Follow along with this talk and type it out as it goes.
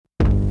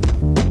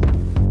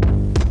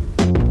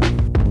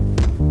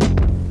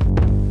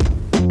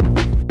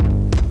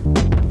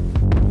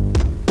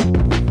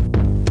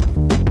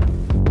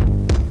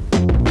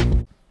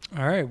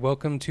right,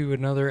 welcome to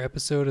another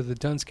episode of the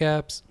Dunce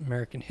Caps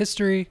American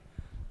History.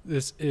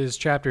 This is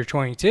chapter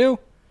 22.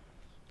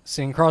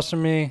 Sitting across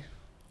from me,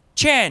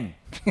 Chen.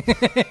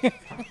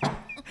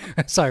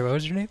 Sorry, what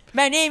was your name?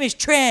 My name is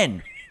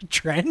Tren.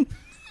 Tren?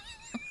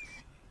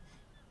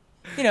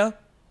 You know,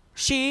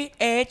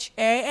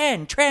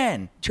 C-H-A-N,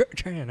 Tren.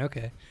 Tren,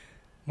 okay.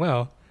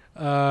 Well,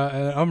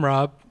 I'm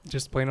Rob,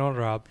 just plain old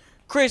Rob.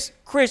 Chris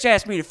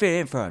asked me to fit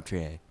in for him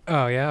today.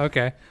 Oh, yeah,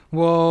 okay.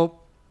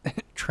 Well,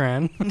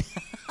 Tren.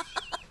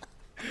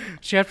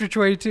 Chapter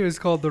 22 is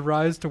called The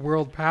Rise to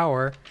World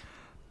Power.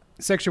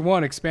 Section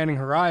 1, Expanding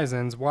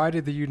Horizons. Why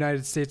did the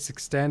United States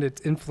extend its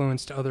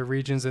influence to other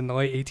regions in the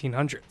late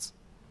 1800s?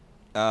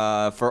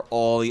 For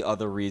all the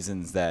other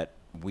reasons that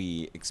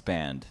we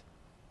expand.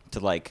 To,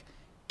 like,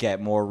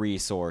 get more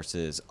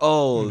resources.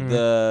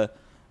 I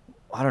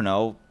don't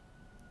know.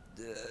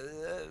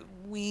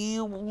 We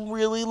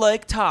really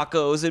like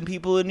tacos, and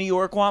people in New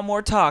York want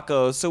more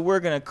tacos, so we're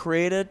going to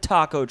create a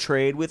taco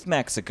trade with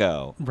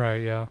Mexico.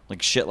 Right, yeah.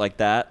 Like, shit like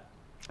that.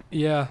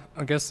 Yeah,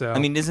 I guess so. I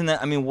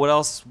mean, what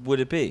else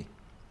would it be?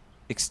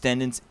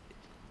 Extend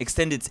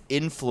its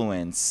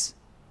influence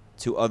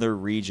to other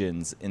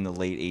regions in the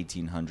late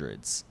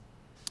 1800s.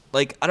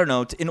 Like, I don't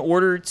know, in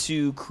order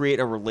to create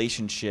a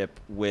relationship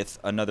with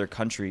another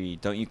country,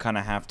 don't you kind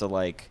of have to,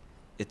 like,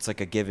 it's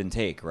like a give and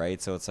take,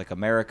 right? So it's like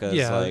America's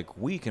like,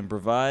 we have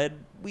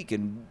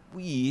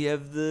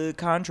the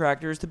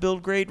contractors to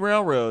build great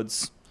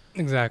railroads.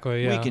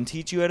 Exactly, yeah. We can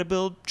teach you how to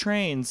build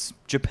trains.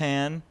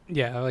 Japan.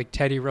 Yeah, like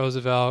Teddy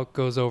Roosevelt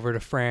goes over to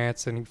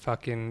France and he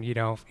fucking,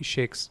 he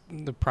shakes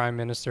the prime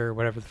minister or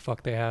whatever the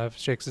fuck they have,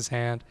 shakes his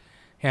hand,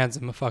 hands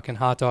him a fucking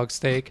hot dog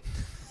steak.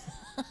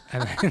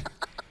 And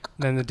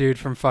then the dude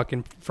from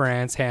fucking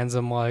France hands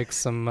him like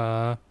some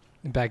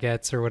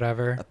baguettes or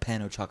whatever. A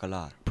pain au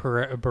chocolat.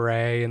 A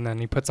beret, and then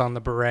he puts on the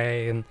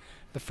beret and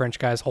the French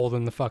guy's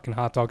holding the fucking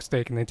hot dog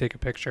steak and they take a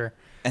picture.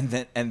 And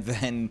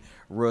then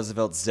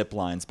Roosevelt zip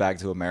lines back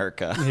to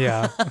America.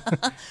 Yeah.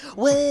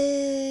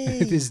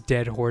 Way. This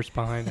dead horse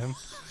behind him.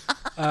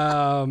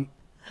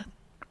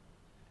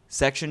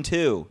 Section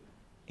 2,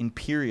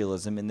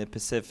 Imperialism in the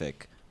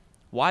Pacific.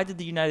 Why did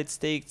the United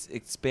States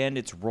expand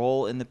its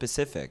role in the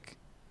Pacific?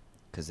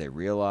 Because they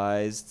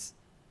realized...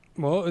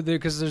 Well,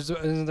 because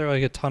isn't there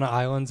like a ton of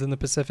islands in the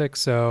Pacific?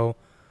 So...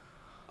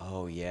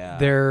 Oh, yeah.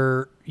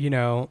 They're,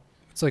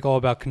 it's like all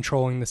about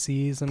controlling the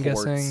seas, I'm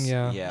guessing.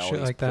 Yeah, yeah, shit all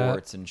these like that.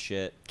 ports and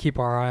shit. Keep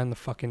our eye on the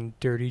fucking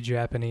dirty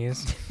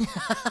Japanese.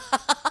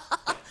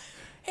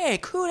 Hey,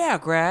 cool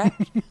out, Greg.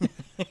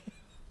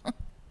 Oh,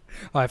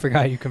 I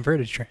forgot you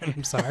converted, Trent.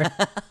 I'm sorry.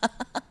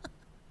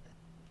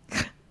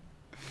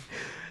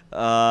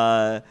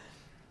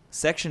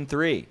 Section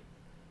 3,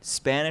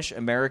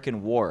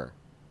 Spanish-American War.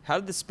 How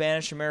did the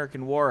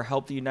Spanish-American War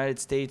help the United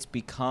States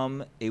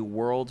become a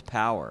world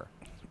power?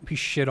 We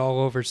shit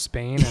all over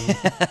Spain,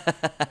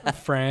 and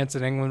France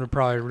and England were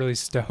probably really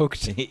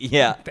stoked.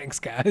 Yeah. Thanks,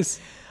 guys.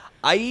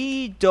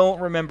 I don't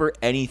remember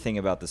anything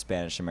about the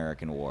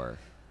Spanish-American War.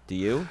 Do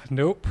you?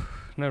 Nope.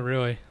 Not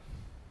really.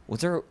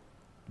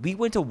 We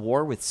went to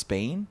war with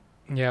Spain?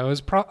 Yeah, it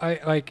was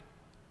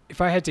if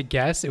I had to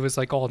guess, it was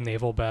like all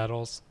naval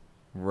battles.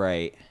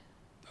 Right.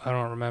 I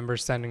don't remember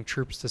sending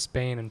troops to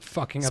Spain and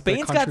fucking up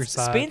the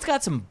countryside. Spain's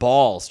got some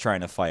balls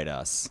trying to fight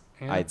us,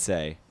 yeah. I'd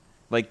say.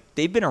 Like,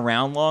 they've been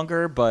around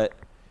longer, but,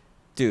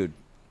 dude,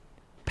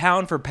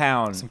 pound for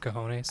pound. Some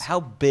cojones.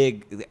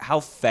 How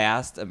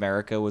fast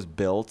America was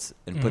built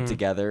and put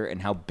together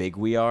and how big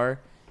we are.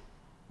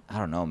 I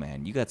don't know,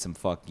 man. You got some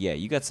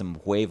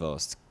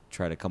huevos to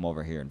try to come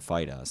over here and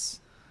fight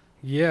us.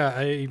 Yeah,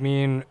 I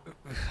mean,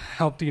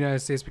 help the United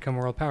States become a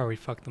world power. We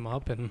fucked them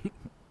up, and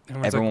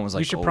everyone was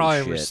like, you should oh,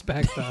 probably shit.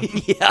 respect them.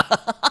 Yeah.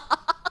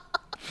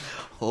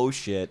 Oh,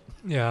 shit.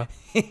 Yeah.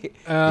 Here they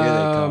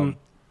come.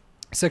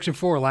 Section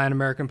 4, Latin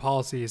American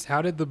policies.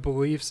 How did the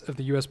beliefs of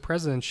the U.S.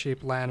 president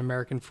shape Latin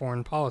American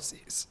foreign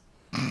policies?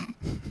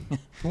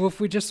 Well, if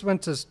we just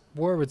went to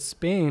war with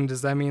Spain,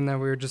 does that mean that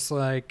we were just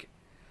like,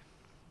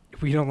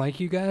 we don't like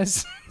you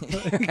guys?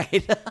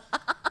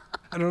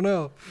 I don't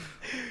know.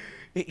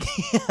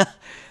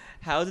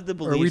 How did the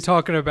beliefs... Or are we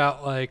talking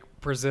about like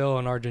Brazil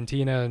and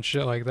Argentina and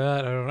shit like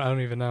that? I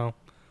don't even know.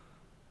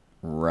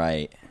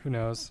 Right. Who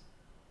knows?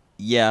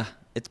 Yeah,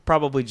 it's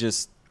probably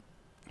just...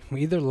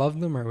 We either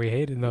loved them or we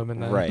hated them,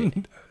 and then,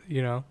 right.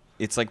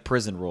 It's like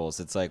prison rules.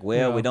 It's like,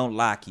 we don't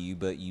like you,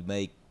 but you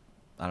make,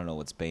 I don't know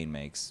what Spain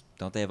makes.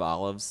 Don't they have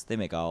olives? They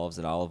make olives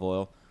and olive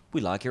oil.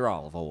 We like your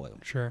olive oil.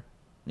 Sure.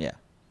 Yeah.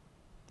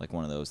 Like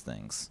one of those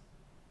things.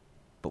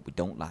 But we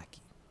don't like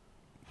you.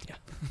 Yeah.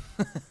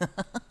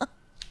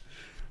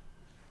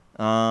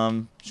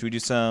 Should we do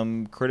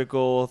some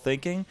critical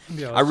thinking?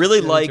 Yeah, I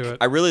really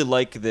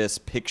like this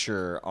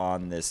picture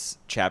on this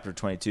chapter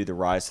 22, The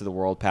Rise to the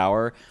World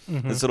Power.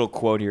 Mm-hmm. This little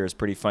quote here is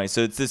pretty funny.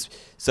 So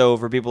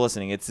for people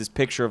listening, it's this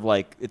picture of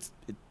like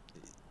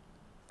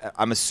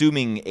I'm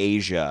assuming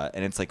Asia,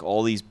 and it's like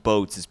all these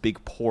boats, this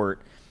big port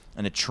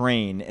and a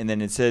train, and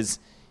then it says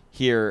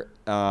here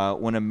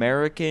when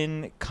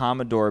American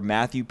Commodore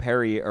Matthew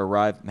Perry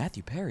arrived.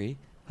 Matthew Perry,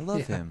 I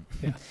love him.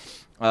 Yeah.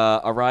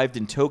 arrived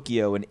in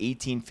Tokyo in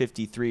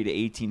 1853 to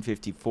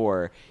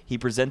 1854. He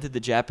presented the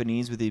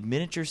Japanese with a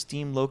miniature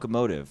steam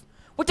locomotive.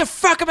 What the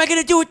fuck am I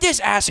going to do with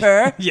this,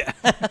 assher? Yeah.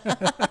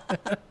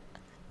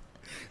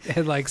 They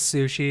had like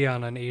sushi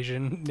on an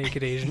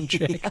naked Asian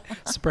chick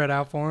spread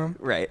out for him.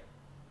 Right.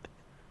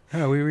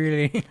 Oh, we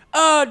really...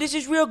 Oh, this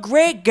is real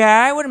great,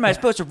 guy. What am I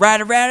supposed to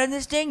ride around in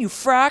this thing, you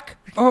fuck?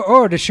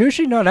 Oh, the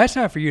sushi? No, that's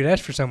not for you.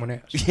 That's for someone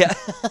else. Yeah.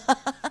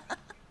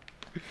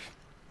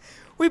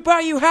 We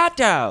brought you hot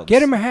dogs.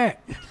 Get him a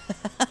hat.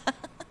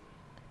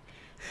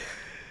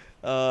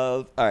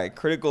 All right,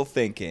 critical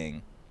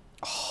thinking.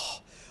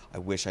 Oh, I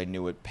wish I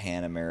knew what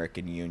Pan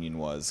American Union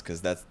was,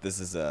 because this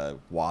is a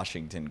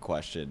Washington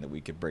question that we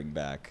could bring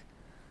back.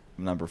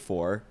 Number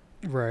 4.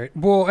 Right.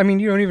 Well, I mean,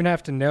 you don't even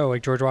have to know.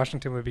 Like, George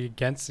Washington would be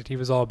against it. He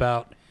was all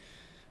about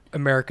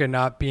America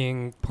not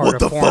being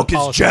part of foreign policy. What the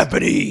fuck is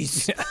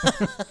Japanese?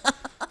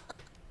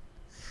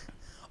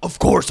 Of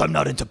course I'm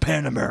not into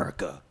Pan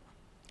America.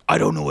 I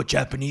don't know what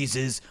Japanese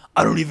is.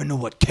 I don't even know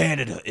what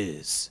Canada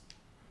is.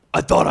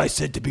 I thought I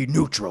said to be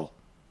neutral.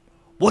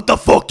 What the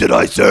fuck did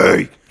I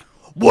say?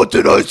 What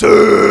did I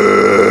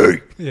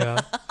say?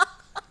 Yeah.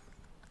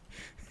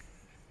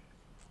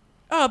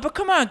 Oh, but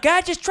come on,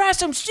 guy, just try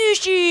some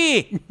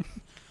sushi.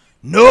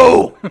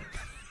 No.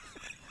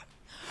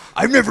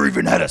 I've never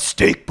even had a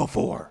steak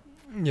before.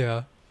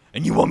 Yeah.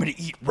 And you want me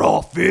to eat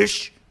raw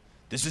fish?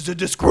 This is a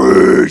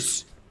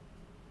disgrace.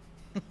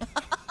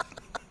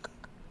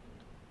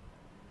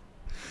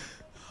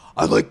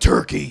 I like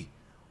turkey.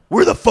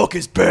 Where the fuck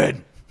is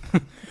Ben?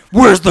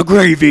 Where's the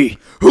gravy?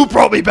 Who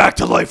brought me back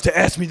to life to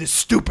ask me this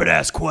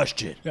stupid-ass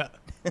question? Yeah.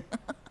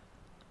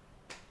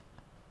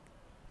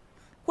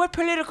 What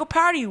political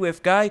party are you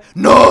with, guy?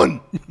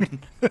 None.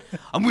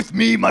 I'm with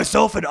me,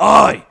 myself, and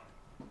I.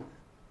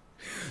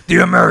 The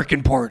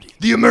American Party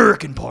The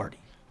American Party.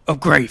 of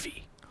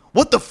Gravy.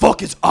 What the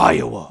fuck is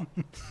Iowa?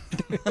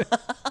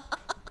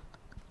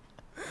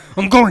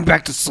 I'm going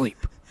back to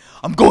sleep.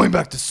 I'm going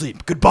back to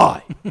sleep.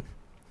 Goodbye.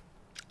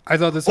 I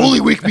thought this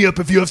Only wake me up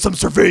if you have some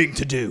surveying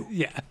to do.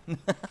 Yeah.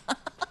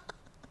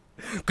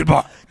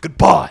 Goodbye.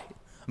 Goodbye.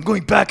 I'm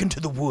going back into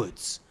the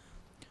woods.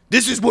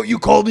 This is what you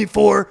called me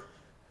for?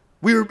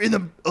 We were in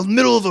the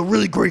middle of a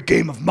really great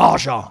game of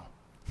Mahjong.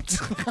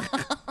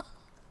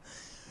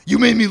 You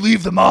made me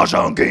leave the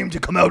Mahjong game to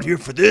come out here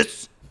for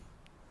this?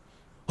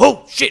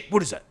 Oh, shit,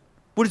 what is that?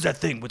 What is that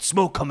thing with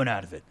smoke coming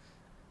out of it?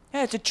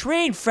 Yeah, it's a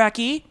train,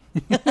 Fracky.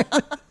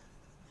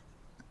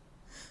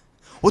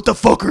 What the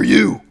fuck are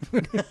you?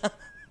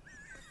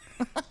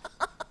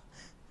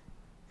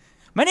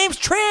 My name's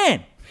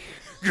Tran.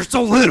 You're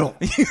so little.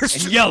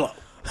 And yellow.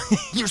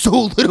 You're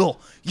so little,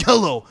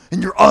 yellow,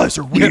 and your eyes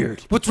are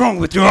weird. What's wrong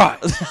with your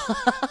eyes?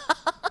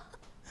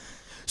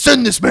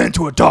 Send this man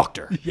to a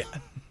doctor. Yeah.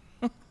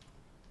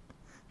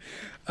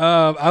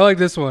 I like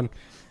this one.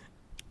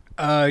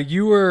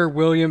 You were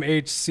William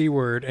H.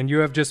 Seward, and you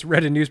have just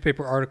read a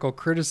newspaper article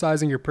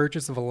criticizing your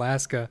purchase of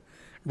Alaska.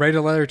 Write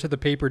a letter to the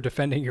paper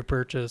defending your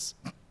purchase.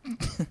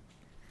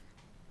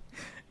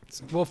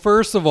 Well,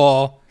 first of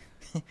all,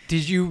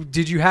 did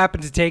you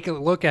happen to take a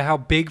look at how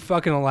big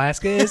fucking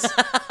Alaska is?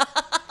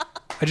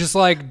 I just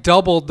like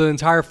doubled the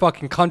entire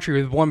fucking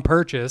country with one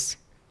purchase.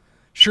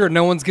 Sure,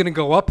 no one's gonna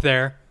go up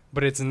there,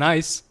 but it's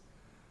nice.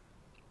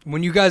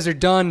 When you guys are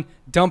done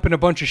dumping a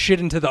bunch of shit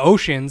into the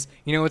oceans,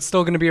 you know what's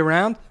still going to be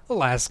around?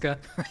 Alaska.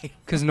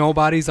 Because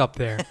nobody's up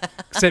there.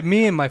 Except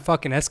me and my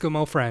fucking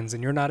Eskimo friends,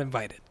 and you're not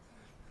invited.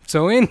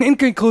 So in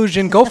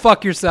conclusion, go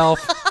fuck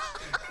yourself.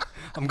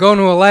 I'm going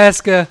to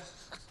Alaska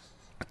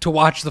to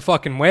watch the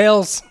fucking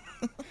whales.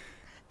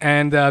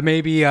 And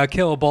maybe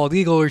kill a bald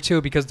eagle or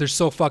two because there's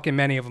so fucking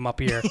many of them up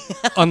here.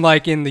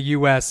 Unlike in the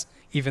U.S.,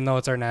 even though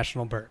it's our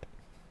national bird.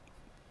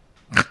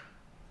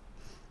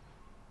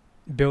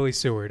 Billy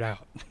Seward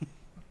out.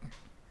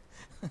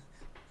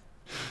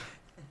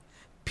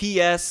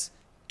 P.S.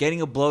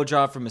 Getting a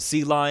blowjob from a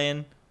sea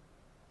lion.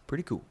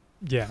 Pretty cool.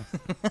 Yeah.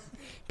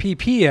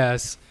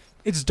 P.P.S.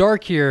 It's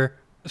dark here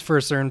for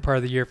a certain part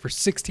of the year for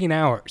 16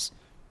 hours.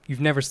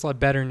 You've never slept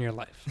better in your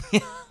life.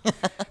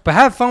 But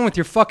have fun with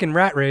your fucking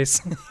rat race.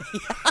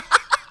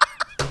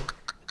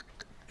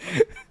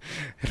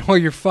 And all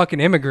your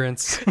fucking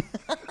immigrants.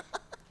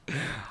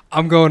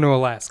 I'm going to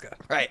Alaska.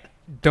 Right.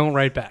 Don't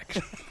write back.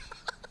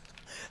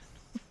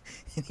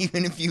 And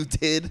even if you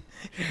did,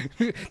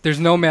 there's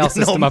no mail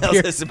system up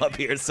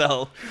here,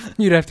 so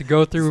you'd have to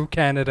go through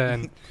Canada,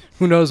 and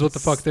who knows what the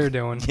fuck they're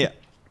doing. Yeah.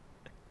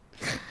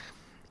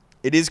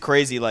 It is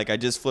crazy. Like, I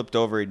just flipped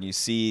over and you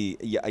see,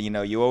 you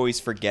know, you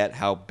always forget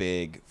how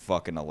big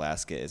fucking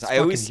Alaska is. It's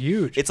fucking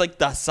huge. It's like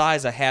the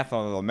size of half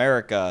of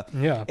America.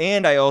 Yeah.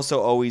 And I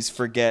also always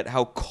forget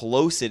how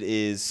close it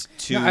is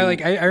to I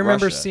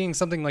remember Russia. seeing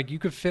something like you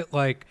could fit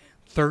like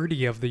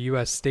 30 of the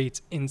U.S.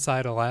 states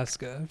inside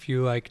Alaska if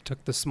you like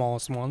took the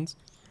smallest ones.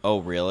 Oh,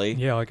 really?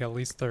 Yeah, like at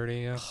least 30.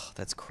 Yeah.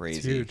 That's crazy.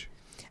 It's huge.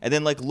 And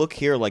then like look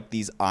here, like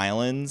these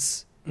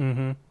islands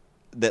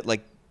that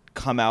like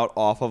come out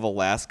off of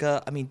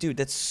Alaska. I mean, dude,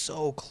 that's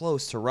so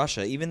close to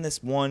Russia. Even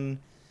this one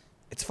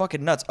It's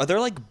fucking nuts. Are there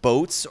like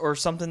boats or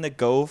something that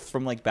go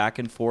from like back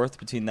and forth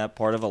between that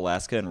part of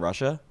Alaska and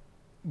Russia?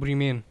 What do you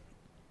mean?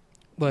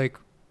 Like,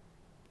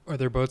 are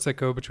there boats that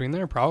go between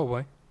there?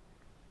 Probably.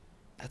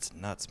 That's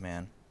nuts,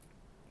 man.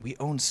 We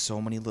own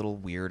so many little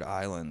weird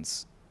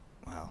islands.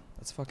 Wow,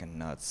 that's fucking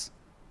nuts.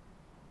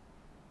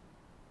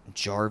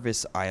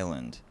 Jarvis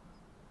Island,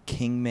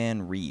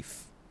 Kingman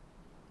Reef,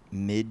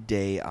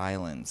 Midday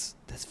Islands.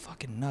 That's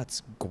fucking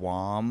nuts.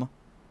 Guam.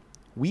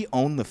 We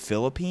own the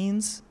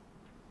Philippines?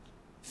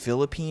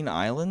 Philippine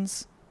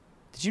Islands?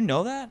 Did you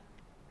know that?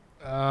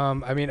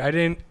 I mean, I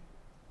didn't.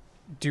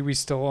 Do we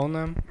still own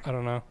them? I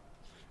don't know.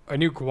 I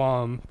knew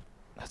Guam.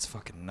 That's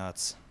fucking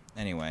nuts.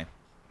 Anyway,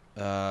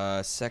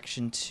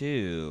 section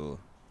 2.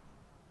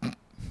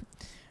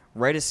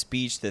 Write a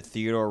speech that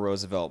Theodore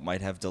Roosevelt might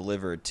have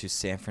delivered to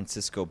San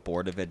Francisco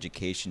Board of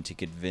Education to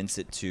convince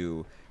it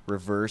to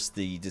reverse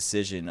the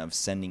decision of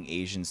sending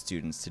Asian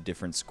students to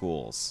different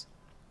schools.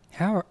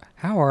 How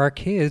are our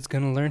kids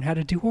going to learn how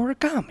to do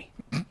origami?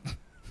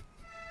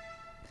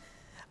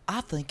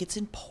 I think it's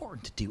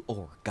important to do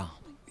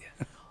origami.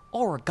 Yeah.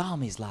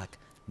 Origami's like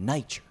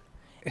nature.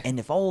 And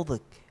if all the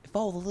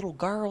little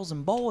girls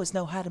and boys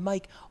know how to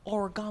make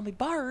origami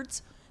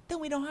birds, then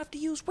we don't have to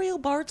use real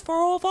birds for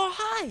all of our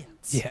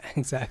hats. Yeah,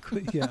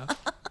 exactly. Yeah.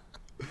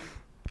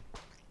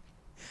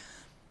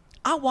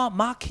 I want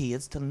my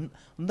kids to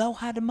know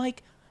how to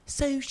make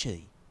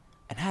sushi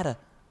and how to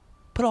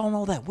put on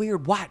all that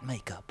weird white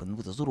makeup and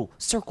with those little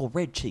circle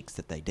red cheeks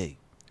that they do.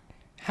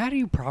 How do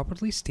you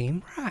properly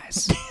steam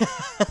rice?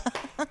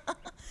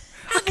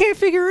 I can't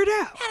figure it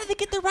out. How do they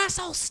get the rice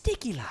all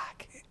sticky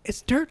like?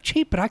 It's dirt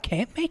cheap, but I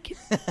can't make it.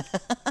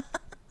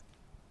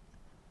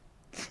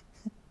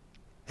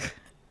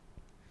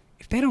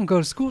 If they don't go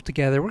to school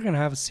together, we're going to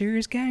have a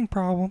serious gang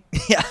problem.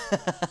 Yeah.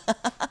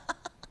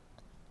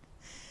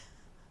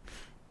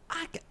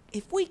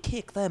 If we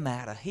kick them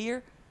out of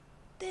here,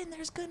 then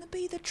there's going to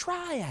be the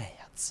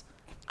triads.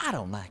 I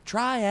don't like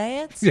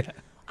triads. Yeah.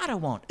 I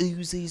don't want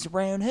Uzis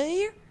around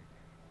here.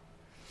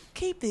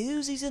 Keep the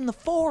Uzis in the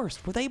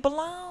forest where they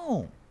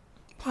belong.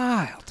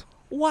 Wild.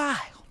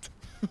 Wild.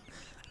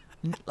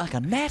 Like a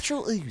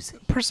natural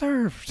Uzi.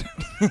 Preserved.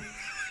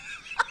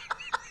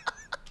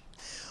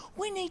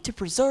 We need to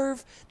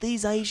preserve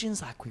these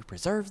Asians like we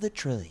preserve the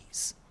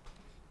trees.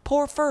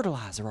 Pour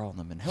fertilizer on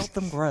them and help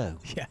them grow.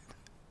 Yeah.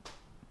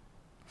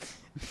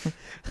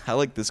 I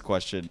like this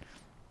question.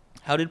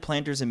 How did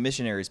planters and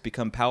missionaries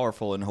become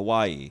powerful in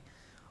Hawaii?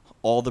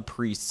 All the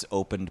priests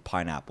opened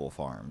pineapple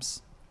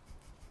farms.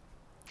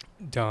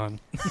 Done.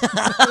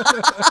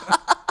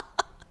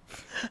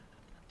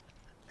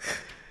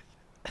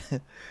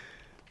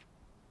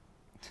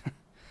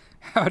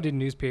 How did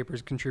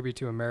newspapers contribute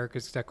to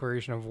America's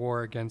declaration of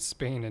war against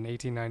Spain in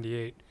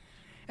 1898?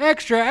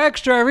 Extra,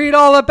 extra, read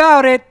all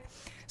about it.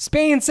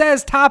 Spain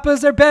says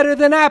tapas are better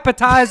than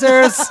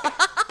appetizers.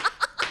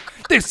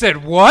 They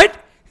said, what?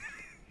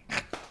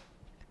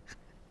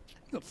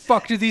 The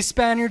fuck do these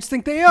Spaniards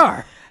think they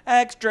are?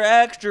 Extra,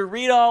 extra,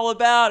 read all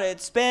about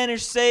it.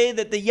 Spanish say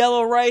that the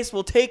yellow rice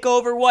will take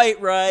over white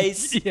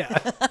rice.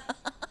 Yeah.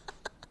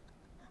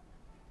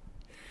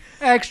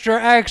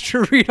 Extra,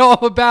 extra, read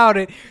all about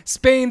it.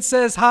 Spain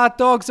says hot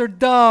dogs are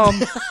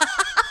dumb.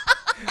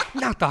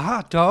 Not the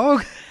hot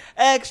dog.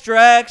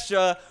 Extra,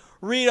 extra,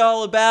 read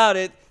all about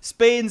it.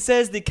 Spain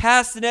says the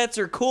castanets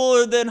are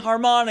cooler than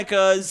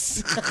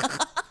harmonicas.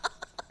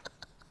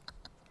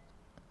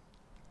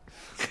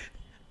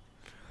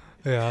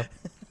 Yeah.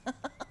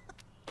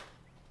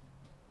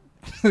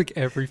 Like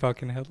every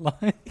fucking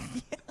headline.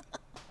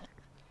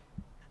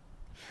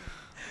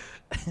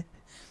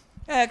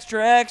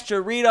 Extra,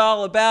 extra, read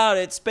all about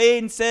it.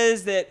 Spain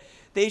says that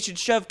they should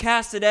shove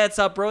castanets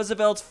up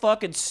Roosevelt's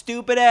fucking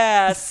stupid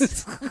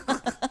ass.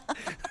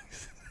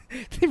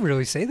 Did they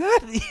really say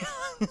that?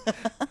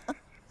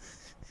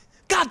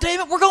 God damn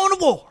it, we're going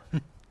to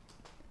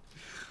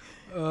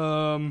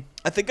war.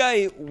 I think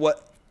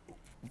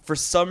for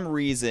some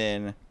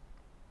reason,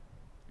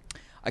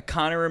 I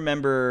kind of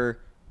remember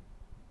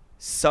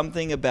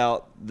something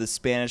about the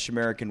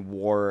Spanish-American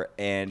War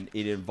and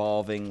it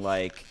involving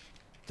like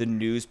the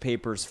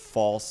newspapers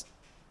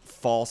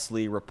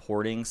falsely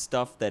reporting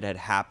stuff that had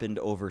happened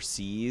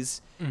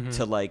overseas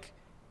to like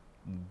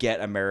get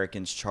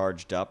Americans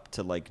charged up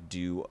to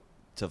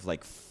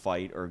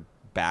fight or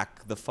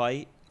back the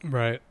fight.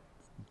 Right.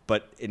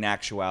 But in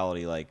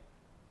actuality, like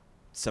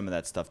some of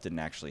that stuff didn't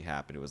actually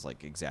happen. It was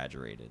like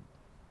exaggerated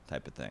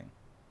type of thing.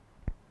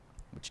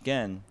 Which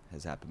again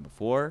has happened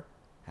before,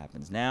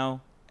 happens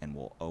now, and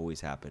will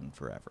always happen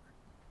forever.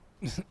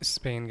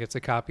 Spain gets a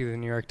copy of the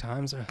New York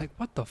Times. They're like,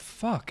 what the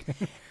fuck?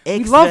 We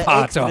Extra, love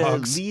hot extra,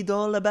 dogs. read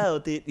all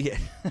about it. Yeah.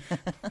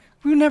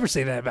 We would never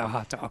say that about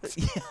hot dogs.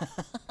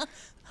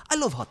 I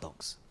love hot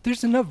dogs.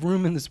 There's enough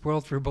room in this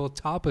world for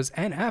both tapas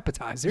and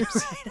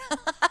appetizers.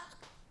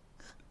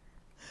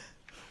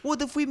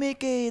 What if we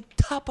make a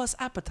tapas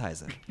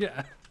appetizer?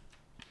 Yeah.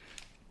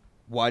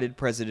 Why did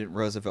President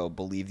Roosevelt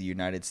believe the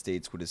United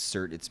States would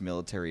assert its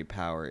military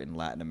power in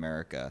Latin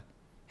America?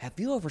 Have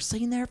you ever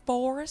seen their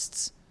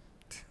forests?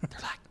 They're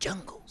like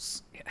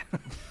jungles. Yeah.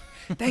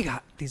 They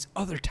got these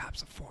other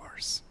types of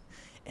forests.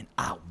 And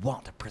I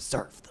want to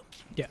preserve them.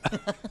 Yeah.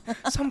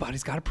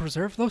 Somebody's got to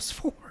preserve those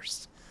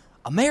forests.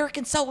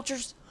 American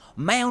soldiers,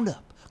 mount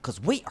up, because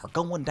we are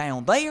going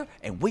down there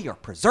and we are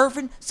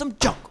preserving some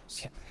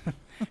jungles. Yeah.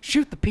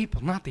 Shoot the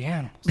people, not the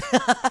animals.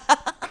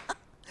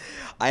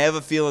 I have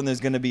a feeling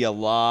there's going to be a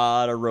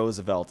lot of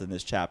Roosevelt in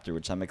this chapter,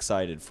 which I'm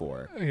excited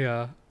for.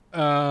 Yeah.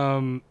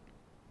 I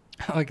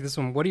like this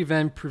one. What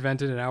event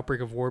prevented an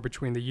outbreak of war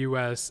between the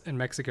U.S. and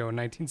Mexico in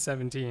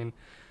 1917?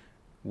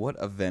 What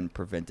event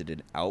prevented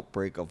an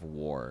outbreak of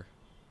war?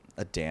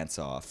 A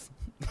dance-off.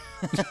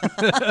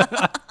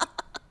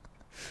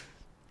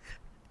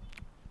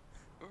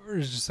 It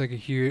was just like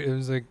it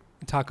was like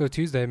Taco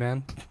Tuesday,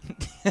 man.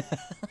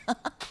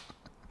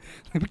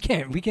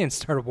 we can't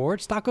start a war.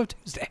 It's Taco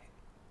Tuesday.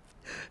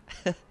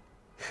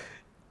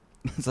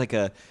 It's like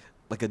a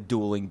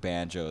dueling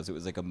banjos. It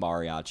was like a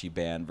mariachi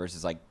band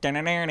versus like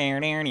Right.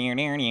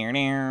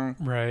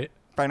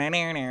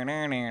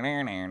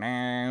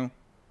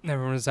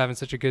 Everyone was having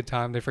such a good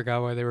time, they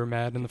forgot why they were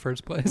mad in the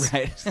first place.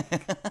 Right.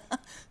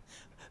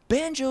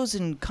 Banjos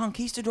and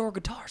conquistador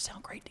guitars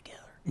sound great together.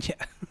 Yeah.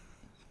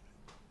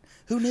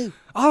 Who knew?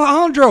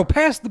 Alejandro,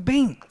 pass the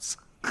beans.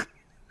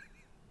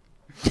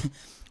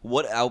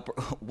 What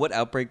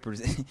outbreak?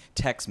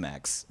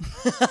 Tex-Mex.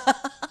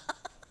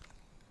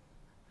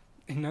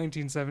 In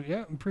 1970,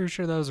 yeah, I'm pretty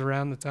sure that was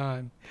around the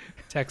time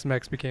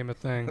Tex-Mex became a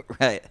thing.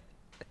 Right.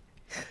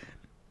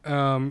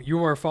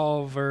 You are a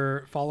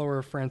follower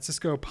of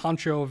Francisco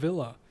Pancho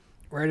Villa.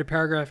 Write a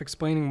paragraph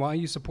explaining why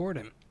you support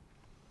him.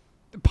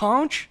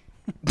 Ponch?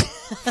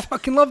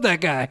 Fucking love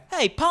that guy.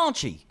 Hey,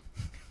 Paunchy.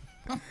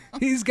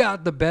 He's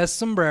got the best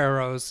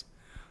sombreros,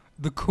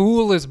 the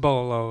coolest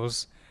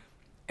bolos,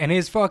 and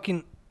his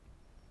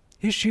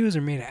shoes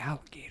are made of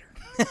alligator.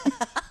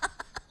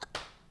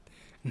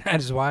 And that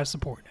is why I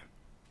support him.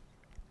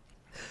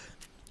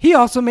 He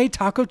also made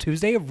Taco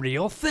Tuesday a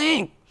real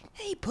thing.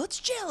 He puts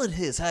gel in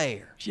his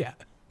hair. Yeah.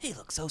 He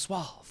looks so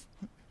suave.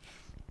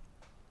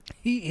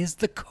 He is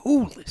the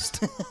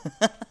coolest.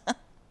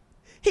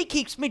 He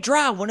keeps me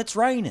dry when it's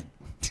raining.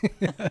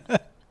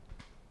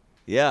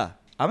 Yeah,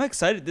 I'm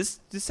excited. This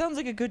sounds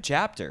like a good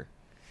chapter.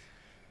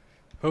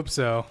 Hope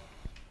so.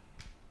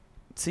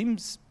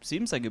 Seems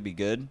like it'd be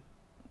good.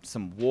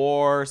 Some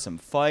war, some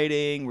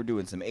fighting. We're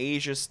doing some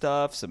Asia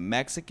stuff, some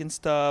Mexican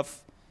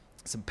stuff,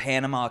 some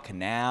Panama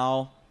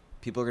Canal.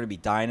 People are going to be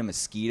dying of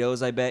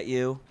mosquitoes, I bet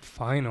you.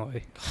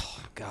 Finally.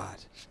 Oh, God.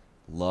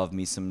 Love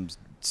me some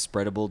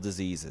spreadable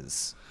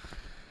diseases.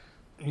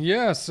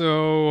 Yeah,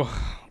 so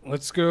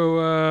let's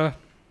go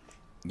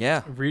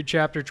Yeah, read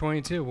chapter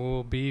 22.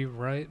 We'll be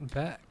right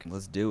back.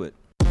 let's do it.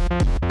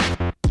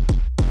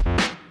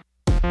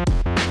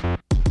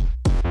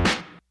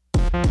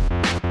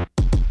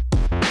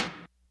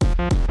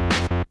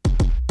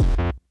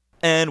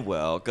 And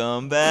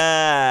welcome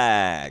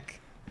back.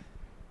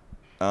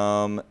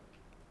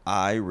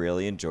 I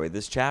really enjoyed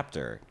this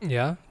chapter.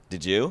 Yeah,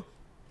 Did you?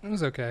 it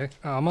was okay.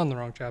 I'm on the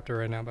wrong chapter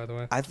right now, by the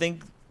way. I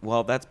think,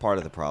 well, that's part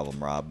of the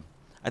problem, Rob.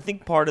 I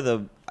think part of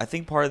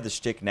the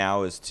shtick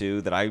now is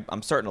too that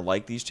I'm starting to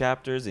like these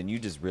chapters, and you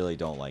just really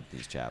don't like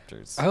these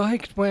chapters. I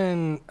liked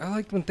when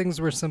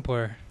things were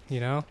simpler, you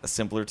know? A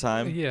simpler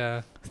time.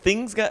 Yeah.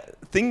 Things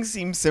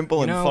seem simple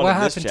You and know, fun what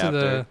in this happened chapter.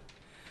 to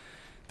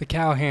the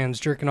cow hands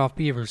jerking off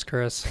beavers,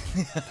 Chris?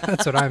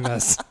 That's what I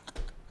miss.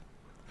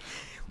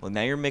 Well,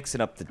 now you're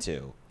mixing up the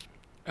two.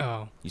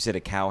 Oh. You said a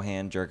cow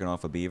hand jerking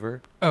off a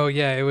beaver? Oh,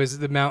 yeah, it was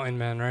the mountain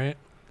men, right?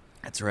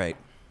 That's right.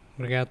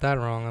 We got that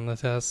wrong on the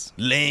test.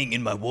 Laying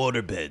in my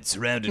waterbed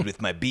surrounded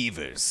with my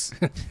beavers.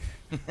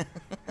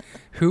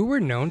 Who were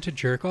known to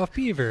jerk off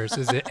beavers?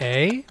 Is it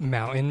A,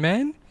 mountain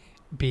men,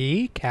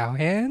 B,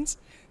 cowhands,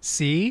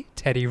 C,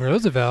 Teddy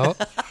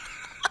Roosevelt,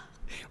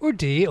 or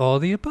D, all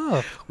the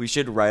above? We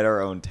should write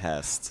our own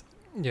test.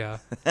 Yeah.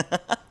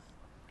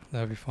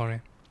 That'd be funny.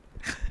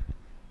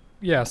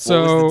 Yeah,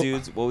 so...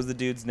 What was the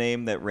dude's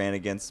name that ran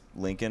against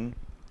Lincoln?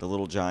 The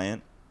little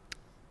giant?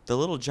 The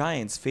little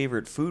giant's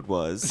favorite food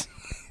was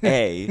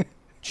A,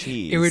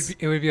 cheese.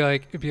 It would be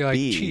like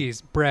B.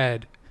 cheese,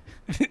 bread.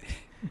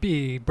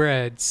 B,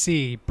 bread,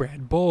 C,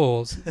 bread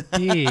bowls,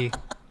 D,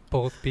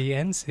 both B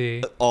and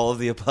C. All of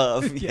the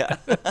above. Yeah.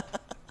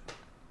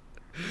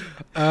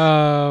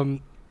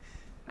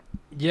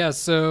 Yeah,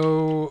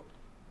 so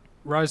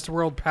Rise to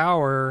World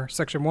Power,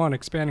 Section 1,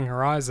 Expanding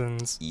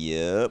Horizons.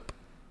 Yep.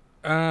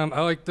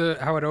 I like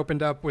how it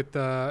opened up with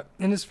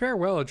in his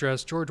farewell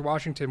address, George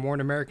Washington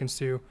warned Americans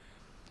to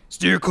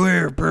steer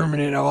clear of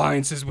permanent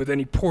alliances with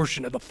any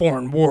portion of the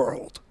foreign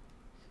world.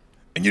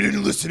 And you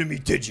didn't listen to me,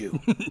 did you?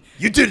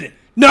 You didn't.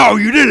 No,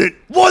 you didn't.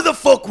 Why the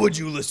fuck would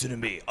you listen to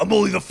me? I'm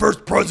only the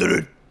first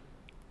president.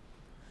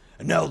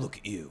 And now look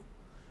at you.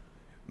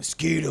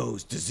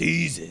 Mosquitoes,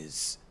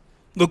 diseases.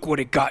 Look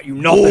what it got you,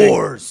 nothing.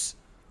 Wars.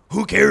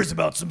 Who cares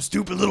about some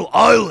stupid little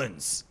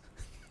islands?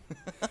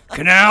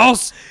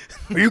 Canals?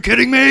 Are you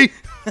kidding me?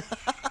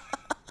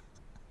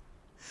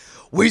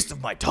 Waste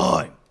of my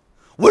time.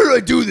 What did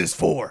I do this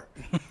for?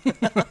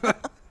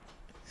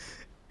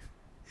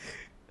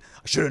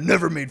 I should have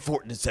never made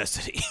Fort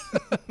Necessity.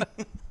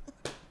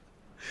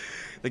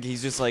 Like,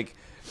 he's just like,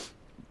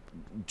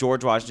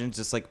 George Washington's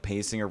just like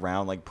pacing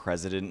around like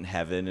president in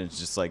heaven and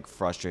just like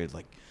frustrated,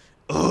 like,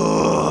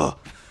 ugh,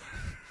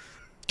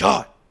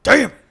 God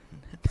damn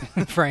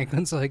it.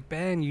 Franklin's like,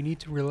 Ben, you need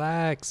to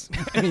relax.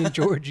 I mean,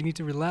 George, you need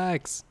to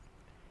relax.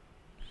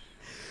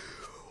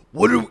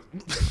 What do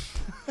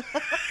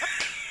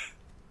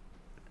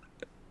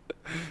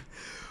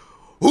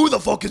Who the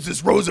fuck is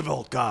this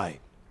Roosevelt guy?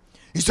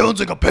 He sounds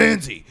like a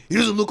pansy. He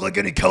doesn't look like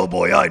any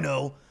cowboy I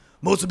know.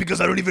 Mostly because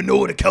I don't even know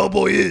what a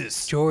cowboy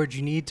is. George,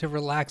 you need to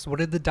relax. What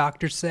did the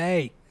doctor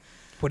say?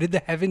 What did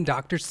the heaven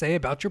doctor say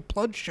about your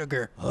blood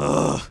sugar?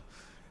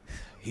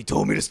 He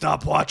told me to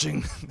stop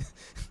watching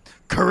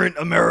Current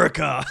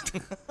America.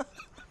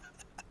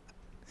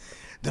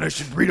 That I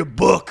should read a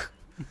book.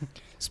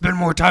 Spend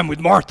more time with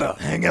Martha.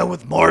 Hang out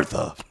with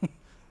Martha.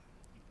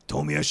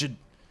 Told me I should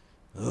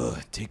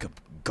take up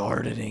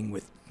gardening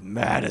with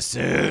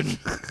Madison.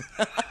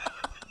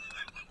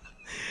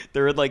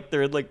 They're in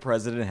like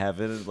president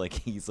heaven, and like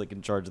he's like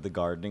in charge of the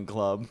gardening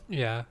club.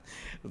 Yeah.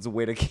 It's a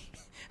way to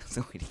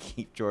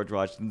keep George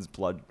Washington's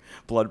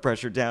blood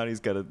pressure down.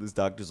 This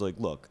doctor's like,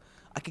 look,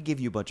 I could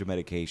give you a bunch of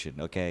medication,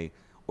 okay?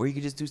 Or you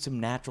could just do some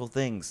natural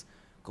things.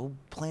 Go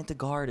plant a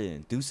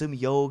garden, do some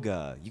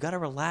yoga. You gotta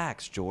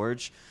relax,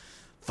 George.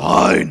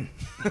 Fine.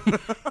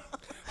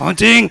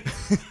 Hunting.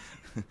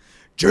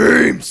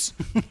 James.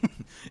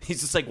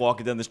 He's just like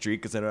walking down the street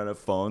because they don't have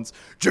phones.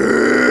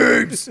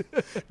 James.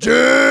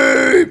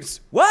 James.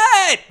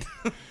 What?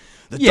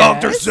 The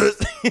Yes?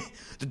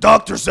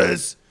 doctor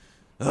says,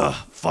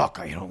 fuck,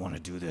 I don't want to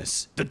do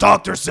this. The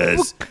doctor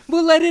says,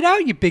 We'll let it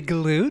out, you big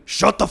galoot.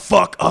 shut the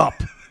fuck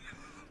up.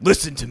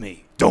 Listen to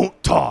me.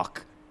 Don't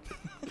talk.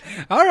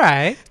 All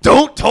right.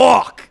 Don't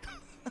talk.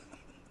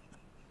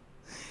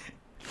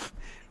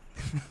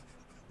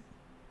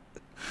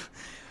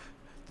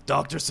 The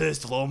doctor says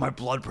to lower my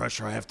blood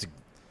pressure, I have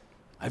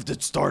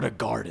to start a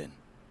garden.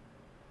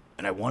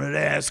 And I wanted to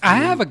ask you. I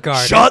have a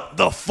garden.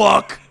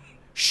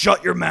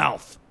 Shut your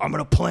mouth. I'm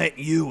going to plant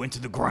you into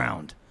the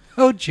ground.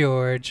 Oh,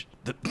 George.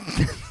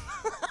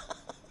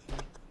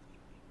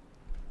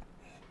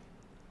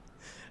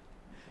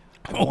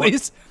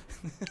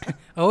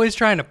 Always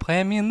trying to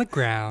plant me in the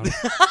ground.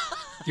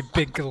 You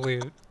big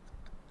galoot.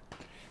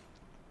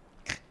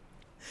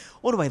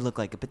 What do I look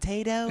like, a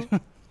potato?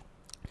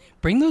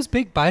 Bring those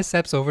big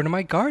biceps over to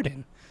my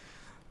garden.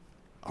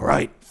 All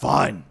right,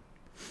 fine.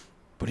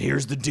 But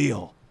here's the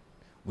deal.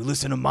 We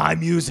listen to my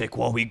music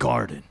while we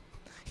garden.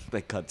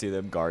 They cut to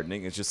them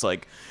gardening. It's just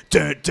like,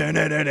 Walk.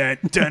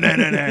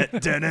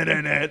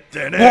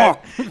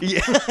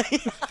 yeah.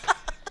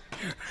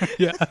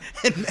 Yeah.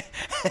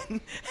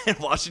 And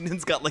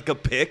Washington's got like a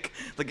pick,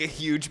 like a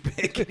huge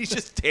pick, and he's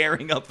just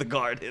tearing up the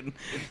garden.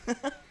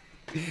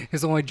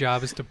 His only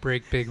job is to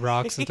break big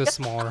rocks into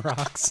smaller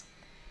rocks.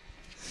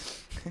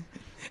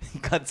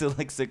 Cut to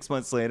like 6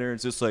 months later,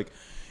 it's just like,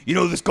 You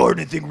know, this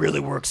gardening thing really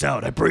works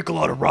out. I break a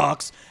lot of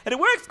rocks. and it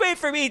works great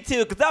for me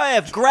too, because now I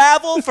have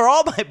gravel for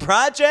all my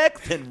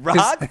projects and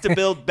rocks to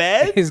build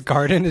beds. His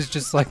garden is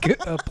just like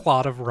a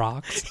plot of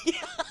rocks.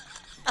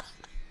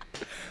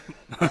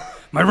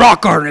 My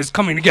rock garden is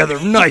coming together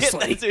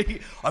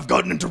nicely. I've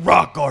gotten into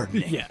rock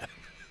gardening. Yeah.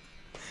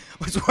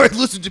 That's where I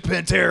listen to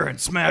Pantera and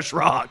smash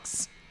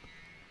rocks.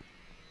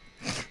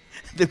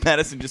 Then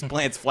Madison just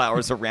plants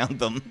flowers around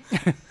them.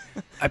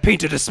 I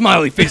painted a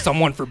smiley face on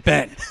one for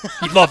Ben.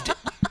 He loved it.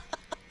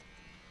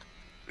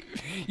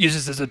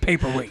 Uses it as a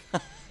paperweight.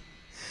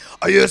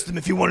 I asked him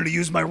if he wanted to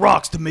use my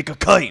rocks to make a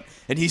kite,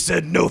 and he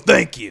said no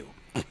thank you.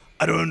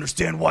 I don't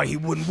understand why he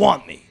wouldn't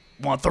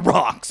want the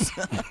rocks.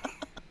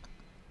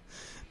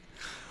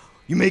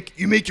 You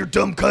make your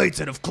dumb kites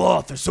out of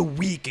cloth. They're so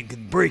weak and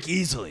can break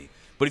easily.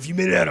 But if you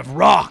made it out of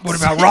rocks, What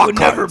about it rock would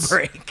never kites?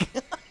 break.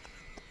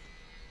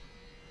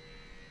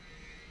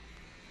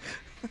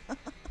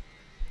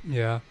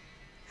 Yeah.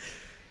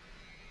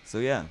 So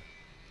yeah,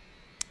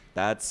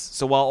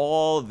 so while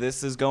all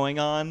this is going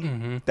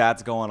on,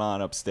 that's going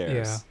on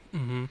upstairs. Yeah.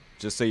 Mm-hmm.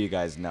 Just so you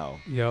guys know.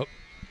 Yep.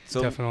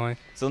 So Definitely.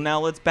 So now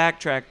let's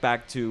backtrack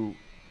back to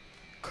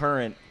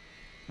current.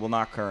 Well,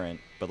 not current,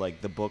 but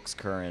like the book's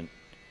current.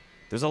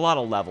 There's a lot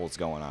of levels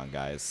going on,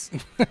 guys.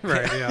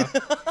 Right. Yeah.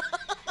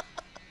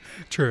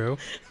 True.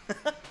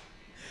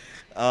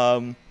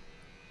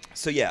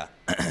 So yeah,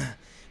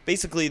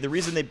 basically the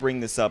reason they bring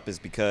this up is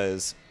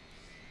because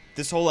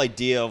this whole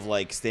idea of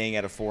like staying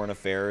out of foreign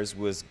affairs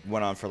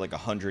went on for like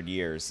 100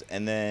 years,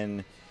 and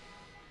then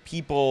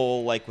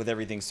people like with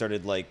everything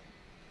started like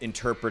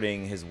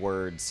interpreting his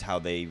words how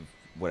they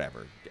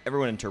whatever.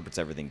 Everyone interprets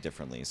everything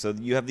differently. So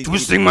you have these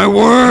Twisting my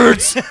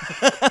words.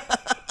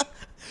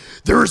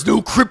 There is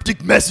no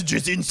cryptic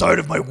messages inside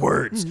of my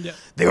words. Yeah.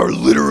 They are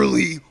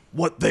literally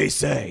what they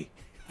say.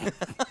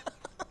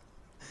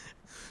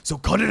 So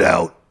cut it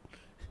out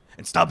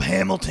and stop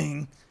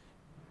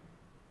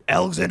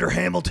Alexander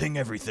Hamilton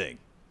everything.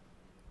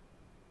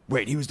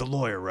 Wait, he was the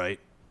lawyer, right?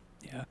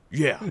 Yeah.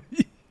 Yeah.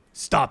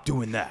 Stop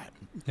doing that.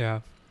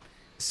 Yeah.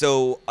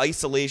 So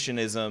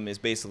isolationism is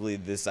basically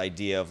this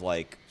idea of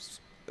like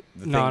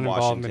the thing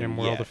Non-involvement Washington- in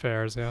world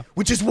affairs, yeah.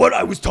 Which is what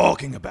I was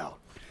talking about.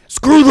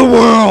 Screw the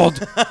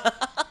world!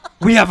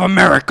 We have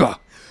America!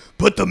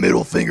 Put the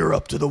middle finger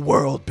up to the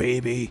world,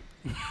 baby.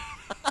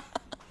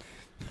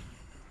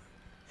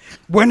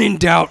 When in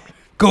doubt,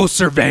 go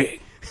surveying.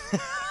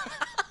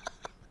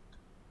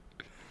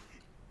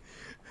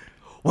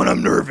 When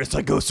I'm nervous,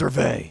 I go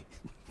survey.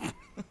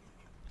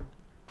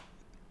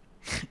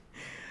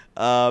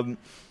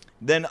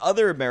 Then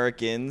other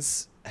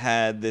Americans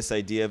had this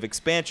idea of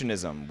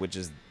expansionism, which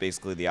is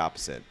basically the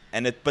opposite.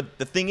 But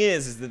the thing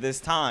is that this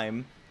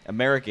time,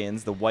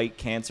 Americans, the white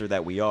cancer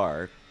that we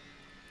are,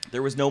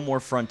 there was no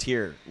more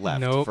frontier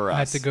left for us. I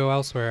had to go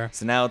elsewhere.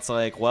 So now it's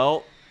like,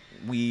 well,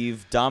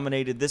 we've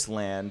dominated this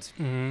land.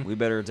 Mm-hmm. We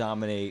better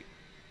dominate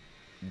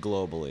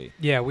globally.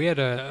 Yeah, we had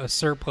a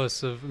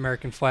surplus of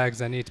American flags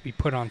that need to be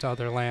put onto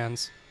other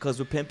lands. Because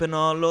we're pimping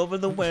all over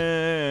the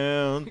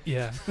world.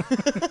 Yeah.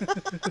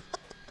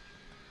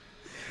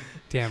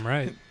 Damn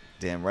right.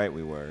 Damn right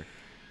we were.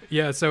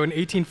 Yeah, so in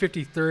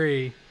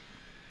 1853,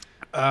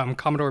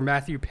 Commodore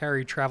Matthew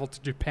Perry traveled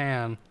to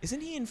Japan.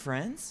 Isn't he in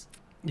Friends?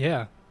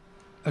 Yeah.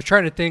 I was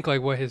trying to think,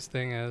 like, what his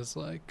thing is.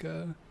 Like,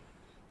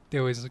 they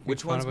always make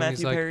Which fun one's of him. He's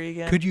Matthew like, Perry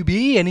again? Could you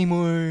be any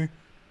more?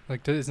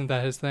 Like, isn't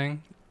that his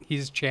thing?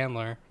 He's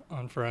Chandler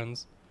on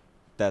Friends.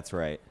 That's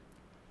right.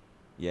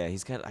 Yeah,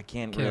 he's got... I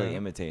can't really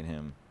imitate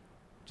him.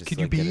 Just Could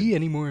you like be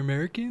any more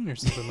American? Or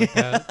something like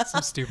that.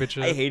 Some stupid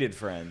shit. I hated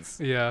Friends.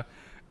 Yeah.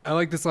 I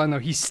like this line, though.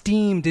 He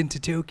steamed into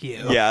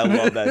Tokyo. Yeah, I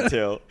love that,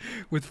 too.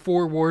 With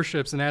 4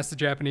 warships and asked the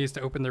Japanese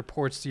to open their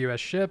ports to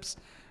U.S. ships.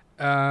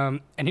 And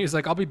he was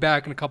like, I'll be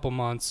back in a couple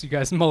months. You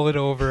guys mull it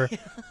over.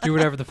 Do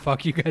whatever the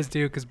fuck you guys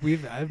do, because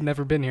I've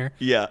never been here.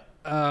 Yeah.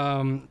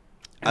 And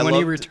when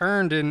he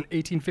returned in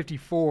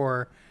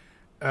 1854,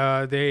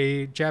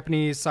 the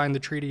Japanese signed the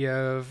Treaty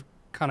of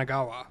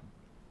Kanagawa,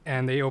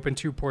 and they opened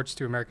 2 ports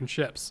to American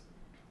ships.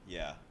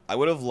 Yeah. I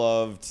would have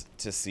loved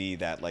to see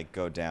that, like,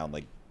 go down,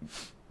 like...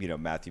 You know,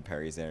 Matthew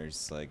Perry's there,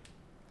 just like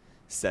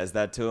says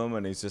that to him,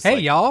 and he's just hey,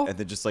 like, y'all, and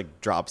then just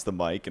like drops the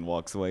mic and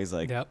walks away. He's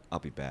like, yep. I'll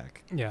be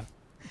back. Yeah.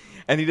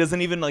 And he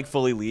doesn't even like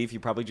fully leave. He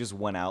probably just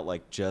went out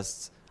like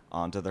just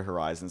onto the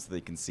horizon so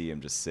they can see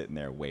him just sitting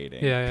there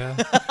waiting. Yeah,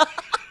 yeah.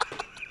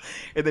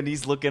 And then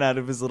he's looking out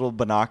of his little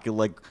binocular,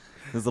 like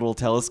his little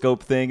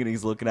telescope thing, and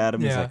he's looking at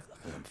him. Yeah. He's like,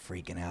 I'm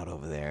freaking out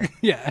over there.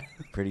 Yeah.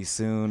 Pretty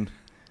soon,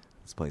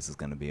 this place is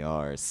gonna be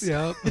ours.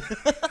 Yep.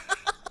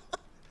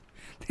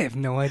 They have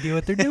no idea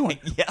what they're doing.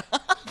 Yeah.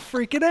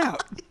 Freaking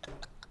out.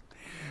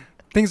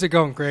 Things are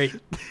going great.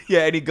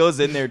 Yeah, and he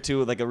goes in there, too,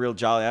 with, like, a real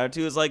jolly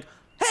attitude. It's like,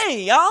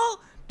 hey, y'all,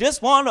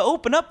 just want to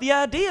open up the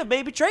idea of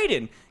maybe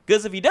trading.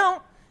 Because if you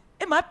don't,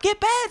 it might get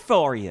bad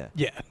for you.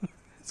 Yeah.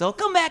 So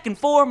come back in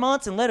 4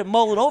 months and let it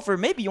mull it over.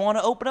 Maybe you want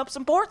to open up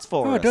some ports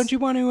for us. Oh, don't you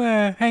want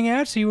to hang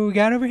out, see what we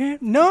got over here?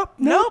 Nope.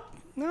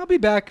 I'll be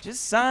back.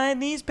 Just sign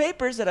these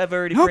papers that I've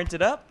already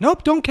printed up.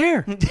 Nope, don't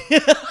care.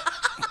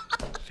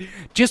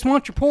 Just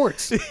want your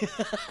ports.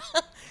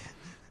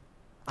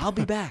 I'll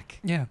be back.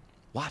 Yeah.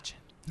 Watch it.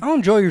 I'll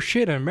enjoy your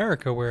shit in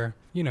America where,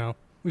 you know,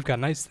 we've got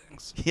nice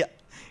things. Yeah.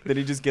 Then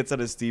he just gets on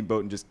a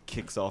steamboat and just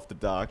kicks off the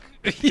dock.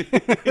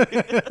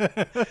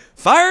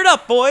 Fire it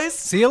up, boys.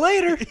 See you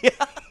later. Yeah.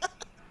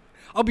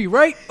 I'll be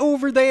right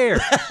over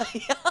there.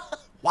 Yeah.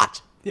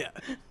 Watch. Yeah.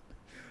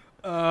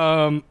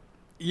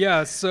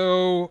 Yeah,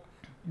 so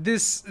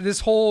this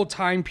whole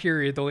time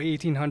period, the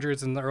late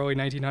 1800s and the early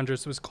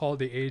 1900s, was called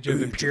the Age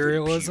of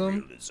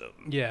Imperialism.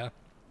 Yeah.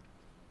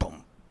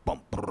 Bum,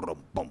 bum, bum,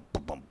 bum,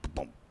 bum,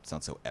 bum.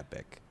 Sounds so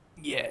epic.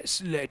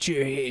 Yes, let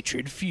your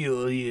hatred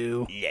fuel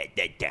you. Let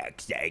the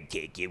dark side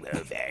take you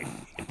over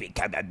and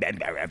become a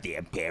member of the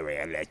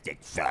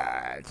imperialistic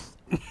force.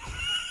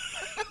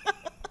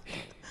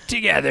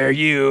 Together,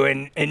 you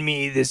and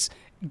me, this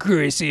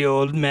greasy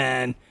old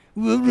man,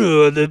 will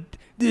rule the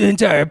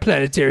entire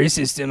planetary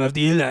system of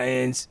the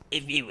Alliance.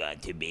 If you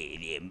want to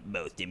be the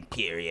most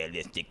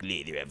imperialistic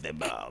leader of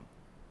them all,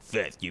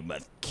 first you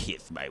must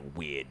kiss my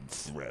weird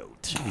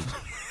throat.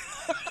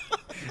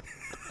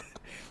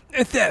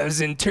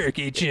 1,000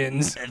 turkey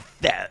chins.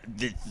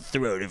 The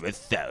throat of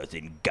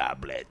 1,000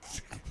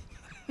 goblets.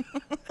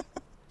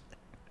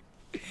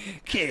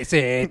 Kiss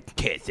it.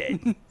 Kiss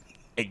it,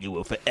 and you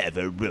will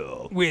forever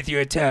rule. With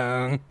your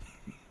tongue.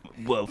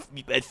 Well,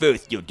 at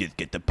first you'll just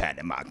get the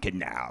Panama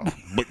Canal,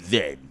 but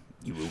then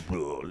you will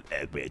rule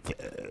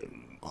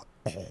everything.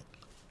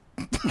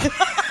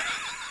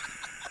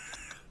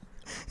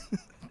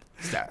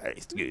 Sorry,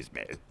 excuse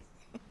me.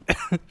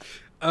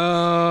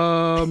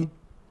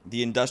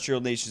 The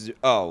industrial nations.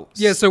 Oh.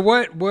 Yeah, so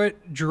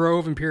what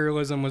drove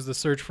imperialism was the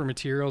search for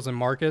materials and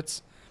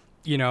markets.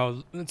 You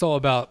know, it's all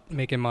about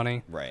making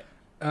money. Right.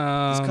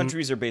 These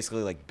countries are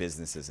basically like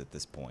businesses at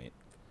this point.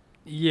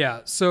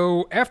 Yeah,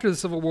 so after the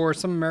Civil War,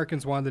 some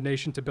Americans wanted the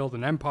nation to build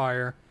an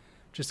empire.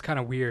 Just kind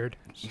of weird.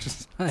 It's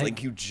just like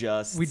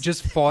we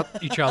just fought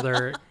each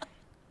other.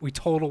 We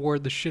total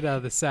warred the shit out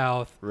of the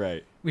South.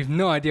 Right. We have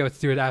no idea what to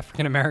do with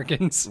African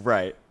Americans.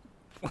 Right.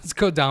 Let's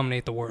go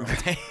dominate the world.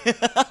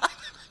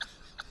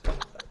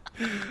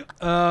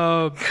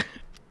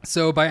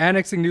 So by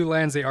annexing new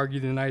lands, they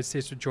argued the United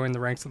States would join the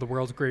ranks of the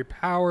world's great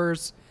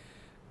powers,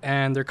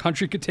 and their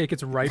country could take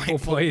its rightful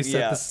place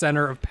at the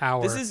center of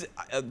power. This is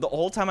the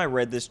whole time I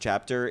read this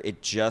chapter,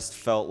 it just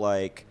felt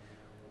like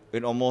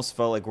it almost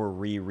felt like we're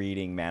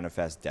rereading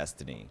Manifest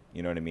Destiny.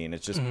 You know what I mean?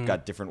 It's just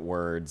got different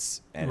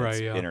words, and it's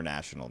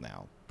international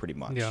now, pretty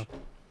much. Yeah.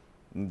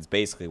 And it's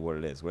basically what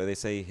it is. What do they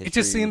say? History it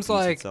just seems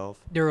like itself?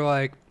 They were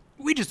like,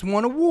 we just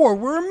won a war.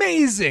 We're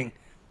amazing.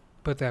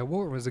 But that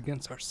war was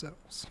against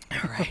ourselves.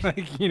 Right.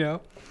 Like, you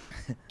know?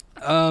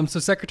 So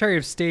Secretary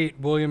of State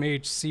William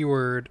H.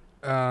 Seward,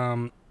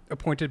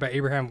 appointed by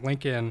Abraham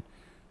Lincoln,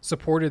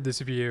 supported this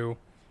view.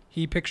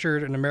 He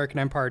pictured an American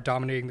empire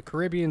dominating the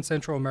Caribbean,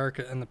 Central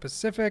America, and the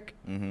Pacific.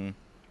 Mm-hmm.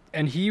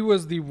 And he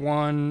was the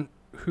one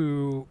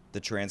who... The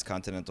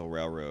Transcontinental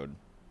Railroad,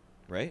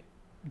 right?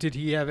 Did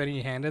he have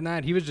any hand in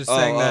that? He was just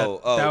saying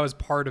that was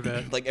part of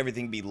it. Like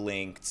everything be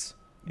linked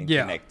and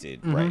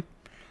connected, right?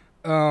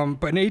 But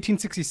in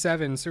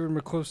 1867, Seward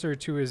was closer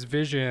to his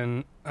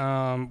vision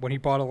when he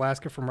bought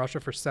Alaska from Russia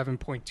for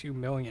 $7.2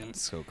 million.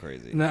 So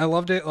crazy. And I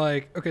loved it.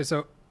 Like, okay,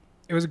 so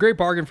it was a great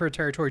bargain for a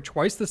territory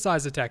twice the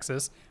size of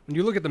Texas. When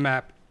you look at the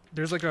map,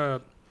 there's like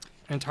an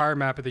entire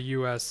map of the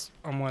U.S.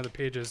 on one of the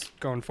pages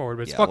going forward,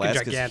 but it's fucking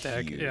Alaska's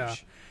gigantic. Huge. Yeah.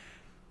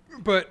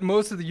 But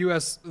most of the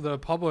U.S., the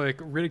public,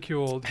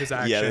 ridiculed his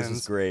actions. Yeah, this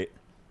is great.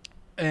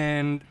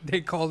 And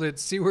they called it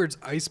Seward's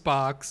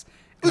Icebox.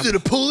 Was it a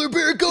polar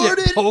bear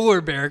garden? Yeah,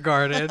 polar bear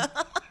garden.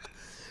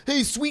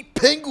 Hey, sweet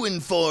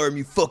penguin farm,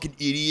 you fucking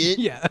idiot.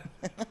 Yeah.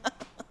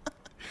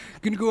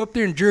 Gonna go up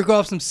there and jerk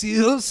off some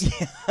seals?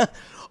 Yeah.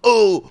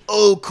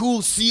 Oh,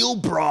 cool seal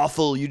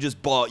brothel you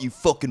just bought, you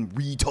fucking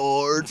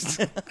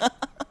retard.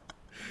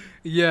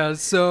 Yeah,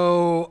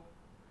 so...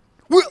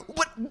 Why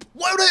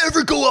would I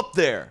ever go up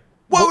there?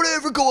 Why would I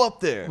ever go up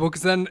there? Well,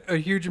 because then a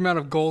huge amount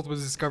of gold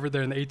was discovered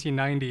there in the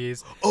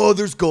 1890s. Oh,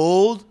 there's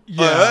gold?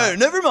 Yeah. Hey,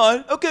 never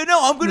mind. Okay, no,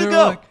 I'm gonna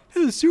go. Like,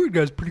 hey, the Seward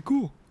guy's pretty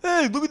cool.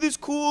 Hey, look at this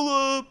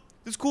cool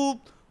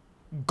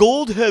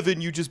gold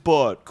heaven you just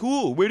bought.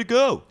 Cool, way to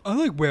go. I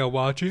like whale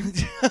watching.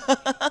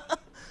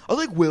 I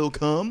like whale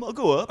cum. I'll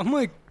go up. I'm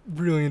like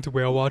really into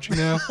whale watching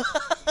now.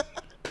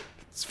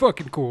 It's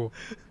fucking cool.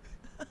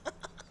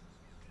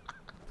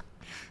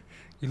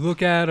 You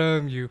look at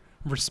them, you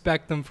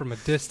respect them from a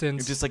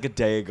distance. Just like a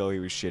day ago, he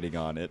was shitting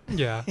on it.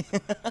 Yeah.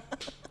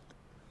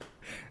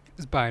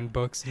 Just buying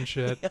books and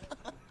shit.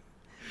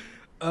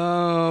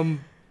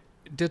 Some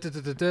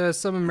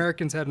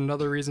Americans had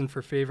another reason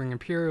for favoring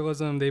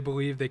imperialism. They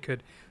believed they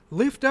could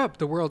lift up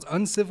the world's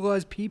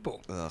uncivilized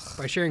people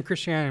by sharing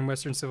Christianity and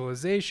Western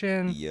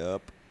civilization.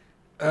 Yep.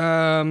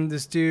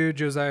 This dude,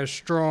 Josiah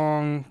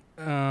Strong,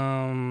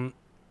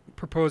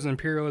 proposed an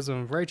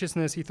imperialism of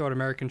righteousness. He thought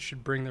Americans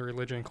should bring their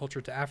religion and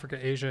culture to Africa,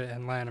 Asia,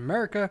 and Latin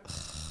America.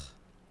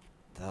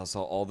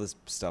 All this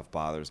stuff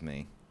bothers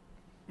me.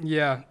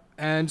 Yeah.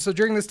 And so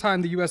during this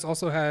time, the U.S.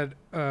 also had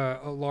a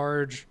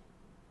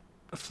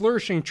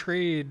flourishing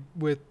trade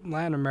with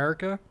Latin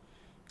America.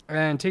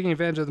 And taking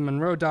advantage of the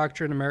Monroe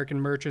Doctrine,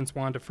 American merchants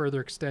wanted to further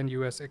extend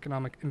U.S.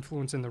 economic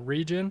influence in the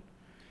region.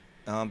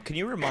 Can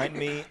you remind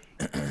me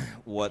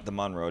what the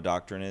Monroe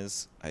Doctrine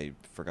is? I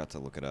forgot to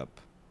look it up.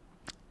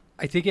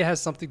 I think it has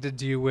something to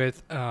do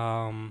with, it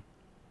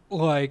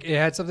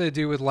had something to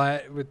do with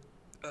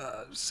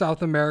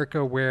South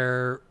America,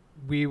 where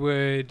we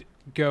would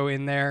go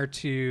in there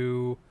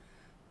to,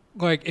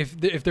 like,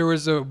 if there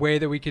was a way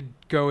that we could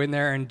go in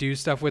there and do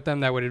stuff with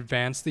them that would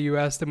advance the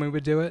U.S., then we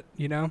would do it,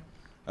 you know?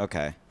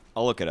 Okay.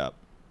 I'll look it up.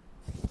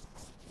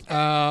 Keep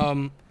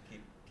doing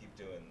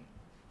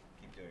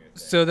your thing.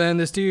 So then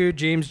this dude,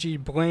 James G.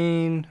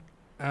 Blaine,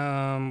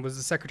 was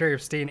the Secretary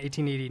of State in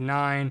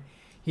 1889.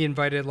 He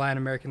invited Latin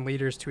American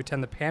leaders to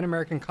attend the Pan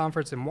American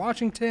Conference in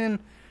Washington.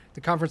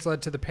 The conference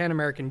led to the Pan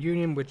American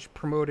Union, which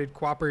promoted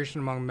cooperation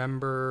among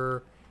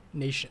member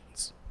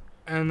nations.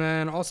 And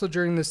then also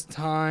during this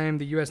time,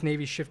 the U.S.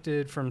 Navy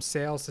shifted from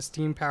sails to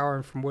steam power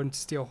and from wooden to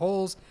steel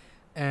hulls.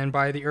 And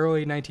by the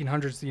early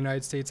 1900s, the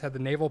United States had the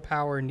naval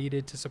power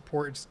needed to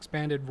support its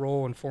expanded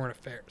role in foreign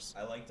affairs.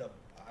 I liked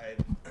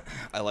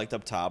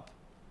up top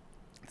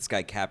this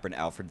guy, Captain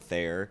Alfred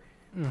Thayer,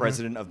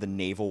 president of the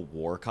Naval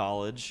War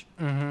College.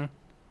 Mm-hmm.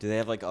 Do they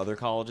have, like, other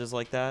colleges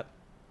like that?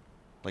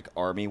 Like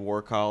Army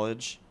War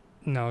College?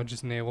 No,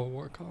 just Naval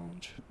War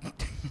College.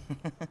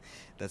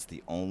 That's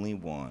the only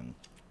one.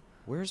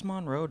 Where's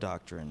Monroe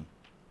Doctrine?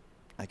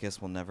 I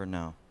guess we'll never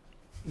know.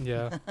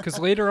 Yeah, because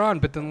later on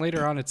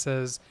it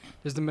says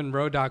there's the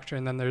Monroe Doctrine,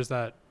 and then there's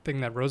that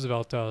thing that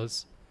Roosevelt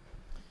does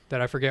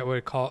that I forget what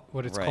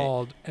it's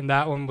called. And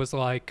that one was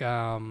like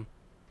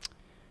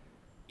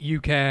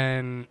you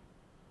can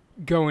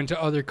go into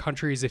other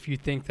countries if you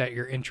think that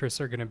your interests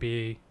are going to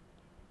be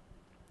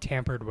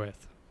tampered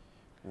with.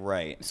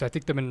 Right. So I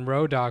think the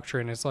Monroe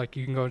Doctrine is like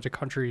you can go into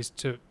countries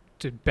to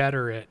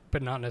better it,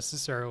 but not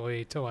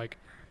necessarily to like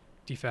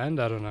defend.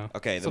 I don't know.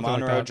 Okay, the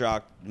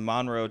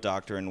Monroe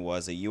Doctrine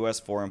was a U.S.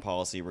 foreign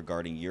policy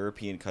regarding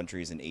European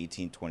countries in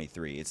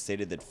 1823. It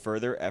stated that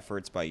further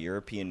efforts by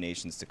European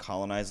nations to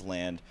colonize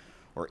land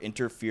or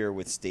interfere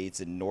with states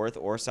in North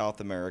or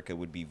South America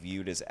would be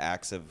viewed as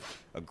acts of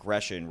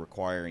aggression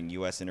requiring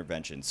U.S.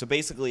 intervention. So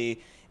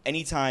basically,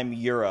 anytime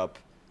Europe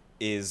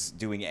is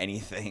doing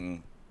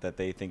anything that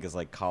they think is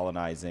like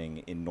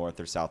colonizing in North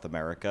or South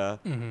America,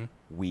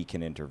 we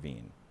can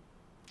intervene.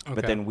 Okay.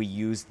 But then we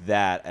use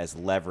that as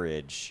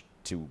leverage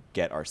to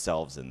get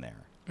ourselves in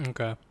there.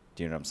 Okay.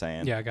 Do you know what I'm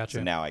saying? Yeah, I got you.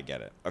 So now I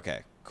get it.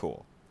 Okay,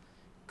 cool.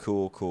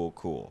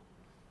 Cool.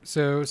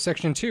 So,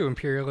 Section 2,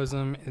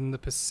 Imperialism in the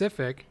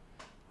Pacific,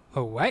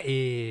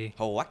 Hawaii.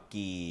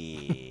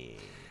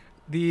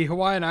 The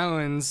Hawaiian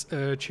Islands,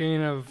 a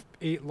chain of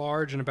 8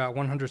 large and about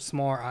 100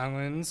 smaller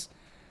islands,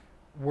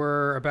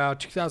 were about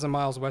 2,000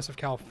 miles west of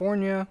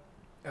California.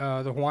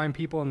 The Hawaiian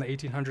people in the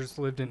 1800s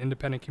lived in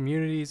independent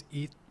communities,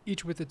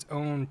 each with its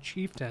own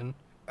chieftain.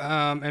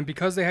 And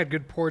because they had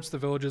good ports, the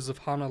villages of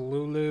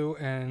Honolulu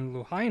and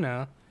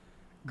Lahaina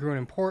grew in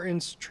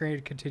importance.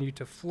 Trade continued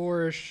to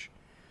flourish.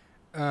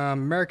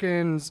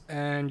 Americans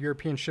and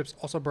European ships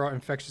also brought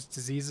infectious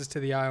diseases to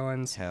the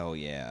islands. Hell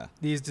yeah.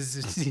 These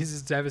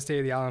diseases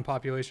devastated the island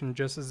population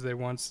just as they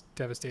once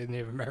devastated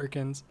Native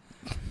Americans.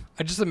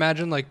 I just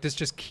imagine like this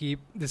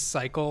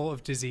cycle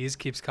of disease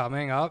keeps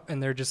coming up,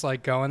 and they're just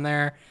like going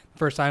there.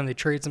 First time they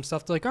trade some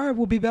stuff, they're like, all right,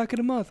 we'll be back in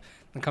a month.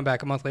 And come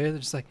back a month later, they're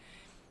just like,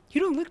 you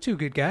don't look too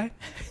good, guy.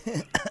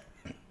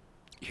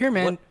 Here,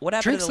 man, what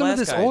happened drink to the some last of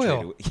this guy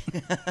oil.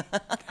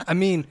 I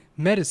mean,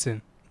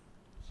 medicine.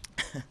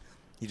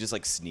 He just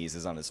like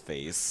sneezes on his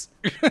face.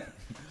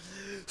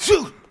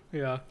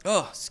 Yeah.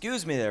 Oh,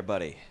 excuse me there,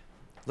 buddy.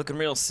 Looking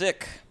real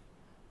sick.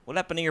 What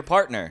happened to your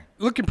partner?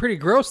 Looking pretty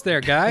gross there,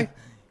 guy.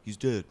 He's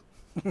dead.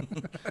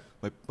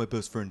 my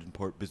best friend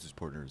and business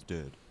partner is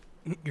dead.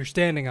 You're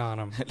standing on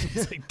him.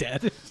 He's like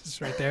dead. Just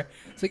right there.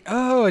 It's like,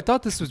 oh, I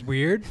thought this was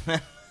weird.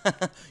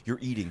 You're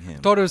eating him.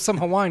 Thought it was some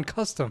Hawaiian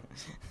custom.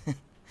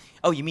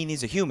 Oh, you mean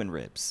these are human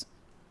ribs?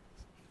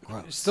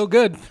 Gross. Still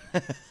good.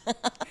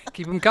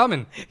 Keep them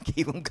coming.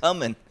 Keep them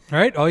coming.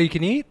 Right? All you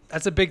can eat?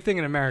 That's a big thing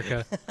in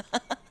America.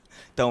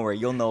 Don't worry,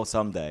 you'll know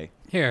someday.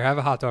 Here, have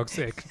a hot dog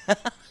steak.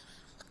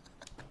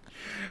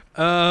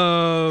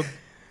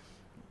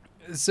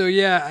 So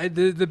yeah,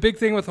 the big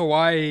thing with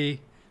Hawaii,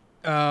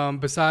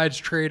 besides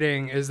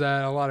trading, is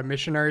that a lot of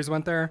missionaries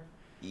went there.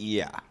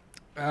 Yeah.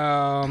 In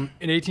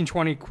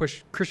 1820,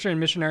 Christian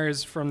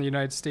missionaries from the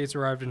United States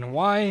arrived in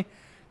Hawaii.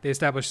 They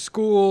established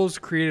schools,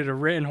 created a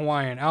written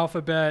Hawaiian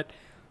alphabet.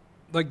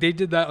 Like, they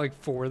did that, like,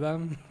 for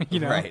them, you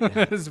know? Right.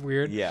 It's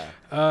weird. Yeah.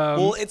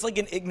 Well, it's like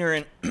an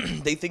ignorant...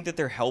 they think that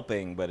they're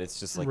helping, but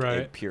it's just, like,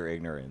 right. pure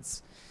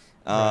ignorance.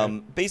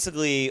 Right.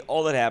 Basically,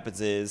 all that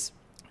happens is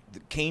the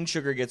cane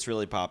sugar gets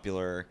really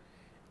popular,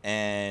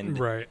 and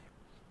right.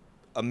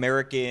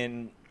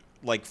 American,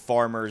 like,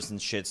 farmers and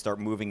shit start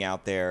moving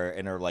out there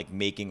and are, like,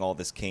 making all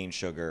this cane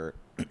sugar.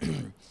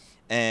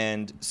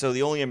 And so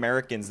the only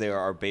Americans there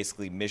are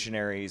basically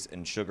missionaries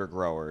and sugar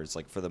growers,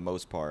 like, for the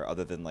most part,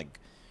 other than,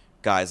 like,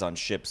 guys on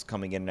ships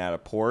coming in and out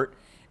of port.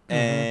 Mm-hmm.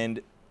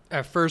 And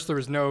at first there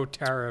was no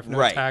tariff, no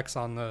right. tax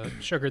on the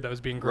sugar that was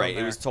being grown right.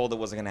 there. It was told it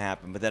wasn't going to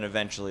happen, but then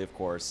eventually, of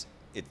course,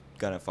 it's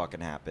going to fucking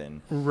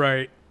happen.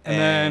 Right.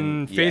 And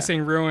then yeah.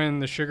 facing ruin,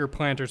 the sugar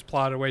planters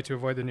plotted a way to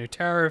avoid the new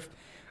tariff.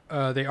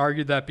 They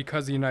argued that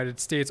because the United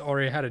States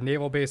already had a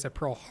naval base at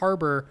Pearl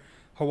Harbor,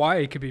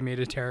 Hawaii could be made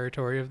a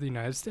territory of the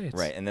United States.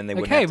 Right, and then they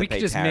like, wouldn't have to we pay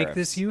could just tariffs. make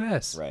this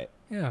U.S. Right.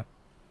 Yeah.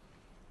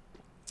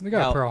 We got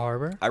now, Pearl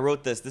Harbor. I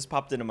wrote this. This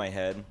popped into my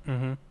head.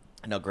 Mm-hmm.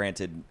 Now,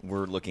 granted,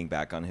 we're looking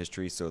back on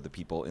history, so the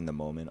people in the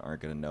moment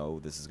aren't going to know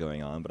this is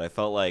going on. But I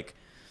felt like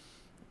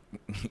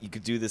you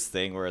could do this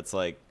thing where it's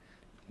like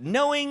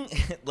knowing,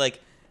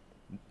 like,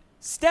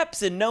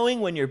 steps in knowing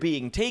when you're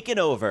being taken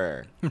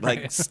over. Right.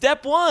 Like,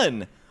 step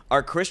 1.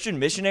 Are Christian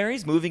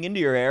missionaries moving into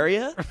your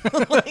area?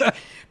 Like,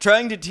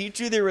 trying to teach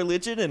you their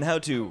religion and how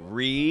to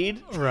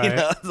read? Right. You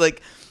know,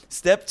 like,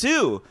 step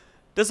 2.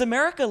 Does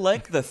America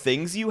like the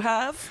things you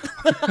have?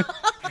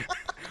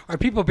 Are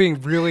people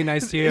being really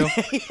nice to you?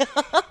 Yeah.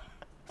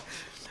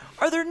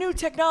 Are there new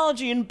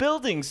technology in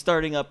buildings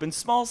starting up in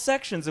small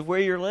sections of where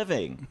you're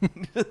living?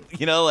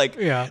 You know, like,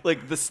 yeah.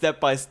 Like the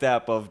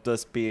step-by-step of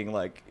just being,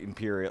 like,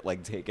 imperial,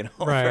 like, taken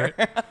over. Right.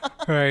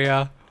 Right,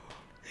 yeah.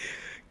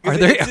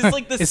 It's just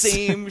like the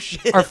same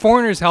shit. Are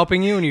foreigners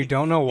helping you and you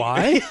don't know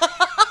why?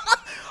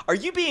 Are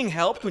you being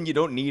helped when you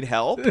don't need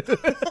help?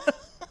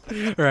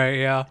 Right,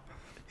 yeah.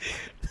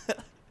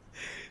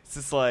 It's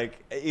just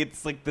like,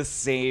 it's like the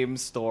same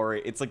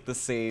story. It's like the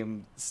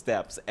same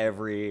steps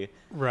every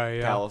right,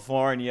 yeah.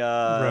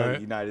 California,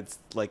 right.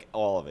 like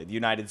all of it.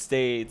 United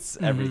States,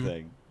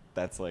 everything.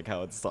 That's like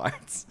how it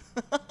starts.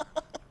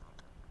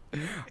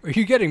 Are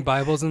you getting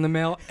Bibles in the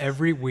mail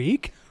every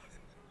week?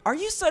 Are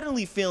you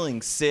suddenly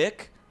feeling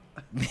sick?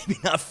 Maybe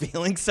not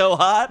feeling so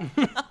hot?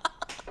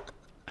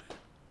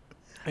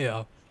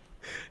 Yeah.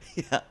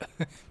 Yeah.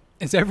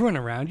 Is everyone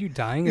around you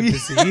dying of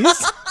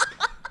disease?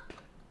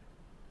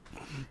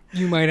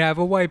 You might have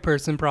a white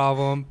person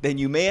problem. Then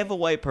you may have a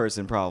white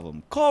person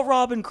problem. Call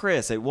Rob and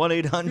Chris at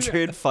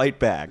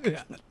 1-800-FIGHT-BACK.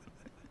 Yeah.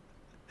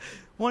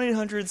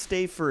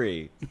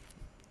 1-800-STAY-FREE.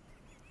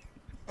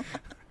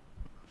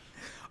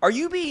 Are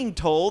you being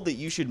told that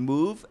you should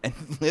move and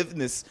live in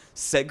this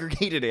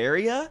segregated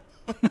area?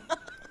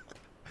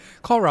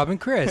 Call Rob and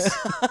Chris.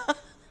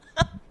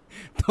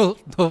 they'll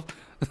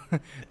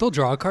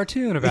draw a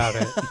cartoon about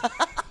it.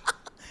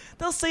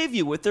 They'll save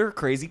you with their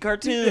crazy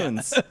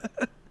cartoons.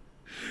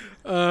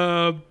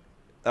 I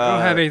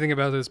don't have anything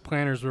about this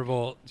planters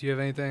revolt. Do you have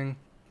anything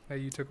that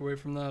you took away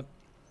from that?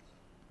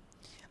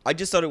 I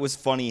just thought it was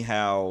funny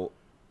how,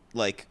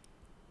 like,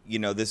 you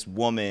know, this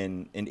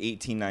woman in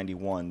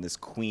 1891, this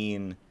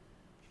Queen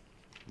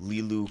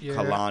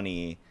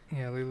Liliuokalani.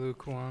 Yeah,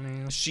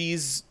 Liliuokalani.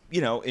 She's,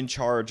 you know, in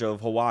charge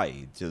of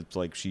Hawaii. Just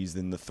like she's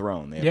in the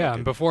throne. Yeah,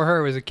 and before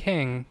her was a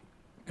king.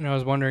 And I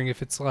was wondering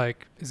if it's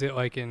like, is it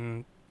like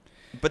in...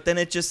 But then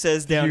it just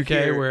says down UK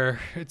here where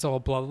it's all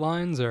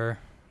bloodlines, or...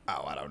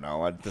 Oh, I don't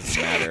know. It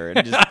doesn't matter.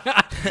 It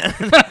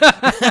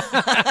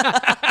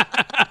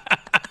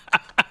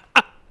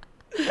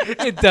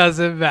It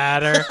doesn't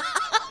matter.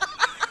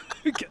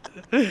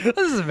 It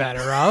doesn't matter,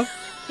 Rob.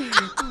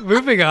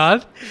 Moving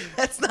on.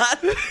 That's not...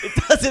 It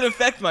doesn't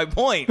affect my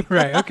point.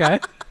 Right, okay.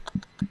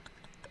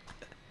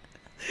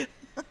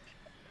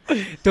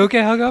 Don't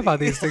get hung up on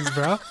these things,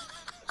 bro.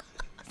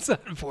 It's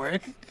not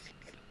important.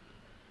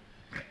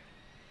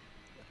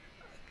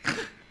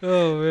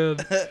 Oh, man.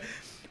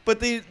 But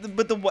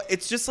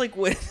it's just like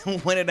when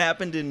it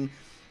happened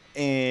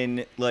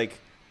in like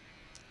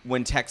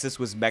when Texas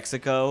was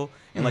Mexico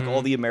and like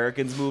all the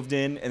Americans moved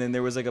in, and then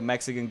there was like a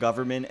Mexican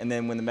government, and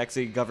then when the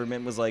Mexican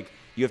government was like,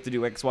 you have to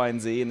do X, Y,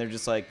 and Z, and they're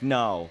just like,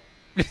 no.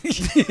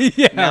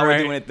 Yeah, now right.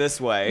 we're doing it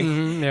this way.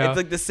 Yeah. It's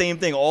like the same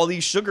thing. All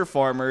these sugar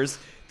farmers,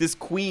 this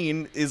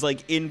queen is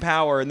like in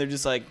power, and they're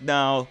just like,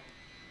 no,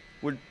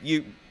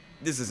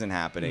 this isn't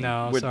happening.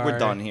 No, we're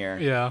done here.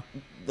 Yeah.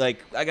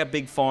 Like, I got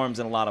big farms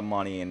and a lot of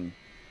money and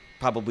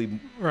probably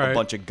Right. a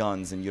bunch of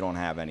guns, and you don't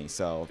have any,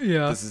 so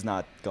Yeah. this is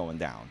not going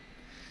down.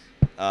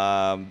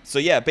 So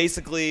yeah,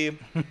 basically,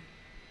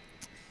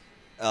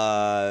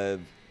 what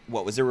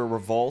was there a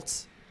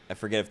revolt? I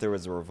forget if there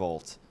was a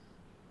revolt.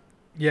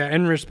 Yeah,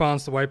 in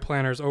response, the white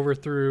planters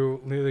overthrew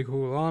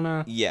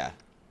Liliuokalani Yeah.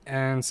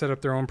 and set up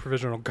their own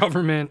provisional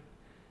government.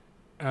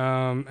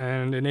 And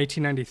in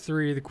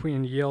 1893, the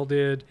Queen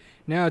yielded.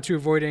 Now, to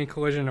avoid any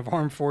collision of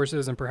armed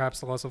forces and perhaps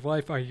the loss of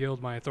life, I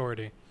yield my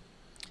authority.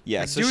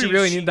 Yeah. Like, So do we she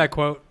really need that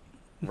quote?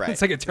 Right.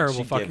 It's like a terrible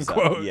She fucking gives up.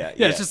 quote. Yeah,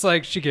 It's just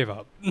like she gave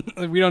up.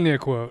 We don't need a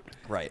quote.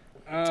 Right.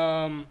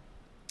 Um,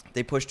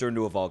 They pushed her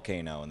into a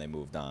volcano and they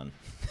moved on.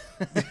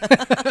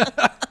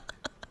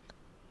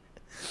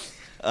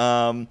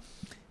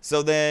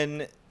 So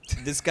then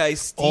this guy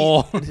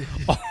Steve.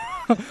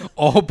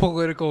 all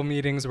political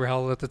meetings were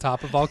held at the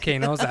top of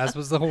volcanoes, as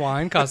was the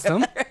Hawaiian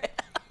custom.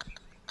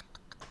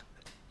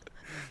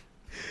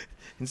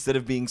 Instead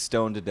of being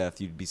stoned to death,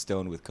 you'd be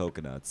stoned with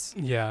coconuts.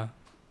 Yeah.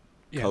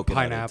 Yeah, Coconutted to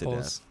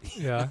pineapples.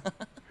 Yeah.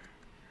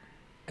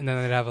 And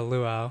then they'd have a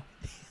luau.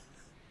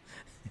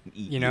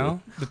 Eat You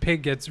know? The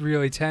pig gets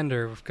really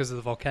tender because of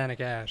the volcanic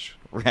ash.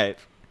 Right.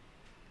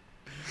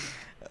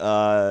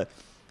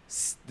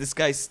 This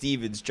guy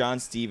Stevens, John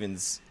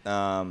Stevens,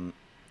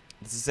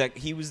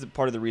 he was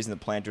part of the reason the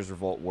Planters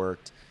Revolt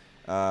worked.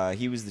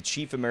 He was the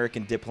chief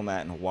American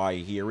diplomat in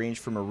Hawaii. He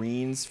arranged for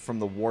Marines from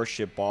the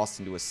warship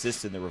Boston to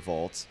assist in the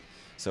revolt.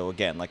 So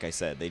again, like I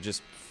said, they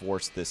just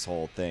forced this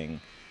whole thing.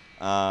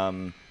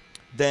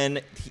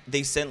 Then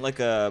they sent like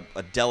a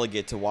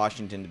delegate to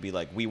Washington to be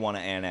like, we want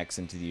to annex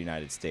into the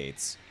United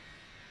States.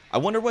 I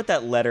wonder what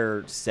that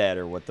letter said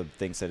or what the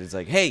thing said. It's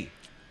like, hey,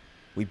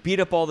 we beat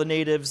up all the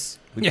natives.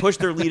 We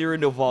pushed their leader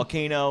into a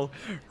volcano.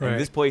 Right.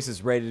 And this place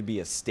is ready to be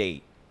a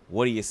state.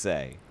 What do you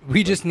say?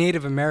 We just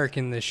Native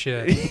American this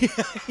shit.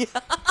 Yeah.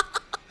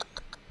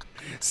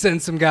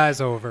 Send some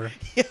guys over.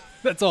 Yeah.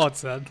 That's all it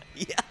said.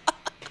 Yeah.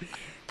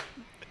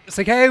 It's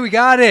like, hey, we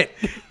got it.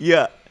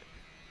 Yeah.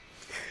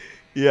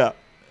 Yeah.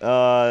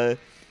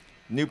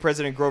 New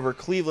President Grover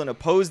Cleveland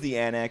opposed the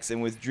annex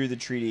and withdrew the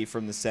treaty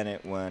from the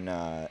Senate when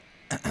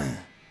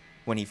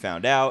he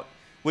found out,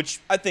 which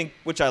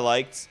I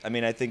liked. I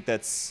mean, I think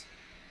that's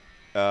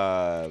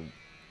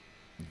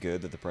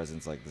good that the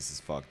president's like, this is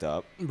fucked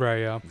up. Right,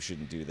 yeah. We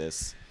shouldn't do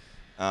this.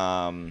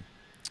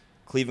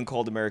 Cleveland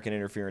called American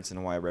interference in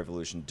the Hawaii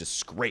Revolution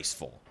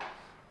disgraceful.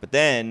 But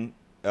then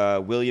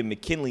William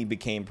McKinley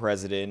became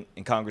president,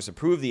 and Congress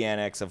approved the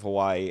annex of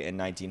Hawaii in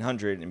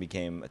 1900 and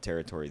became a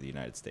territory of the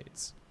United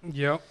States.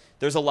 Yep.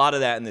 There's a lot of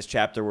that in this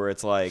chapter where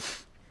it's like,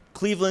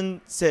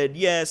 Cleveland said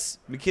yes,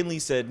 McKinley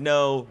said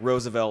no,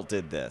 Roosevelt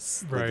did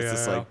this. Right, It's yeah,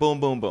 just yeah. like boom,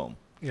 boom, boom.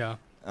 Yeah.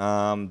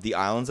 The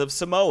islands of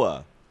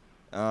Samoa.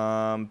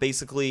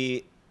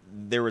 Basically,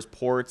 there was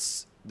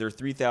ports. They're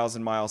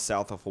 3,000 miles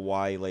south of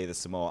Hawaii lay the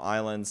Samoa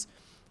Islands.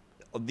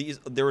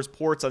 There was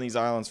ports on these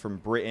islands from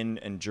Britain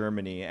and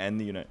Germany and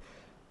the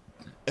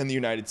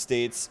United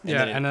States.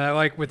 And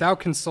like without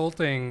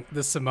consulting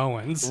the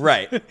Samoans,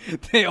 Right.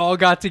 they all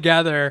got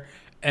together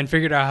and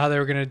figured out how they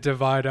were going to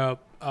divide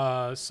up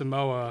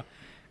Samoa.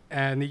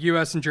 And the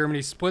U.S. and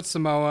Germany split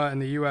Samoa,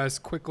 and the U.S.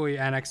 quickly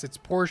annexed its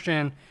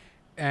portion,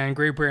 and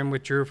Great Britain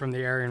withdrew from the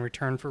area in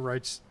return for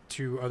rights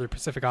to other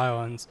Pacific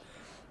islands.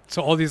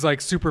 So all these like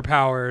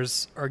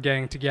superpowers are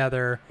getting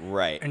together,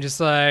 Right. and just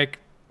like,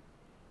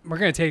 we're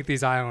gonna take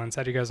these islands.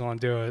 How do you guys want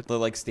to do it? They're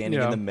like standing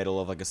Yeah. in the middle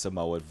of like a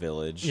Samoan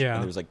village. Yeah.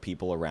 And there's like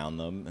people around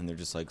them, and they're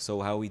just like,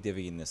 so how are we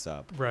divvying this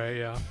up? Right.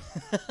 Yeah.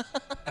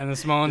 And the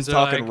Samoans Just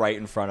are talking like, right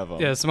in front of them.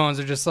 yeah, the Samoans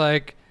are just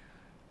like,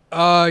 you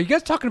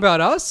guys talking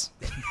about us?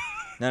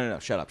 No.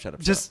 Shut up.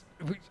 Just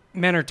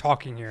men are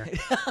talking here.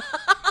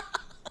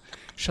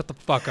 Shut the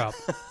fuck up.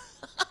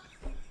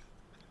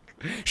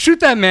 Shoot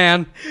that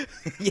man.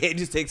 Yeah, he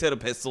just takes out a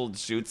pistol and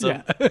shoots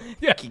him. Yeah.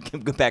 Yeah.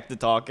 Go back to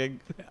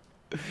talking.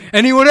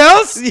 Anyone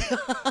else?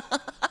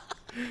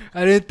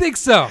 I didn't think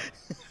so.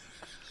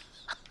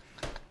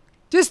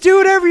 Just do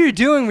whatever you're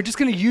doing. We're just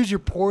going to use your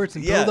ports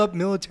and build up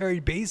military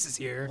bases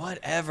here.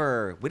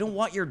 Whatever. We don't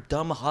want your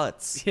dumb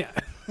huts. Yeah.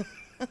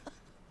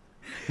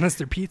 Unless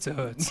they're Pizza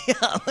Huts. Yeah,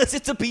 unless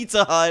it's a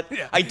Pizza Hut.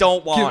 Yeah. I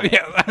don't want it.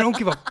 Yeah, I don't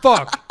give a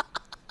fuck.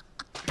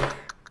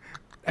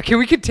 Can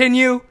we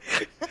continue?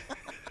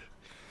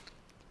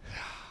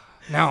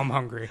 Now I'm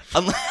hungry.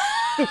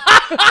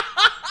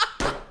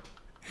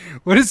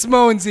 What do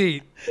Samoans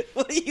eat?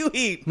 What do you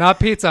eat? Not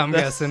pizza, I'm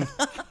guessing.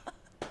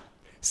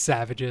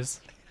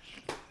 Savages.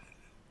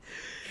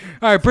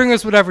 All right, bring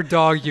us whatever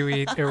dog you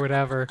eat or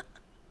whatever.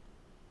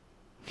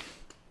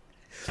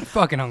 I'm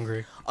fucking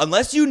hungry.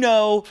 Unless you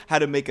know how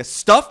to make a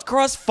stuffed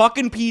crust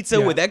fucking pizza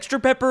Yeah. with extra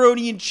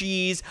pepperoni and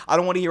cheese, I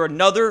don't want to hear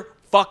another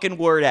fucking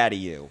word out of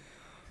you.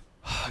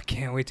 I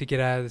can't wait to get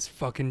out of this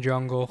fucking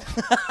jungle.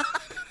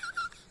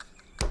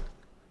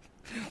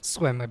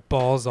 Sweat my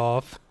balls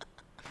off.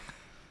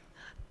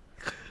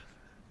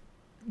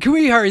 Can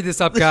we hurry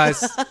this up,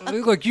 guys?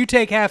 Look, you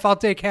take half, I'll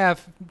take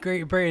half.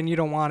 Great Britain, you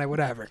don't want it,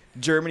 whatever.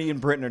 Germany and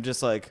Britain are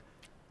just like,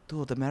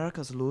 dude,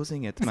 America's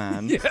losing it,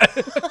 man.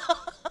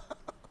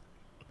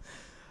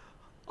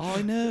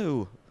 I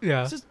know.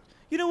 Yeah. It's just,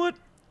 you know what?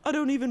 I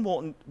don't even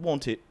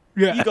want it.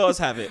 Yeah. You guys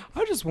have it.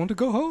 I just want to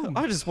go home.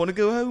 I just want to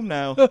go home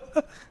now.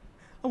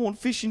 I want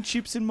fish and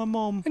chips in my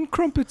mom. And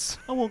crumpets,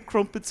 I want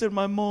crumpets in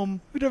my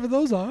mom. whatever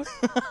those are.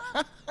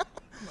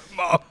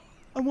 Mom.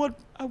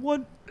 I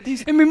want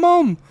these And me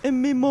mom.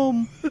 in me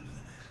mom.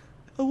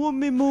 I want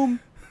me mom.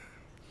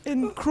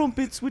 And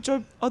crumpets, which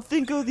I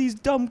think are these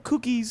dumb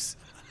cookies.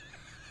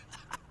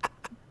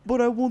 But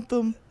I want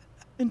them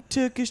in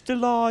Turkish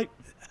delight.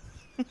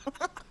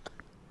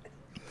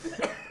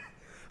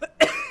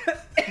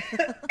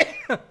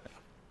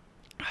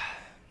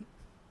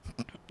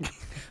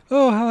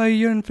 Oh, how I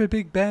yearn for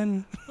Big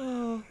Ben.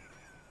 Oh,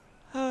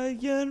 I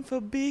yearn for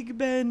Big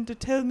Ben to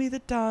tell me the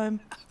time.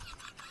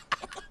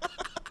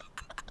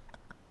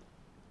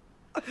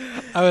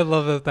 I would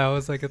love that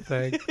was like a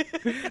thing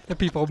that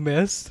people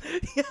missed.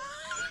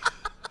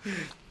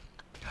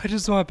 I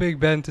just want Big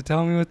Ben to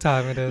tell me what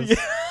time it is.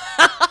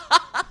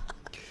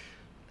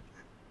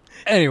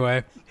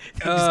 Anyway. He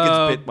just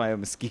gets bit by a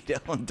mosquito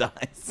and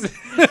dies.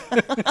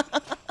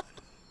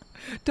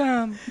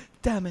 Damn.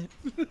 Damn it.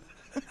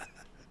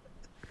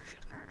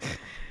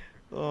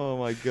 Oh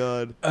my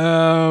god.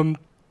 Um,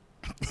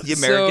 The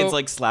Americans So-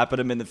 like slapping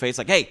him in the face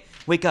like, hey,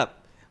 wake up.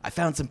 I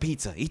found some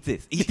pizza. Eat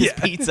this. Eat this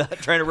pizza.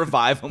 Trying to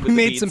revive him with we the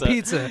made pizza. some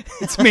pizza.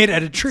 It's made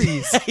out of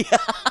trees.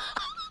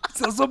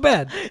 It's not so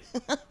bad.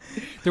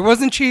 There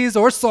wasn't cheese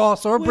or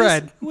sauce or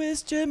bread.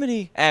 Where's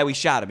Germany? We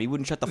shot him. He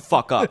wouldn't shut the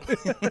fuck up.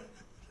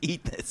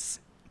 Eat this.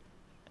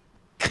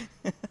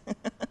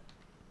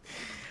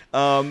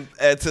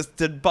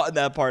 To button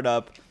that part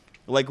up,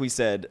 like we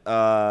said,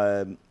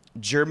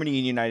 Germany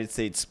and United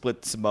States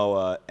split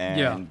Samoa,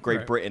 and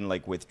Great Britain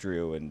like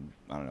withdrew and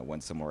I don't know,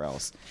 went somewhere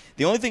else.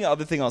 The other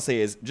thing I'll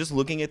say is just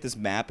looking at this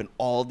map and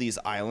all these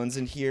islands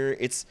in here,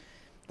 it's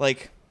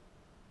like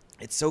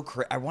it's so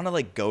I want to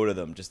like go to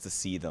them just to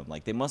see them.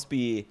 Like they must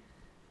be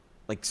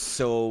like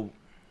so.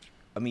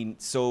 I mean,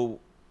 so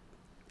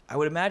I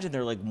would imagine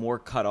they're like more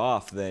cut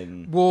off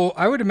than. Well,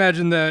 I would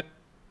imagine that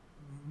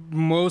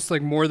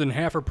more than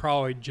half are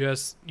probably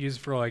just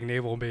used for like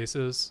naval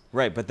bases.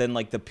 Right, but then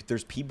like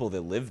there's people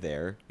that live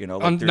there, you know.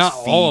 Like there's Not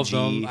all of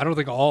Fiji. them. I don't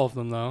think all of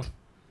them though.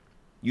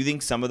 You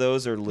think some of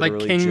those are Like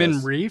literally Kingman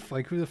just, Reef?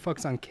 Like who the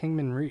fuck's on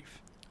Kingman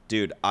Reef?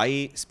 Dude,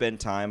 I spent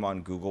time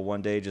on Google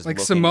one day just Like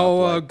looking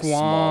Samoa, up, like,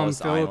 Guam,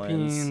 smallest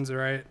Philippines, islands.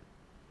 right?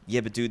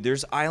 Yeah, but dude,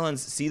 there's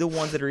islands. See the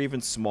ones that are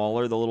even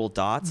smaller, the little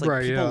dots. Like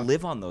Right, people yeah.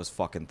 live on those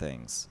fucking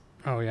things.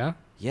 Oh yeah?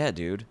 Yeah,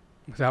 dude.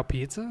 Without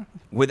pizza?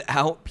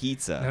 Without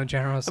pizza. No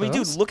General I mean,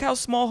 dude, Tso's? look how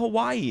small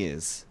Hawaii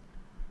is.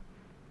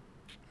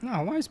 No,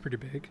 Hawaii's pretty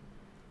big.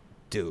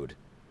 Dude,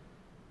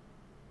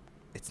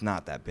 it's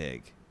not that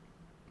big.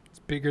 It's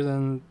bigger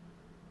than,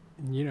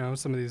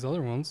 some of these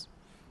other ones.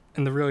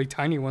 And the really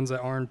tiny ones that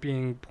aren't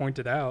being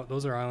pointed out,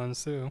 those are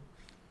islands too.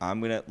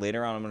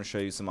 Later on I'm gonna show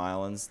you some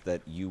islands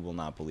that you will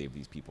not believe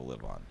these people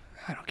live on.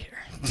 I don't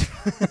care.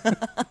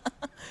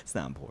 It's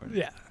not important.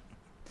 Yeah.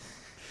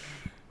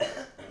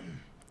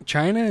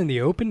 China and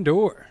the open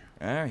door.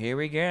 Oh, here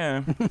we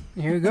go.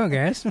 Here we go,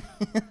 guys.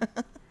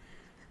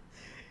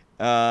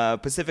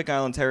 Pacific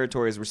Island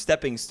territories were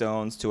stepping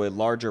stones to a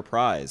larger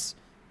prize,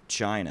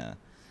 China.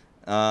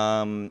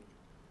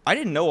 I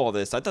didn't know all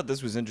this. I thought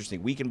this was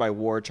interesting. Weakened by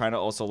war, China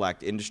also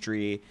lacked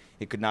industry.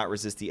 It could not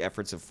resist the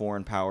efforts of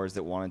foreign powers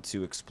that wanted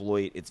to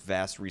exploit its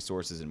vast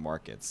resources and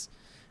markets.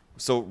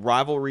 So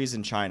rivalries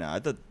in China. I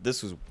thought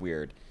this was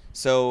weird.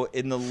 So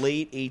in the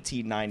late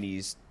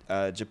 1890s,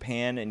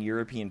 Japan and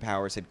European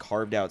powers had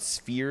carved out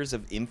spheres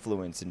of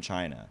influence in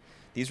China.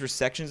 These were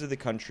sections of the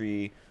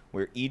country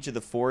where each of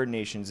the foreign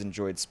nations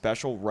enjoyed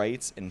special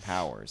rights and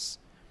powers.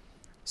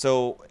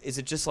 So is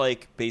it just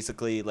like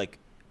basically like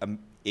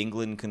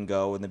England can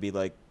go and they'd be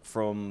like,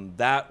 from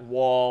that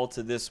wall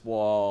to this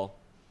wall,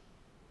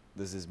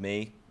 this is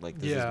me. Like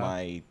this is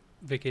my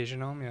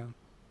vacation home. Yeah.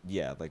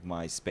 Yeah, like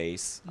my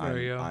space. There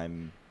you go.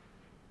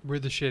 We're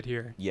the shit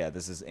here. Yeah,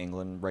 this is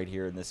England right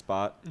here in this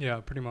spot. Yeah,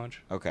 pretty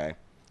much. Okay.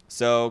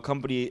 So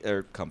companies,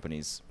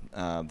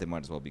 they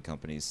might as well be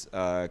companies.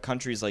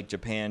 Countries like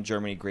Japan,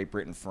 Germany, Great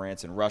Britain,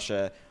 France, and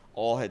Russia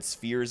all had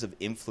spheres of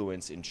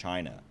influence in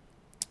China.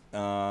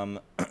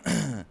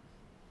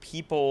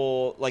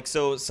 People like,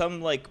 so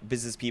some like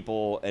business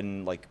people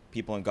and like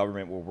people in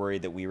government were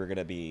worried that we were going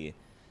to be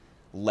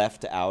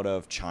left out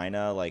of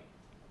China. Like,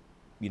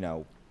 you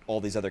know, all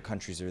these other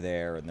countries are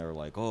there and they're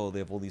like, oh, they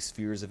have all these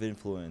spheres of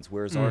influence.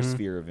 Where's our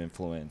sphere of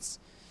influence?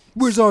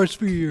 Where's our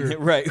sphere?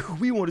 Right.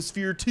 We want a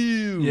sphere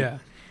too. Yeah.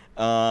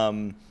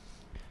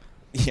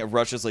 Yeah,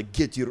 Russia's like,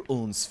 get your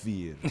own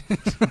sphere.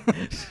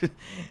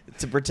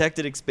 To protect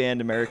and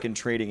expand American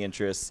trading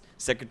interests,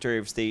 Secretary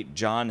of State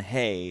John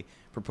Hay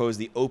proposed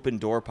the open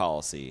door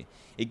policy.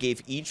 It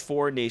gave each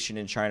foreign nation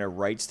in China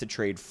rights to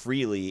trade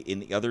freely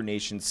in the other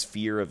nation's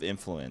sphere of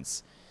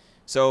influence.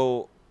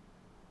 So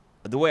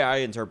the way I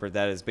interpret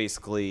that is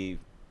basically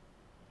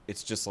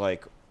it's just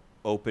like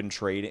open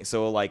trading.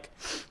 So like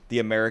the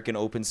American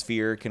open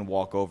sphere can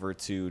walk over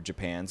to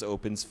Japan's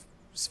open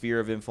sphere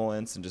of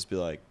influence and just be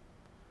like,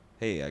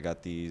 hey, I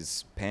got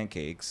these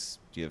pancakes.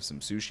 Do you have some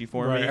sushi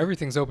for me? Right,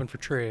 everything's open for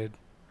trade.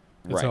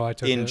 That's how I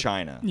took it. In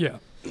China. Yeah.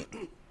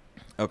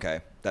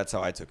 Okay, that's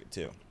how I took it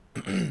too.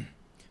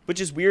 Which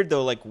is weird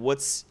though, like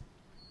what's,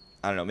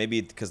 I don't know,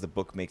 maybe because the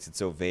book makes it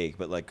so vague,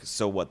 but like,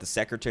 so what, the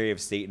Secretary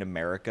of State in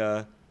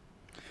America?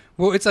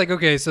 Well, it's like,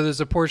 okay, so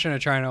there's a portion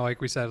of China,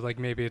 like we said, like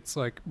maybe it's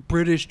like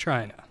British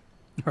China,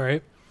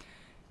 right?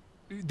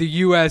 The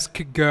U.S.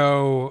 could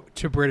go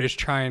to British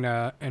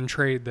China and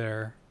trade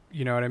there.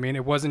 You know what I mean?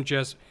 It wasn't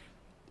just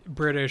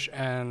British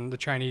and the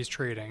Chinese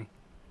trading.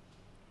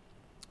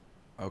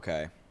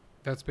 Okay.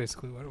 That's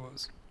basically what it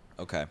was.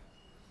 Okay.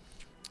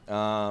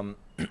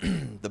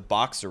 The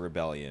Boxer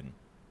Rebellion.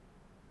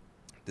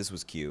 This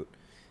was cute.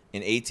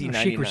 In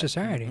 1899. Secret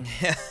society.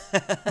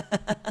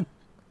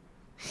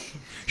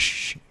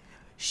 Shh.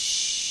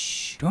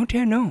 Shh. Don't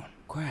tell no one.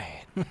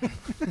 Quiet.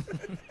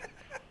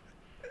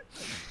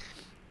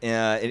 In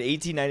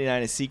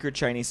 1899, a secret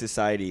Chinese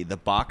society, the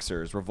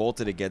Boxers,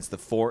 revolted against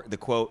the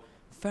quote,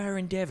 fire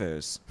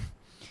endeavors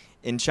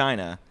in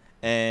China,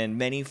 and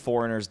many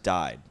foreigners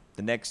died.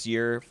 The next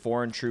year,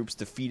 foreign troops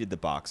defeated the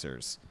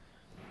Boxers.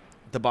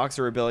 The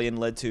Boxer Rebellion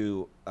led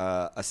to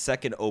a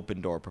second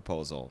open door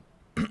proposal.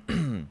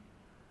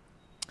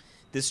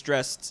 This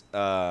stressed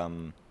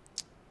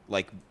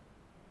like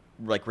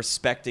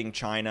respecting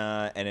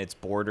China and its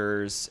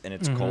borders and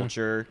its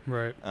culture.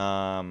 Right.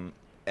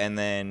 And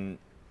then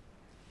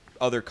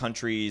other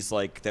countries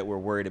like that were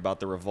worried about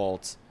the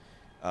revolt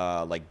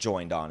like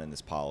joined on in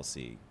this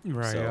policy.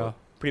 Right. So Yeah.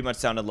 pretty much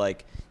sounded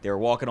like they were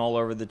walking all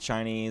over the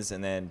Chinese,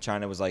 and then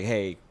China was like,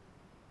 hey,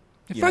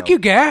 fuck you,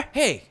 guy.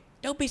 Hey,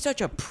 don't be such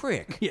a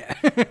prick. Yeah.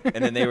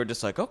 And then they were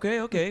just like,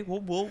 okay,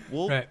 we'll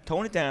Right.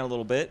 tone it down a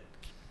little bit.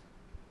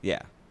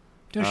 Yeah.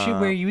 Don't shoot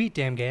where you eat,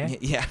 damn guy.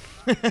 Yeah.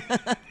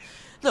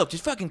 Look,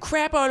 there's fucking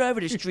crap all over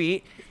the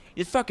street.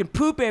 There's fucking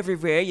poop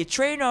everywhere. You're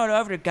trading all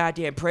over the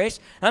goddamn place.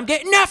 I'm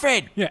getting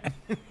nothing. Yeah.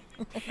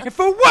 And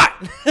for what?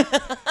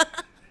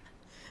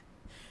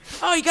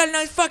 Oh, you got a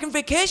nice fucking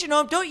vacation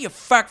home, don't you,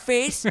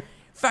 fuckface?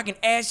 Fucking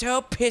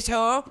asshole,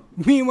 pisshole.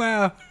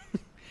 Meanwhile,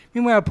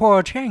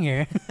 poor Chang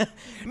here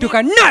took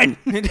a none.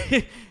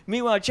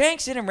 Meanwhile,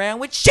 Chang's sitting around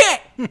with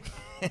shit. I'm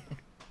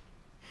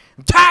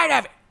tired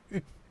of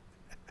it.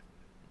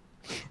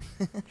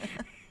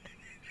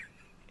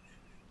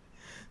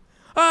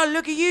 Oh,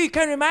 look at you. You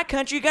come to my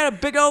country, you got a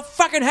big old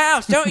fucking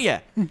house, don't you?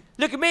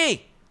 Look at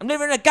me. I'm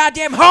living in a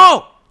goddamn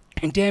hole.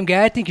 And damn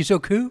guy, I think you're so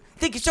cool.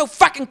 Think you're so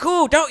fucking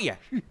cool, don't you?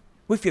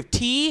 With your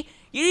tea?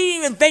 You didn't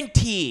even invent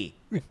tea.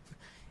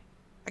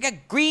 I got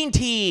green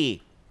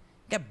tea.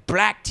 I got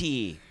black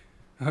tea.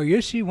 Oh,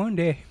 you'll see one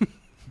day.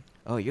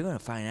 Oh, you're going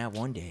to find out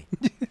one day.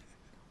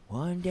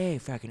 One day,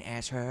 fucking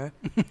asshole.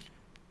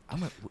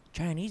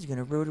 Chinese are going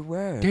to rule the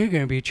world. There are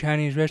going to be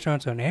Chinese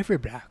restaurants on every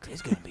block.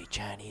 There's going to be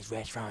Chinese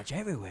restaurants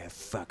everywhere,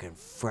 fucking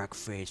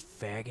fuckface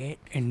faggot.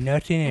 And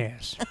nothing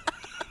else.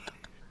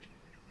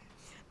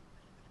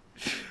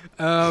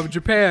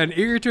 Japan.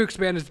 Eager to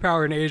expand its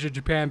power in Asia,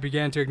 Japan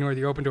began to ignore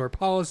the open door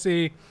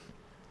policy,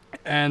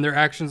 and their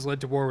actions led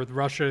to war with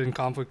Russia and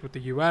conflict with the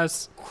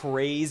U.S.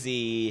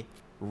 Crazy.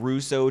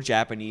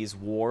 Russo-Japanese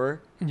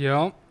War.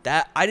 Yeah.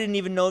 That I didn't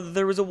even know that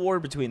there was a war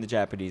between the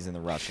Japanese and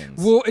the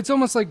Russians. Well, it's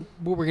almost like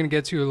what we're going to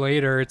get to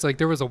later. It's like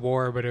there was a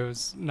war, but it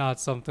was not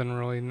something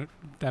really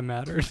that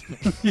mattered.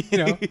 You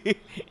know?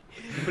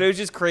 But it was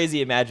just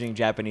crazy imagining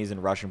Japanese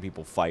and Russian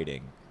people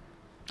fighting.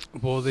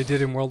 Well, they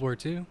did in World War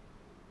II.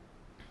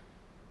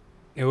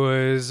 It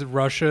was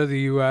Russia, the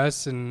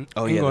U.S., and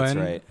England. Yeah, that's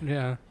right.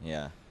 Yeah.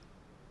 Yeah.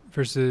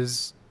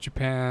 Versus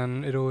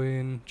Japan, Italy,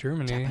 and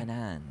Germany.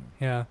 Japan.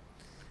 Yeah.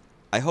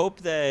 I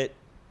hope that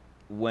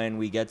when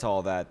we get to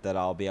all that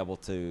I'll be able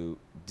to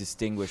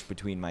distinguish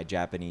between my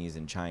Japanese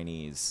and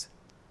Chinese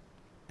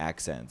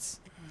accents.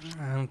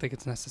 I don't think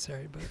it's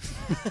necessary,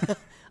 but...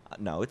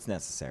 No, it's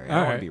necessary. All I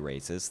don't right. want to be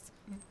racist.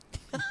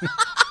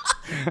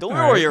 Don't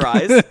roll your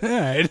eyes. All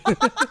right.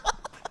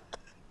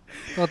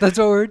 Well, that's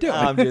what we were doing.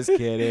 I'm just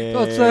kidding.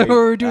 That's what we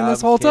were doing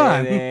this whole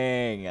time.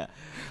 time.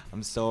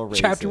 I'm so racist.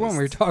 Chapter 1, we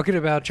were talking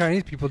about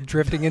Chinese people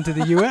drifting into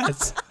the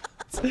U.S.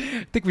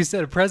 I think we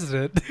set a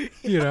precedent,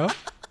 you know?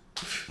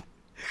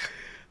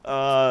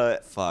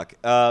 Fuck.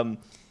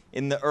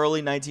 In the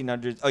early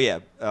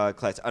 1900s,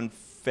 class, on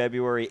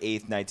February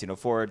 8th,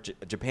 1904,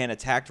 Japan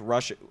attacked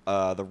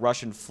the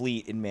Russian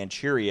fleet in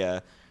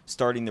Manchuria,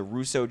 starting the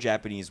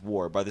Russo-Japanese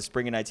War. By the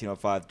spring of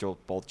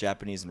 1905, both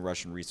Japanese and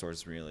Russian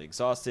resources were nearly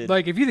exhausted.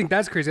 Like, if you think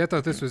that's crazy, I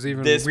thought this was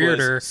even This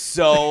weirder. was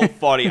so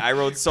funny. I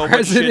wrote so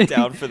much shit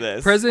down for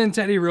this. President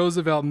Teddy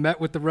Roosevelt met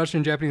with the Russian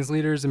and Japanese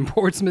leaders in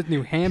Portsmouth,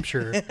 New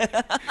Hampshire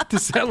to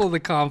settle the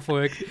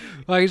conflict.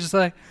 Like, he's just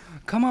like,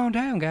 come on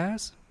down,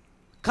 guys.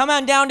 Come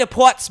on down to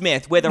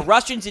Portsmouth, where the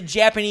Russians and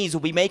Japanese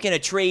will be making a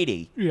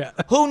treaty. Yeah.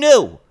 Who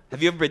knew?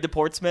 Have you ever been to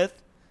Portsmouth?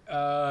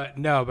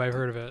 No, but I've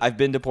heard of it. I've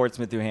been to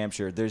Portsmouth, New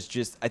Hampshire. There's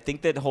just, I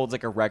think that holds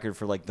like a record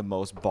for like the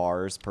most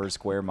bars per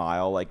square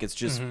mile. Like it's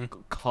just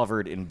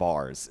covered in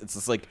bars. It's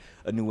just like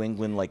a New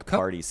England like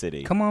party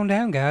city. Come on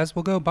down, guys.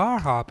 We'll go bar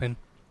hopping.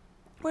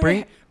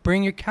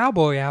 Bring your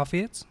cowboy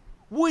outfits.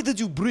 Why did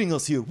you bring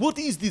us here? What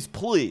is this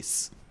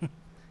place?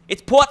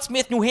 It's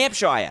Portsmouth, New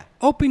Hampshire.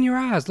 Open your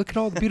eyes. Look at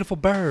all the beautiful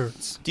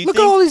birds. Look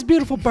at all these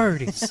beautiful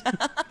birdies.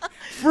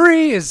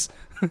 Free as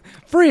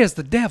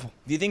the devil.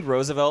 Do you think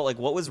Roosevelt, like,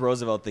 what was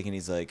Roosevelt thinking?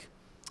 He's like,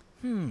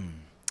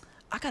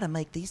 I got to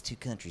make these two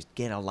countries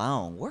get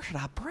along. Where should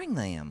I bring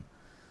them?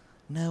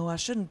 No, I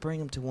shouldn't bring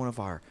them to one of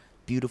our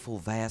beautiful,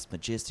 vast,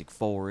 majestic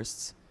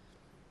forests.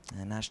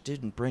 And I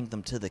shouldn't bring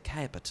them to the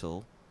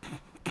capital.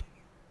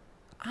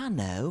 I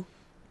know.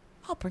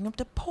 I'll bring them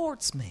to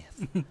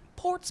Portsmouth.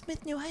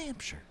 Portsmouth, New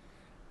Hampshire.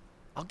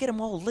 I'll get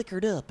them all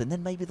liquored up, and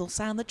then maybe they'll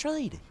sign the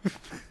treaty.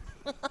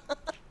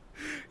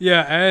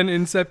 Yeah, and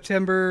in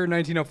September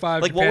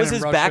 1905, Like, Japan what was and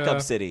his Russia,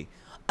 backup city?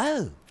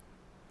 Oh,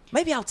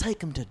 maybe I'll take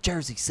them to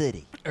Jersey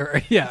City.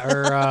 Or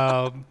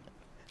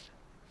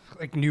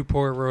like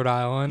Newport, Rhode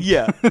Island.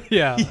 Yeah.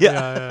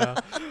 Yeah.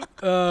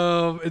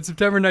 In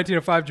September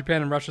 1905,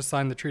 Japan and Russia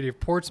signed the Treaty of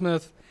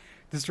Portsmouth.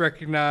 This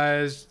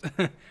recognized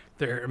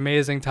their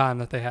amazing time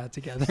that they had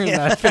together in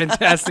that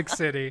fantastic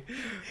city.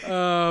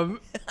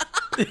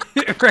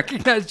 It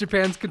recognized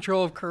Japan's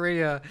control of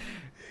Korea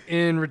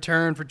in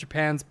return for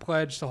Japan's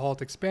pledge to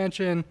halt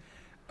expansion.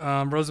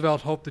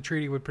 Roosevelt hoped the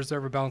treaty would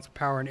preserve a balance of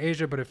power in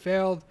Asia, but it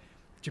failed.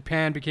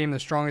 Japan became the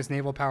strongest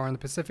naval power in the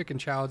Pacific and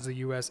challenged the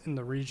U.S. in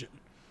the region.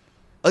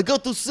 I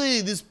got to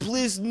say, this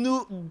place,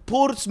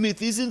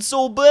 Portsmouth, isn't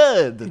so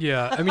bad.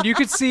 Yeah, I mean, you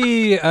could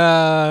see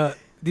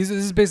this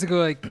is basically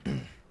like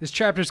this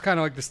chapter is kind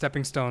of like the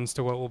stepping stones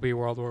to what will be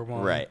World War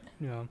I. Right.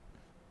 Yeah.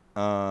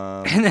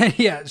 And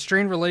then,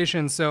 strained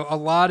relations. So a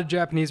lot of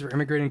Japanese were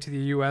immigrating to the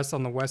U.S.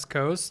 on the West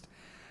Coast,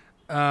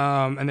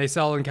 and they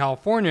settled in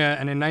California.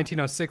 And in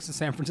 1906, the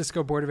San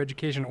Francisco Board of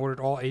Education ordered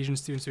all Asian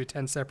students to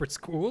attend separate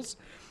schools.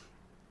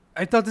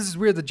 I thought this is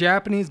weird. The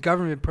Japanese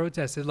government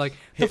protested. Like,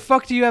 the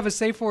fuck do you have a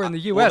say for in the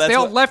U.S.? Well, they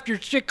all left your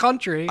shit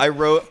country. I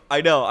know.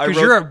 Because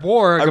you're at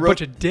war like a bunch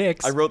of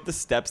dicks. I wrote the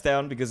steps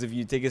down because if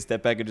you take a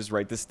step back and just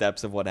write the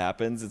steps of what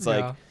happens, it's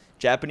like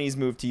Japanese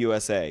move to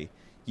USA.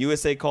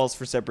 USA calls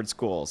for separate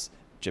schools.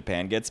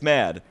 Japan gets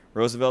mad.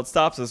 Roosevelt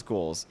stops the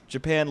schools.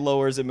 Japan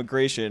lowers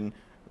immigration,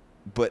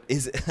 but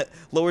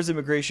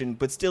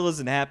still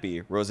isn't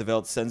happy.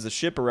 Roosevelt sends a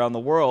ship around the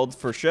world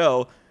for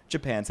show.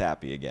 Japan's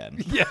happy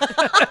again. Yeah.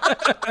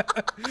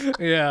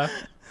 Yeah.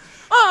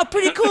 Oh,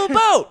 pretty cool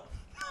boat.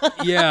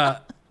 Yeah.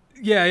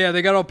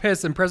 They got all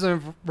pissed, and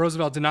President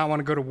Roosevelt did not want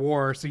to go to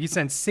war, so he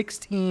sent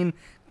 16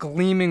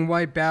 gleaming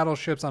white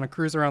battleships on a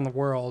cruise around the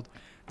world.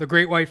 The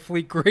Great White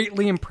Fleet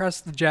greatly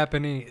impressed the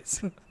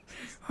Japanese.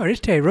 Oh, this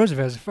Teddy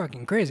Roosevelt's a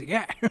fucking crazy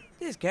guy.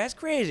 This guy's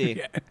crazy.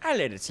 Yeah. I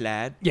let it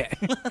slide. Yeah.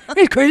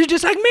 He's crazy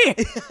just like me.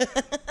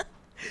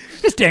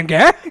 This damn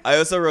guy. I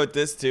also wrote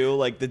this too,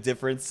 like the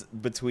difference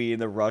between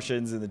the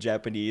Russians and the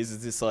Japanese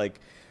is just like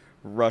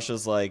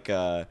Russia's like,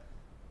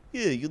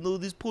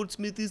 this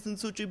Portsmouth isn't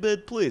such a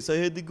bad place. I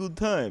had a good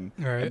time.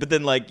 All right. But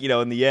then like,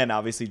 in the end,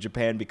 obviously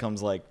Japan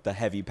becomes like the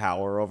heavy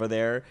power over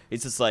there.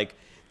 It's just like,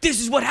 this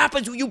is what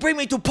happens when you bring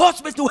me to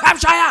Portsmouth, New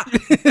Hampshire.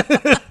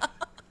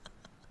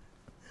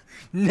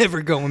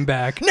 Never going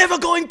back. Never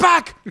going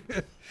back.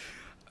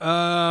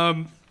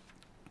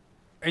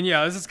 And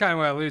yeah, this is kind of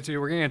what I alluded to.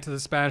 We're getting into the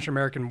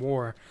Spanish-American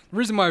War. The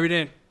reason why we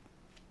didn't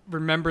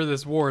remember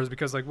this war is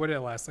because, like, what did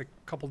it last? Like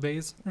a couple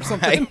days or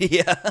something?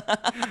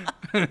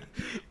 Right?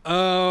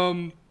 Yeah.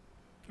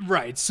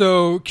 Right.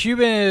 So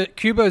Cuba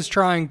is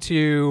trying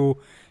to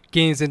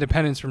gain its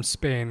independence from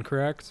Spain,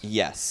 correct?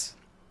 Yes.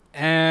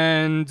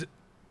 And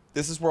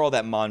This is where all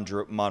that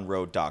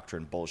Monroe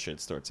Doctrine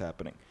bullshit starts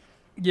happening.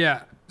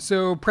 yeah,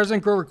 so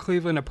President Grover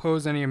Cleveland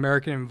opposed any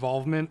American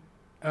involvement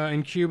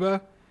in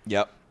Cuba.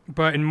 Yep.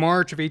 But in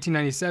March of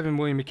 1897,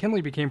 William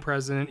McKinley became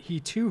president. He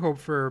too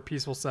hoped for a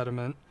peaceful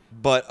settlement.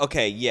 But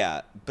okay,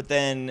 yeah. But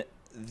then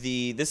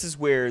this is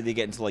where they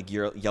get into like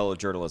yellow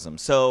journalism.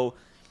 So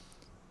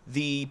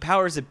the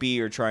powers that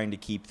be are trying to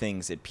keep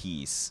things at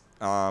peace.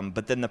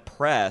 But then the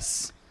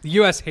press. The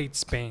U.S. hates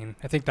Spain.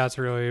 I think that's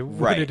really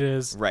what it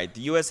is. Right.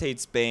 The U.S.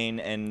 hates Spain,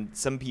 and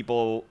some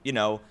people,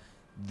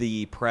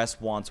 the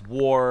press wants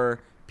war.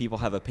 People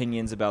have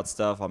opinions about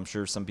stuff. I'm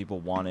sure some people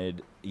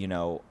wanted,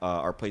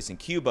 our place in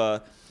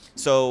Cuba.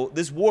 So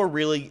this war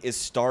really is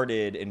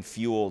started and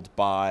fueled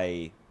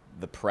by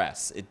the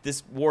press.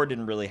 This war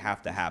didn't really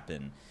have to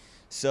happen.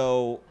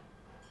 So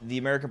the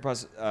American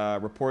press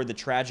reported the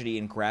tragedy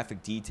in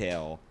graphic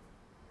detail.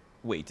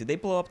 Wait, did they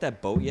blow up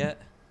that boat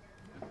yet?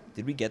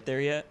 Did we get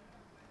there yet?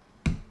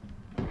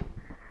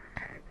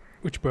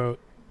 Which boat?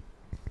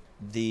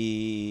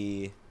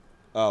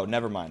 Oh,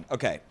 never mind.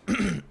 Okay.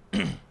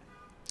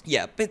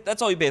 Yeah, but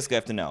that's all you basically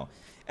have to know.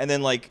 And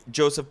then, like,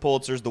 Joseph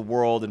Pulitzer's The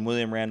World and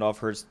William Randolph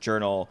Hearst's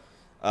Journal,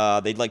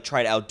 they'd, like,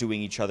 tried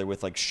outdoing each other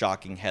with, like,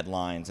 shocking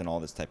headlines and all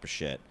this type of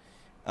shit.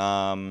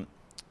 Hearst,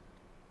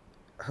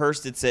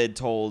 it said,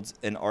 told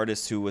an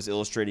artist who was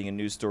illustrating a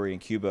news story in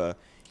Cuba,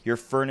 you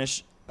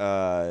furnish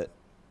the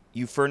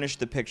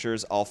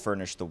pictures, I'll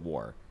furnish the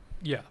war.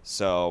 Yeah.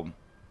 So,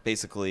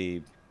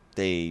 basically,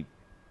 they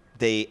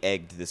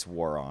egged this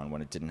war on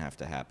when it didn't have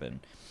to happen.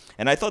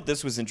 And I thought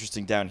this was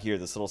interesting down here,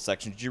 this little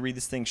section. Did you read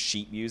this thing,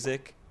 sheet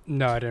music?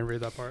 No, I didn't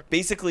read that part.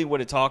 Basically,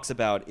 what it talks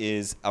about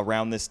is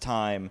around this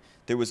time,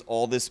 there was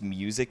all this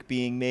music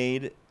being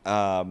made.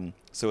 So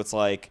it's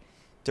like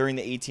during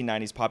the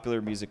 1890s,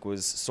 popular music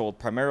was sold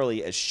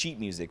primarily as sheet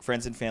music.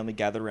 Friends and family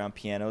gathered around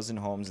pianos and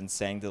homes and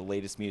sang the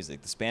latest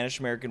music. The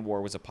Spanish-American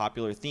War was a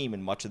popular theme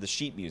in much of the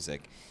sheet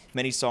music.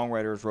 Many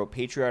songwriters wrote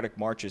patriotic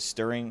marches,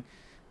 stirring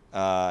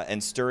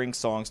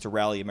songs to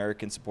rally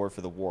American support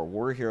for the war.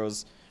 War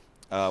heroes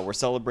were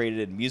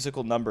celebrated in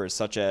musical numbers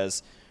such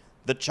as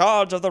The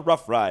Charge of the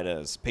Rough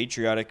Riders.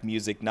 Patriotic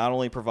music not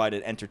only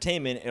provided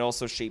entertainment, it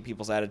also shaped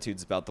people's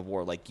attitudes about the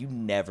war. Like, you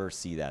never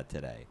see that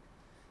today.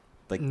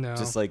 Like, No.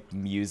 Just, like,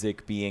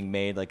 music being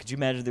made. Like, could you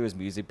imagine if there was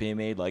music being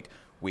made? Like,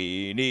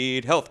 we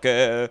need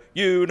healthcare,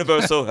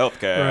 universal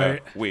healthcare.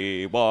 Right.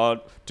 We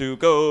want to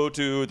go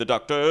to the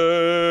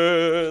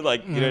doctor.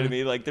 Like, you know what I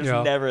mean? Like, there's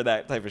never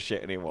that type of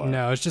shit anymore.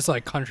 No, it's just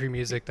like country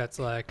music that's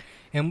like,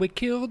 and we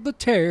killed the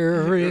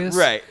terrorists.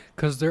 Right.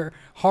 Because their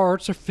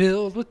hearts are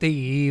filled with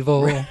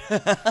evil.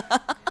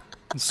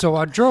 So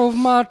I drove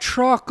my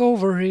truck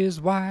over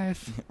his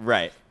wife.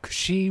 Right. Because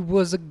she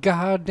was a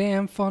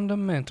goddamn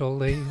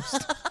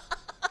fundamentalist.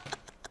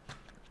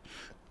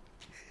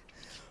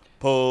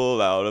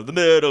 Pull out of the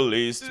Middle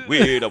East.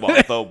 We don't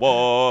want the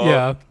war.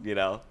 Yeah.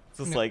 It's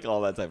just like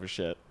all that type of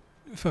shit.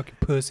 Fucking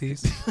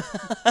pussies.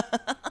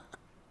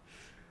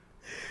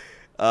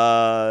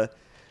 So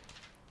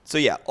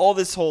yeah, all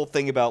this whole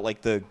thing about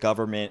like the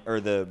government or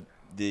the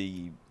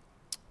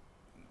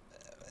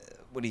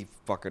what do you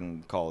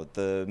fucking call it?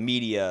 The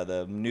media,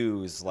 the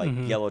news, like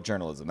yellow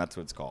journalism. That's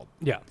what it's called.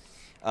 Yeah.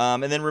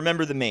 And then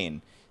remember the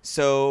Maine.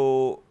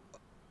 So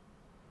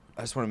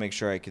I just want to make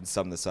sure I can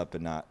sum this up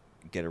and not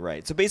get it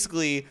right. So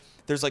basically,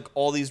 there's like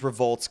all these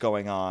revolts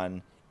going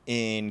on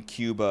in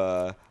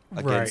Cuba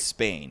against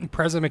Spain.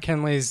 President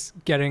McKinley's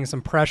getting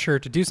some pressure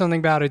to do something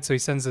about it, so he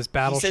sends this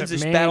battleship. He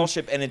sends this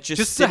battleship, and it's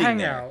just sitting to hang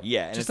there. out.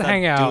 Yeah, and just it's to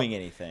hang not out. doing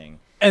anything.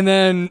 And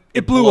then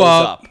it blew blows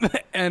up, up.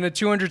 and a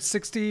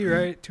 260,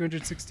 right?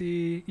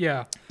 260,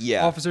 yeah.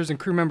 Officers and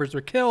crew members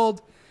were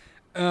killed.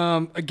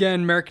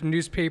 Again, American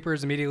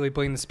newspapers immediately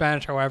blame the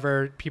Spanish.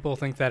 However, people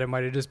think that it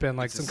might have just been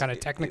like some kind of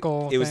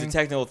technical It was a thing.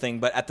 technical thing,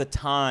 but at the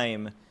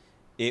time,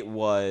 it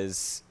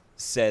was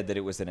said that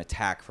it was an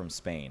attack from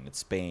Spain. That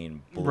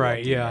Spain blew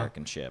up the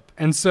American ship.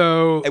 And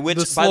so, Which,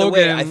 the by the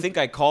way, slogan- I think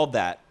I called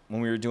that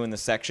when we were doing the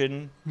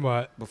section.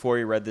 What? Before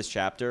we read this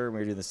chapter, we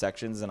were doing the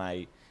sections, and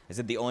I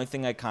said the only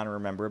thing I kind of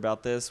remember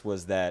about this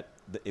was that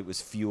it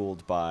was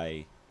fueled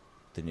by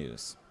the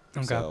news.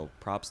 Okay. So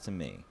props to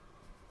me.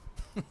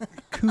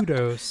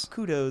 Kudos.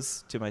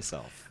 Kudos to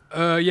myself.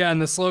 Yeah,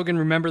 and the slogan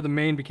 "Remember the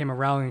Maine" became a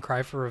rallying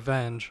cry for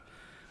revenge.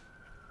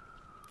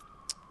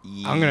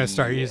 I'm gonna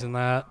start using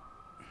that.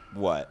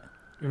 What?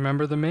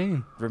 Remember the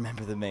Maine.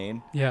 Remember the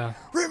Maine? Yeah.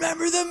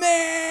 Remember the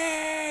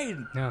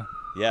Maine! Yeah.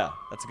 Yeah,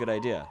 that's a good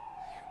idea.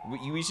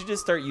 We should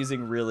just start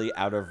using really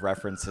out of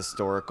reference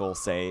historical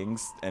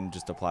sayings and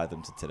just apply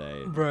them to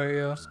today. Right.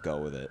 Yeah. Just go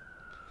with it.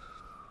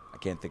 I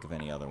can't think of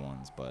any other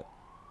ones, but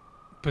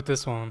But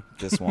this one.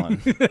 this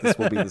one, this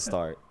will be the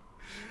start.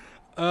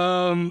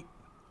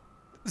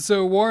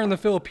 So, war in the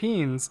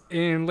Philippines.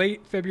 In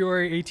late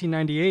February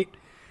 1898,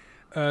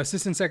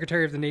 Assistant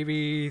Secretary of the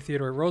Navy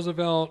Theodore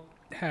Roosevelt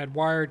had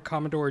wired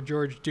Commodore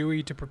George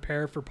Dewey to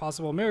prepare for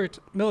possible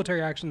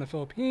military action in the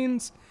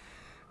Philippines.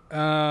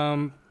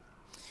 What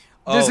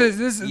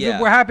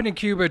happened in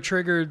Cuba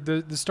triggered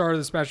the start of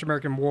the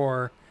Spanish-American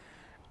War.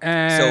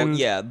 And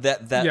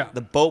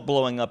the boat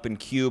blowing up in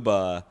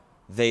Cuba,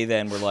 they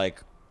then were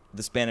like,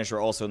 the Spanish are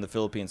also in the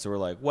Philippines, so we're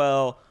like,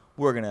 well,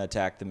 we're going to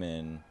attack them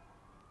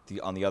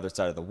on the other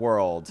side of the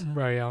world.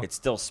 Right, yeah. It's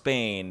still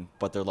Spain,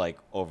 but they're like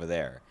over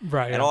there.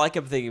 Right. And all I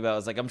kept thinking about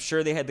was like, I'm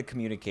sure they had the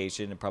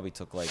communication. It probably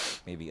took like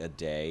maybe a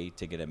day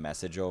to get a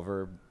message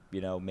over,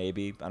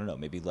 maybe. I don't know,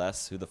 maybe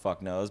less. Who the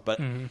fuck knows?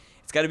 But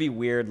it's got to be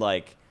weird.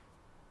 Like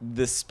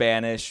the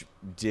Spanish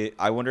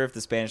I wonder if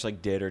the Spanish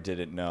like did or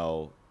didn't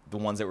know. The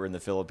ones that were in the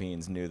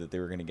Philippines knew that they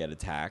were going to get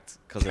attacked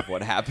because of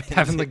what happened.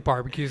 Having like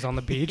barbecues on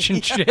the beach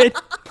and shit.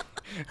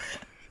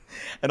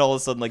 And all of a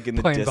sudden, like in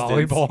the playing distance,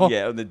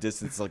 volleyball. in the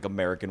distance, like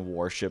American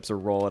warships are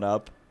rolling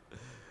up.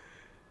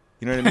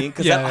 You know what I mean?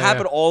 Because that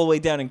happened all the way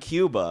down in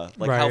Cuba.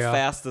 Like, how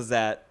fast does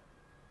that?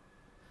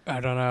 I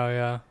don't know.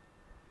 Yeah,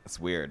 it's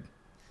weird,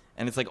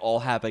 and it's like all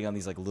happening on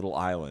these like little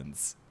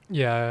islands.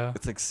 Yeah.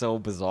 It's like so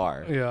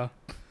bizarre. Yeah.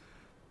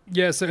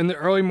 Yeah. So in the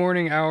early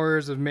morning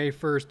hours of May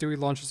 1st, Dewey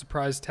launched a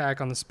surprise attack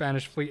on the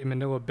Spanish fleet in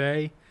Manila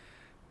Bay.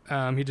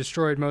 He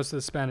destroyed most of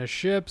the Spanish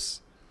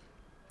ships.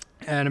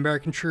 And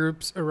American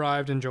troops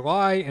arrived in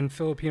July, and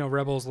Filipino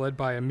rebels led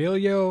by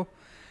Emilio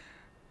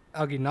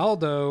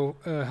Aguinaldo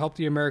helped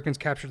the Americans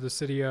capture the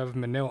city of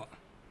Manila.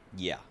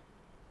 Yeah.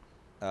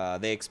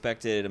 They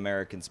expected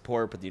American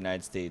support, but the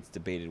United States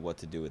debated what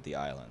to do with the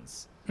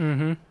islands.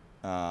 Mm-hmm.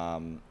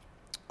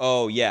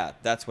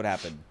 That's what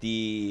happened.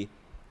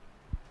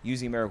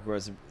 Using American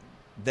forces,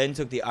 then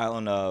took the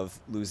island of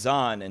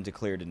Luzon and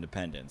declared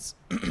independence.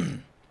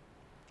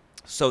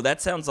 So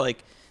that sounds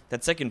like...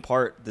 That second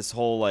part, this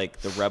whole,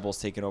 like, the rebels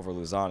taking over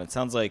Luzon, it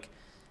sounds like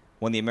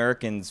when the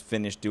Americans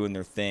finished doing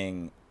their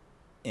thing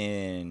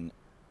in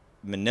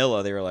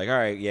Manila, they were like, all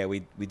right, yeah, we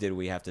did what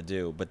we have to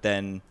do. But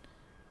then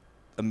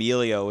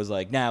Emilio was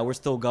like, nah, we're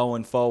still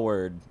going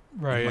forward.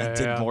 Right, and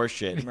did more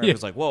shit. America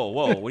was like, whoa,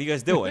 what are you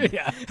guys doing?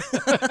 Yeah.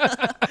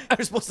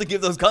 You're supposed to give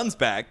those guns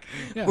back.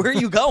 Yeah. Where are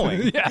you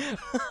going? Yeah.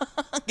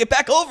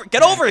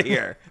 Get over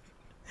here.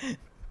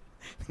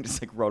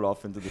 Just like rode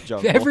off into the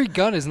jungle. Every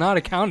gun is not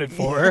accounted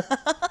for.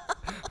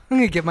 I'm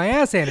going to get my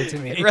ass handed to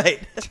me. Right.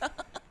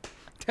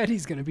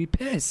 Teddy's going to be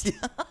pissed.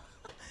 Yeah.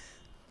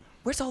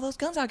 Where's all those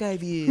guns I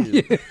gave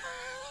you? Yeah.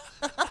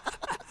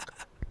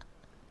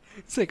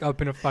 It's like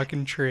up in a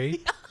fucking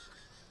tree.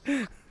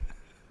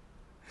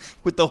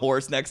 With the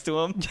horse next to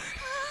him.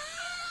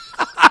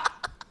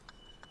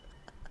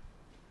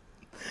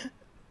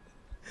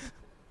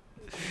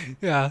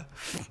 Yeah.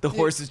 The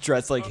horse is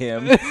dressed like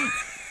him.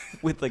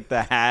 With like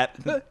the hat.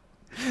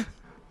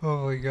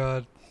 Oh my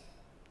god.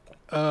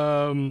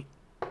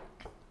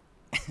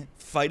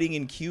 Fighting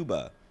in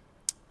Cuba.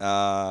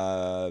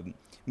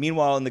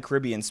 Meanwhile, in the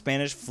Caribbean,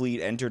 Spanish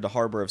fleet entered the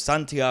harbor of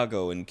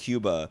Santiago in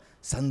Cuba.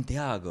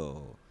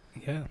 Santiago.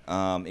 Yeah.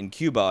 In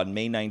Cuba on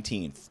May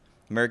 19th.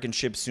 American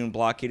ships soon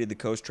blockaded the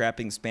coast,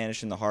 trapping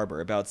Spanish in the harbor.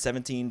 About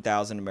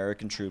 17,000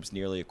 American troops,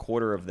 nearly a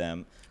quarter of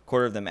them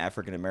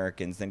African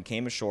Americans, then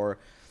came ashore.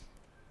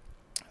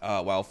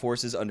 While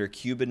forces under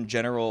Cuban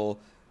General,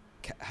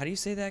 how do you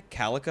say that?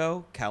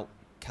 Calito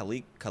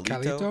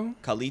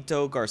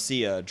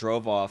Garcia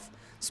drove off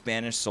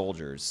Spanish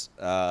soldiers.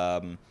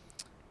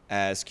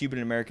 As Cuban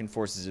and American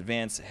forces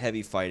advanced,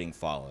 heavy fighting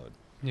followed.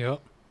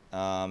 Yep.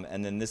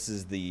 And then this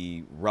is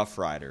the Rough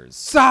Riders.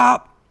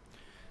 Stop!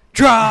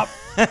 Drop!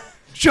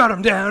 Shut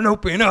them down,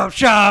 open up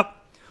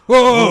shop!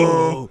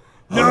 Whoa!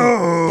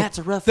 No! That's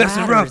a Rough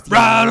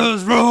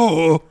Riders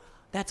rule!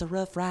 That's a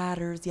Rough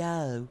Riders,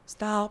 yo.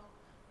 Stop.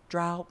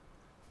 Drop.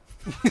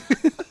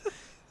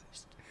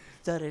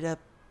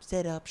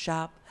 Set up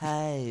shop,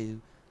 ho,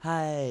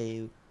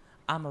 ho.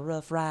 I'm a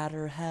Rough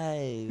Rider,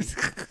 ho.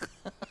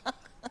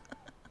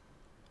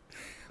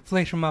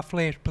 Flesh of my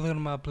flesh, blood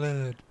of my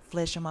blood.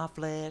 Flesh of my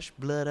flesh,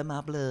 blood of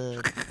my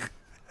blood.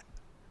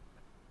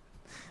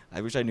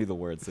 I wish I knew the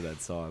words to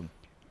that song.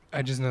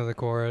 I just know the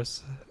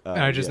chorus.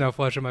 And I just know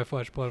flesh of my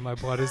flesh, blood of my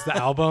blood is the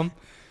album.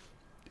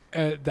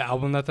 The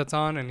album that's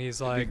on, and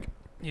he's like...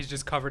 He's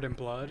just covered in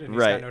blood, and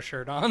he's got no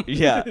shirt on.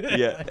 Yeah.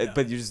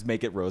 But you just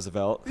make it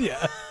Roosevelt.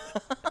 Yeah.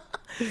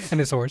 And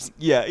his horse.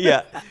 Yeah. You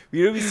know,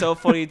 it'd be so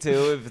funny,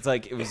 too, if it's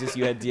like, it was just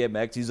you had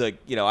DMX. He's like,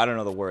 I don't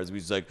know the words.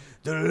 He's like,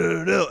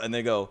 and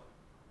they go,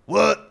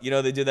 what? You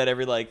know, they do that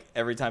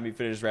every time he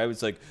finishes rap.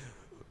 It's like,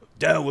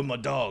 down with my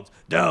dogs.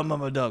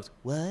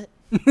 What?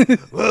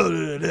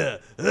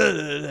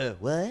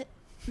 What?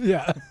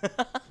 Yeah.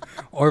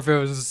 Or if it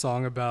was a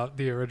song about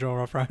the original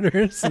Rough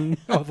Riders and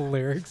all the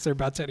lyrics are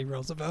about Teddy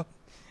Roosevelt.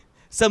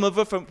 Some of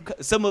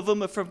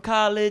them are from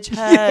college,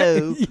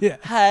 ho. Yeah.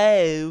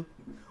 Ho.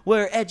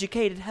 We're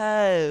educated,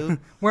 ho.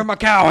 Where my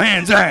cow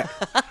hands at?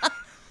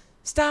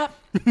 Stop.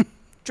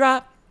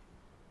 Drop.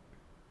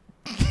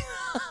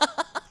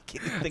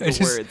 can't even think of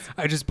words.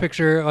 I just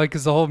picture, like,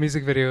 because the whole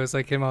music video is,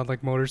 like, him on,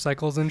 like,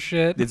 motorcycles and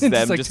shit. It's them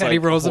like just Teddy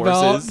like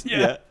Roosevelt. horses.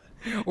 Yeah.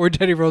 Or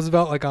Teddy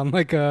Roosevelt, like, on,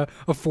 like, a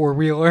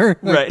four-wheeler.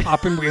 Like, Right.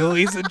 popping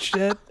wheelies and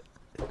shit.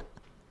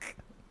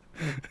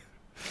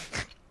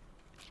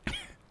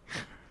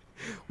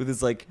 With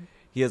his, like,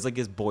 he has, like,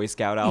 his Boy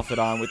Scout outfit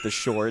on with the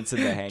shorts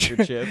and the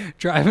handkerchief.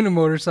 Driving a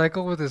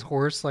motorcycle with his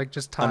horse, like,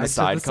 just tied On a to the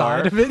sidecar.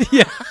 side of it.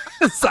 Yeah,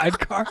 a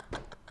sidecar.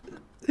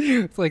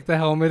 It's like the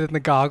helmet and the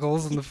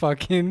goggles and the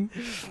fucking,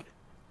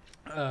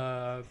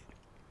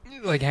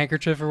 like,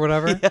 handkerchief or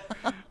whatever.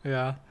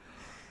 Yeah.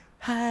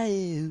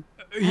 Hi.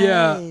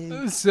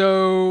 Yeah.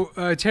 So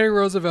Teddy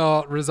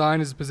Roosevelt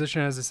resigned his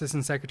position as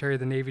Assistant Secretary of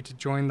the Navy to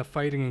join the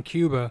fighting in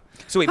Cuba.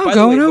 So wait, I'm by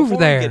the way, going over before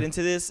there. we get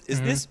into this,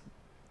 is this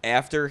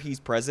after he's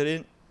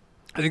president?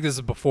 I think this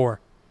is before.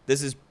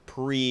 This is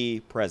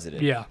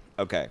pre-president. Yeah.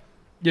 Okay.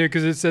 Yeah,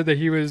 because it said that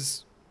he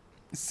was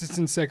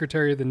Assistant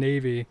Secretary of the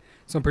Navy.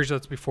 So I'm pretty sure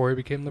that's before he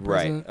became the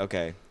president. Right.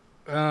 Okay.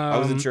 I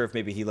wasn't sure if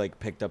maybe he like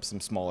picked up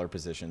some smaller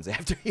positions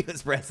after he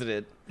was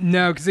president.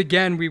 No, because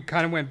again, we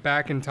kind of went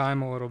back in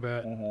time a little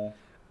bit.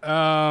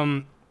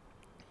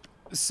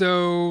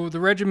 So the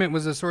regiment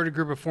was a assorted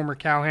group of former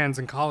cowhands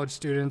and college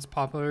students,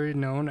 popularly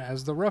known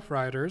as the Rough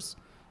Riders.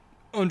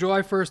 On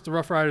July 1st, the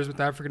Rough Riders with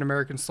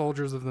African-American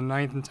soldiers of the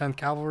 9th and 10th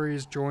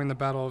Cavalries joined the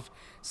Battle of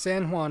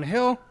San Juan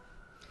Hill.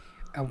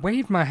 I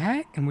waved my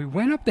hat and we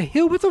went up the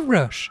hill with a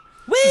rush.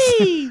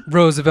 Whee!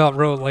 Roosevelt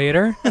wrote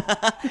later.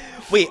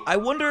 Wait, I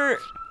wonder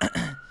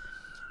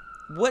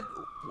what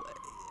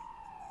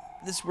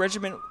this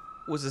regiment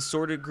was a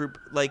sorted group,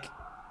 like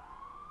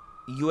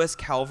U.S.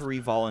 Cavalry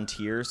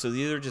volunteers. So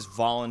these are just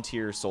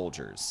volunteer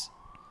soldiers.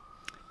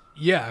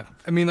 Yeah.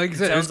 I mean, like I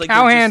said, sounds there's like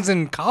cowhands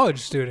and college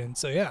students.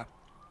 So, yeah.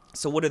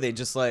 So what are they,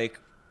 just like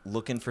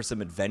looking for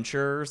some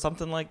adventure or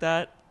something like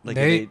that? Like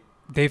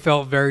They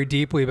felt very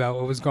deeply about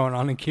what was going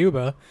on in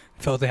Cuba.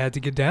 Felt they had to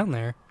get down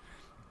there.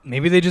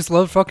 Maybe they just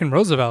love fucking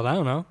Roosevelt. I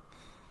don't know.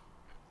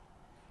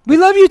 We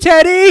love you,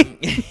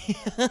 Teddy.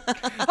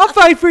 I'll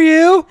fight for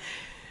you.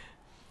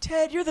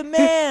 Ted, you're the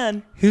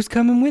man. Who's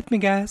coming with me,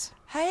 guys?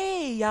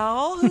 Hey,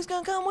 y'all, who's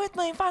gonna come with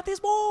me and fight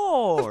this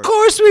war? Of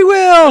course we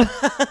will.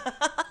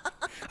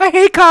 I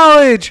hate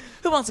college.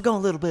 Who wants to go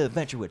on a little bit of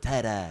adventure with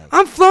Teddy?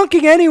 I'm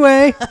flunking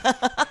anyway.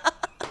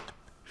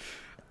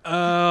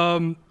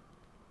 So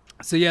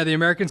yeah, the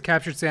Americans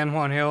captured San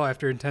Juan Hill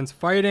after intense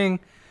fighting.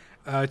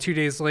 2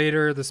 days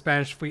later, the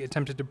Spanish fleet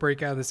attempted to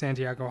break out of the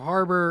Santiago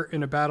harbor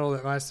in a battle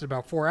that lasted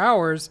about 4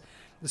 hours.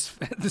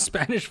 The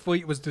Spanish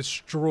fleet was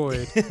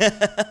destroyed,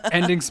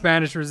 ending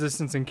Spanish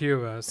resistance in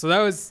Cuba. So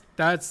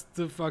that's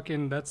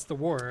the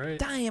war, right?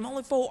 Damn,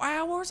 only 4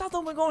 hours? I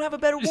thought we were gonna have a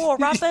better war,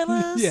 right,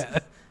 fellas? Yeah.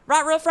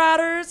 Right, Rough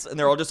Riders? And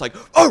they're all just like,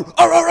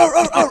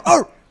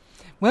 oh.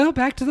 Well,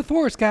 back to the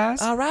forest,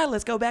 guys. All right,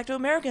 let's go back to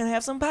America and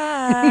have some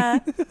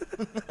pie.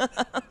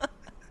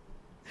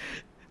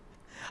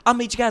 I'll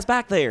meet you guys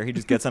back there. He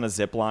just gets on a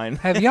zip line.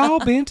 Have y'all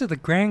been to the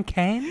Grand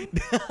Canyon?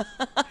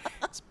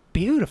 It's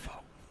beautiful.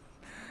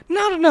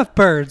 Not enough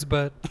birds,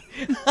 but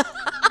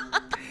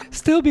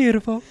still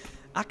beautiful.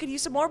 I could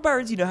use some more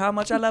birds. You know how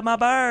much I love my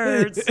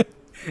birds.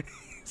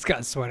 He's got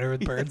a sweater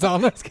with birds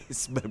on it.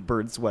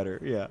 Bird sweater,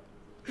 yeah.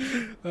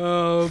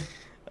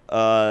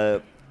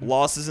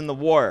 Losses in the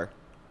war.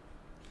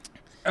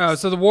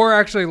 So the war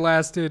actually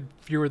lasted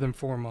fewer than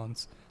 4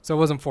 months. So it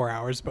wasn't 4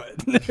 hours, but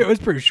it was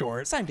pretty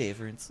short. Same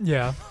difference.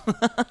 Yeah.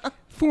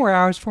 4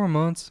 hours, 4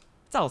 months.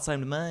 It's all the same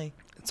to me.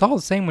 It's all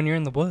the same when you're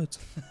in the woods.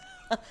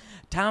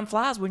 Time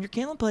flies when you're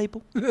killing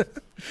people.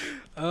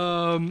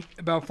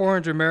 About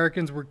 400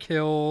 Americans were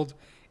killed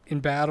in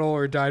battle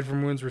or died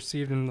from wounds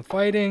received in the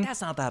fighting.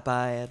 That's not that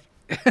bad.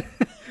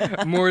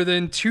 More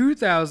than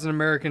 2,000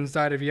 Americans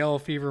died of yellow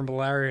fever,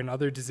 malaria, and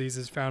other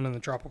diseases found in the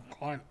tropical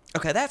climate.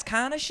 Okay, that's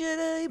kind of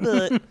shitty,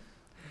 but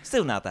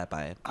still not that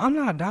bad. I'm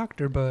not a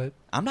doctor, but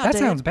I'm not that dead.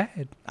 sounds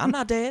bad. I'm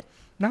not dead.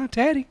 Not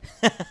Teddy.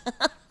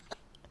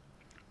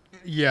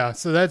 Yeah,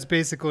 so that's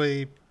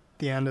basically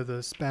the end of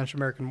the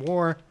Spanish-American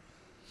War.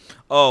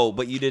 Oh,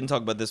 but you didn't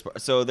talk about this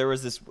part. So there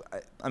was this,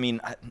 I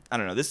mean, I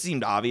don't know. This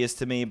seemed obvious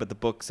to me, but the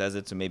book says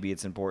it, so maybe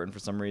it's important for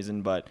some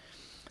reason. But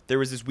there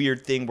was this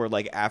weird thing where,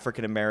 like,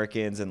 African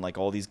Americans and, like,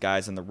 all these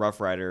guys in the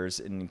Rough Riders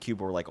in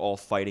Cuba were, like, all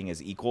fighting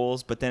as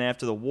equals. But then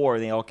after the war,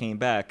 they all came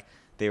back.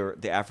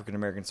 The African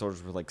American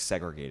soldiers were, like,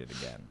 segregated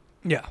again.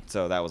 Yeah.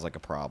 So that was, like, a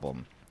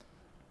problem,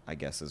 I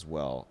guess, as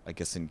well. I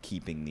guess in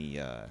keeping the...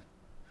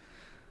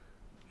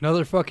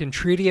 Another fucking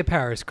Treaty of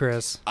Paris,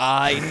 Chris.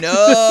 I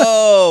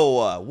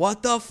know!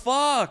 What the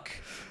fuck?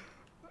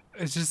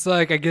 It's just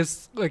like, I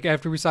guess, like,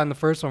 after we signed the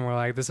first one, we're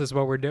like, this is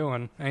what we're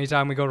doing.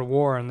 Anytime we go to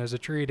war and there's a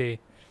treaty.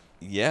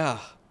 Yeah.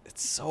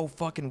 It's so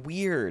fucking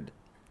weird.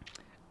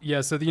 Yeah,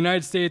 so the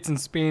United States and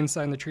Spain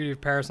signed the Treaty of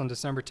Paris on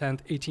December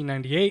 10th,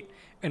 1898,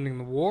 ending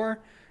the war.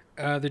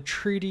 The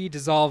treaty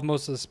dissolved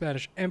most of the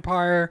Spanish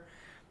Empire.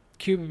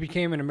 Cuba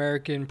became an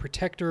American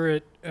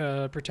protectorate.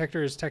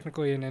 Protectorate is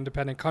technically an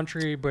independent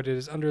country, but it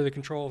is under the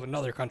control of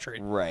another country.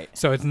 Right.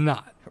 So it's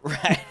not.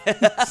 Right.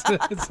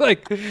 It's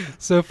like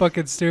so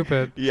fucking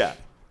stupid. Yeah.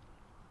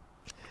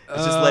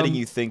 It's just letting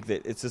you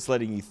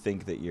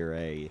think that you're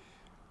a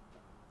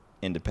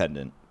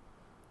independent,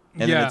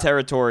 and then the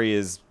territory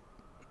is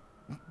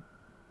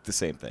the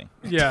same thing.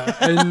 Yeah,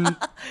 and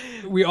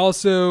we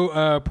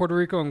also Puerto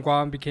Rico and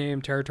Guam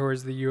became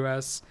territories of the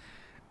U.S.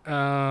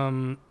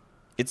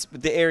 It's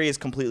the area is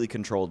completely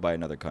controlled by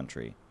another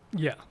country.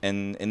 Yeah,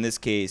 and in this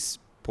case,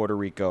 Puerto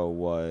Rico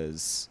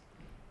was,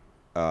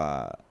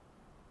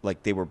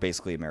 like they were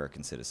basically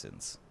American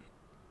citizens.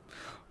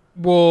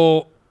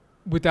 Well,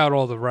 without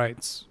all the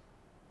rights.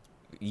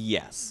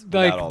 Yes,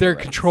 like they're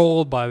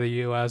controlled by the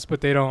U.S.,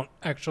 but they don't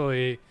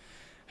actually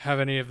have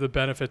any of the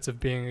benefits of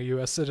being a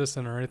U.S.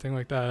 citizen or anything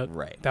like that.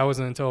 Right. That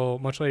wasn't until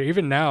much later.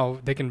 Even now,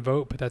 they can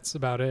vote, but that's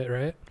about it,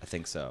 right? I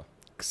think so.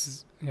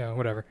 Yeah,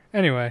 whatever.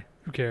 Anyway,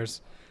 who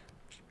cares?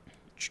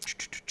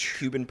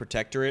 Cuban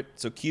protectorate.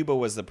 So Cuba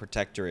was the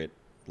protectorate.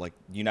 Like,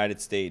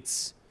 United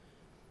States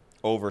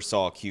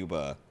oversaw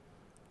Cuba.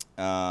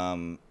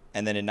 And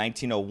then in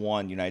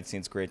 1901, United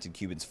States granted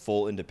Cubans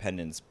full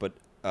independence, but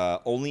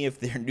only if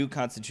their new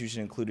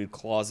constitution included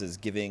clauses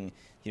giving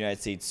the United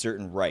States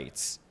certain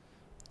rights.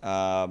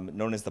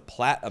 Known as the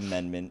Platt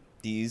Amendment,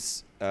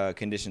 these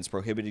conditions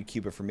prohibited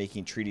Cuba from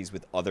making treaties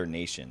with other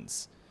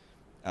nations.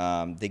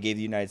 They gave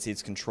the United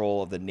States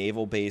control of the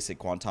naval base at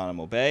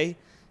Guantanamo Bay.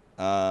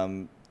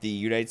 The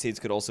United States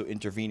could also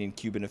intervene in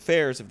Cuban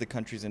affairs if the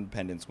country's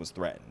independence was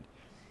threatened.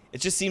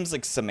 It just seems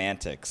like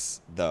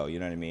semantics, though. You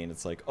know what I mean?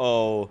 It's like,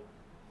 oh,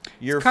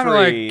 you're kind of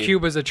free. like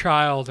Cuba's a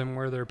child and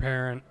we're their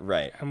parent.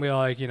 Right. And we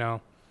like,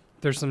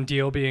 there's some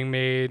deal being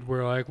made.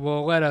 We're like,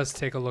 well, let us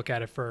take a look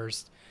at it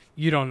first.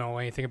 You don't know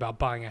anything about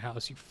buying a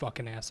house, you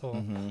fucking asshole.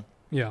 Mm-hmm.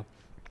 Yeah.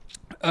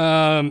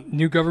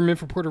 New government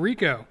for Puerto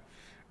Rico.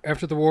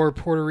 After the war,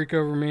 Puerto Rico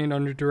remained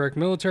under direct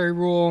military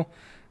rule.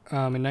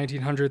 In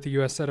 1900, the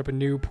U.S. set up a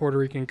new Puerto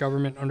Rican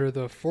government under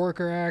the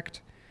Foraker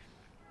Act.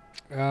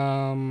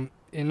 In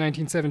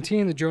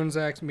 1917, the Jones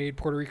Act made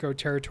Puerto Rico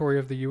territory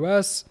of the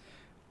U.S.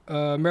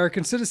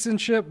 American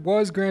citizenship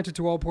was granted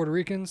to all Puerto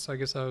Ricans. I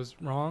guess I was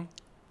wrong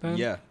then.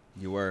 Yeah,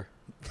 you were.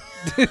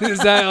 Is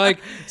that like,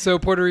 so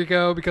Puerto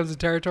Rico becomes a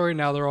territory,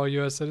 now they're all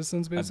U.S.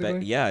 citizens,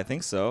 basically? Yeah, I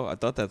think so. I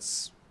thought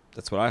that's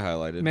what I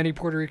highlighted. Many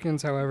Puerto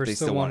Ricans, however,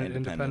 still wanted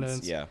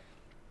independence. Yeah.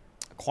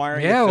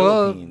 Acquiring the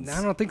Philippines. Well,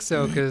 I don't think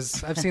so,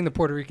 because I've seen the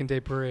Puerto Rican Day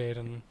Parade,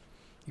 and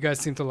you guys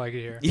seem to like it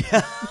here.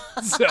 Yeah.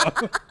 So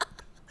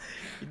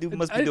you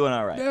must be doing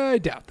all right. I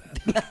doubt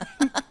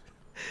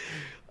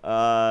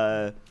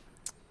that.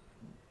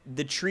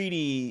 The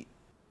treaty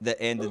that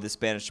ended the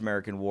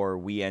Spanish-American War,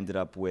 we ended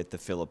up with the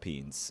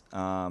Philippines.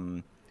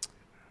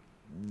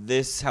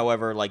 This,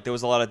 however, there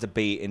was a lot of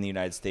debate in the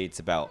United States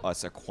about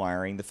us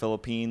acquiring the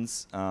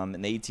Philippines. In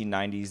the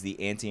 1890s,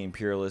 the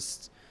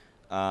anti-imperialists,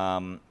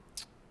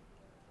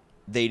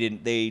 they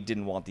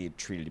didn't want the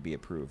treaty to be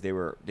approved. They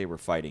were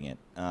fighting it.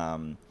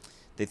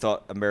 They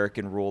thought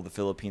American rule of the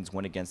Philippines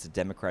went against the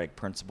democratic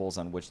principles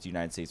on which the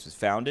United States was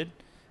founded.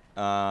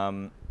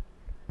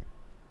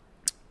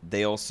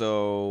 They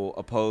also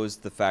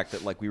opposed the fact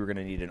that we were going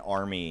to need an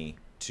army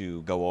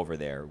to go over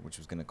there, which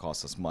was going to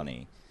cost us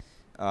money.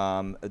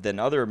 Then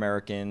other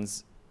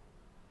Americans,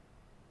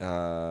 they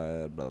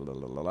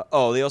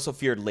also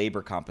feared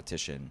labor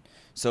competition.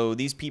 So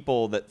these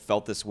people that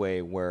felt this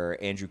way were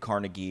Andrew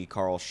Carnegie,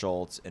 Carl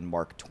Schultz, and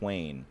Mark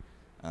Twain.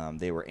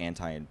 They were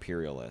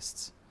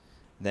anti-imperialists.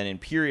 Then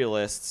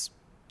imperialists,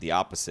 the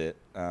opposite,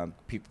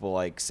 people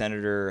like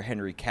Senator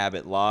Henry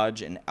Cabot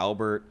Lodge and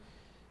Albert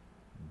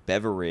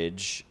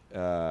Beveridge.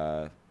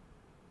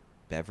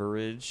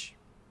 Beveridge?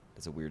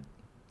 That's a weird...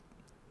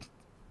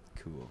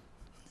 Cool.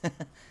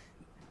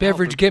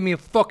 Beverage, get me a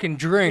fucking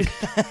drink.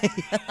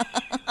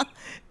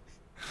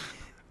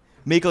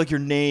 Make your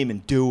name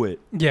and do it.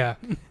 Yeah.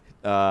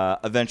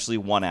 Eventually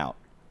won out.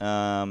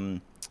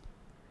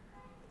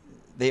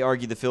 They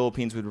argued the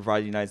Philippines would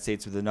provide the United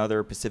States with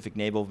another Pacific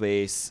naval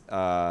base,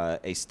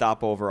 a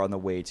stopover on the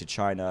way to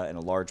China, and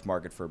a large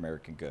market for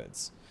American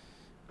goods.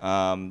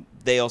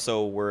 They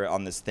also were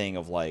on this thing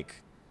of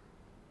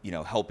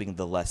helping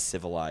the less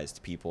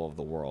civilized people of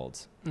the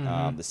world.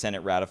 Mm-hmm. The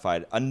Senate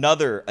ratified a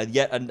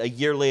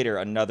year later,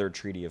 another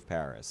Treaty of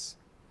Paris.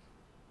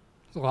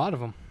 There's a lot of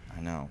them.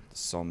 I know,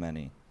 so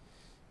many.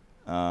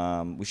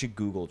 We should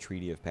Google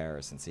Treaty of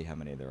Paris and see how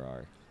many there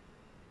are.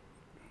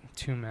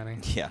 Too many.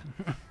 Yeah.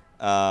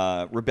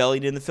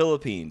 Rebellion in the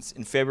Philippines.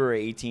 In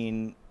February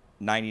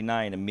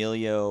 1899,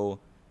 Emilio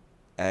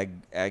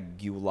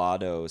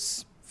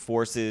Aguinaldo's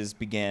forces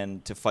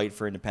began to fight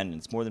for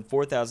independence. More than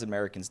 4,000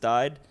 Americans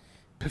died.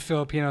 The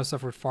Filipinos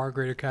suffered far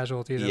greater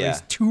casualties. Yeah. At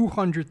least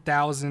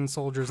 200,000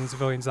 soldiers and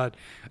civilians died.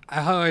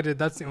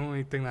 That's the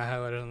only thing that I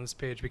highlighted on this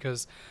page,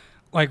 because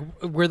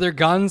were their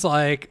guns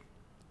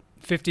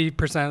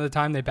 50% of the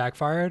time they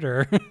backfired,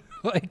 or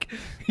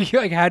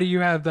how do you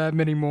have that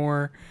many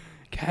more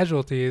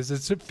casualties?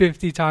 It's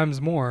 50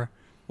 times more.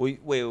 Wait.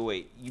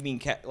 You mean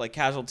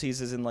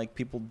casualties as in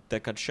people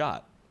that got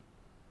shot?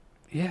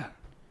 Yeah.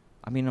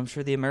 I mean, I'm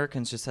sure the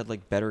Americans just had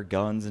better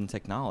guns and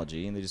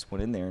technology, and they just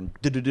went in there and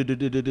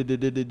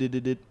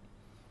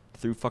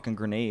threw fucking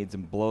grenades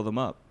and blow them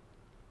up.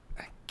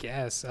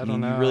 Guess I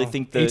don't know. You really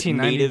think the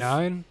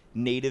 1899?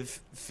 native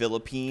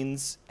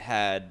Philippines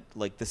had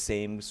like the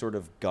same sort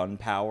of gun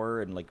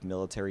power and like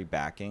military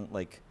backing?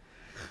 Like,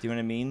 do you know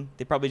what I mean?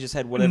 They probably just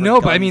had whatever. No,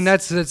 guns. but I mean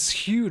that's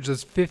huge.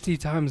 That's 50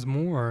 times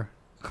more.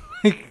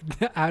 Like,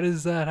 how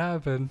does that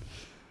happen?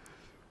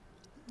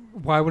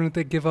 Why wouldn't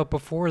they give up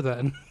before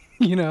then?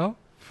 You know,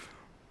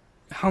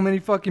 how many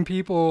fucking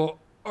people,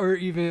 or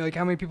even like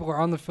how many people are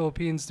on the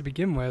Philippines to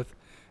begin with?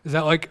 Is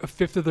that like a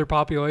fifth of their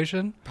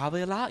population?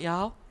 Probably a lot,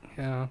 y'all.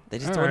 Yeah, They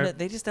just all don't. right.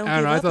 They just don't.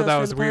 I don't give know. I up, thought that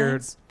those was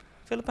weird.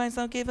 Philippines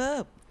don't give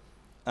up.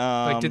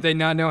 Like, did they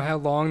not know how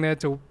long they had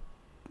to,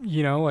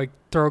 like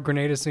throw a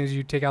grenade as soon as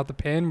you take out the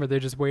pin? Were they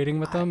just waiting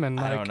with them? And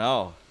I like, don't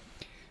know.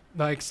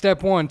 Like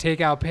step 1,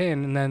 take out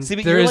pin, and then See,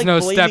 but there you're, is like, no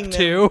blaming step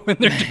them. 2, and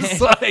they're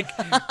just like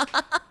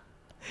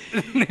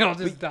they'll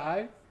just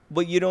die.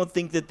 But you don't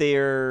think that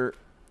they're.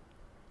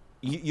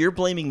 You're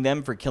blaming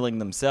them for killing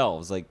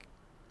themselves. Like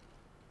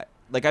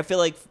I feel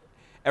like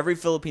every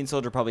Philippine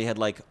soldier probably had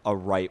like a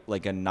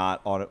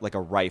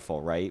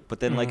rifle, right? But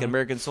then like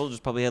American soldiers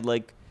probably had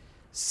like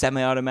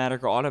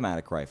semi-automatic or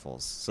automatic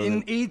rifles. So in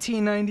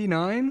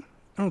 1899,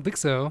 I don't think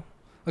so.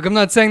 Like, I'm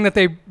not saying that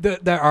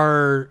that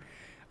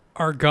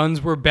our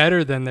guns were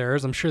better than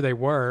theirs. I'm sure they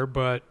were,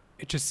 but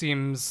it just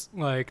seems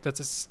like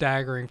that's a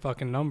staggering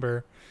fucking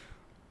number,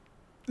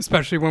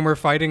 especially when we're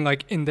fighting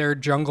like in their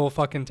jungle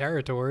fucking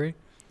territory.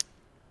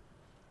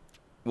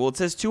 Well, it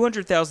says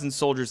 200,000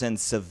 soldiers and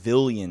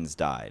civilians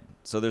died.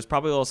 So there's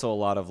probably also a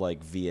lot of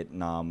like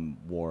Vietnam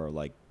War,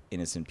 like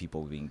innocent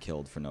people being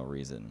killed for no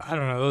reason. I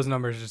don't know. Those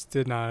numbers just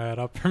did not add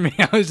up for me.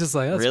 I was just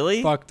like, that's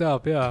Really? fucked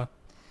up. Yeah.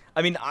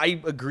 I mean, I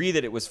agree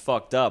that it was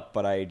fucked up,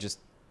 but I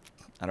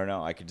don't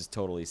know. I could just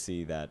totally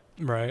see that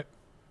Right.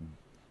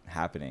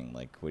 happening.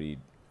 Like,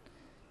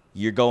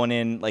 you're going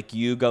in, like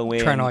you go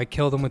in. Trying to like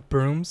kill them with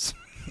brooms.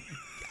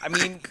 I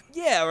mean,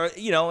 yeah, or,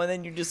 and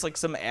then you're just like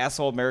some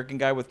asshole American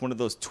guy with one of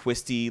those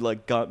twisty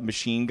like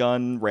machine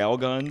gun rail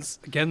guns.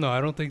 Again, though,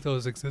 I don't think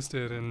those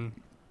existed in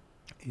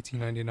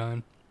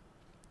 1899.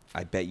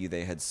 I bet you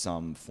they had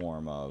some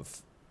form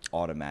of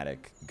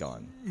automatic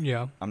gun.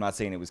 Yeah. I'm not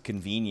saying it was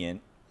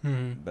convenient,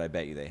 Mm-hmm. but I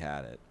bet you they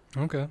had it.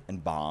 Okay.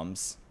 And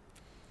bombs.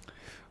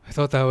 I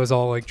thought that was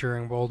all like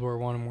during World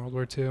War I and World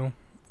War II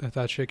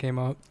that shit came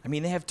up. I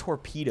mean, they have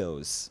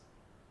torpedoes.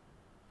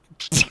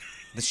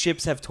 The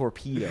ships have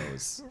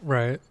torpedoes.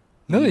 Right.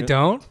 No, they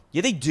don't.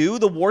 Yeah, they do.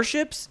 The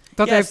warships? I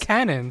thought Yes. they have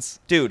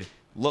cannons. Dude,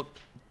 look.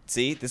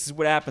 See, this is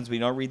what happens when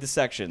you don't read the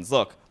sections.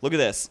 Look at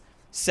this.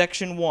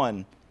 Section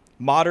 1,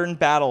 modern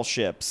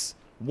battleships.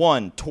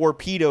 1,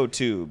 torpedo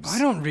tubes. I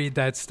don't read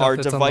that stuff. Are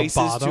That's devices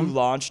on the to bottom.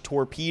 launch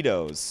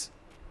torpedoes.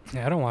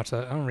 Yeah, I don't watch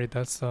that. I don't read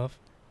that stuff.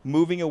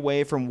 Moving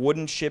away from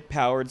wooden ship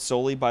powered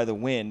solely by the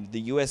wind,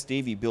 the U.S.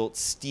 Navy built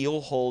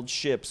steel-hulled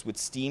ships with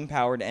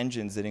steam-powered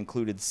engines that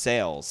included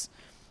sails.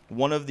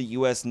 One of the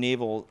U.S.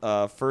 naval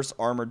first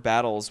armored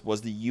battles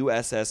was the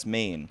USS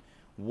Maine.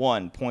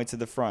 1, points at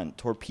the front,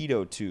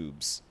 torpedo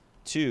tubes.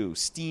 2,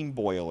 steam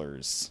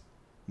boilers.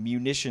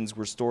 Munitions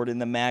were stored in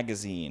the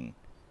magazine.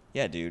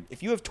 Yeah, dude.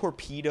 If you have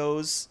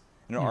torpedoes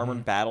in an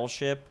armored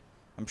battleship,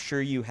 I'm sure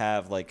you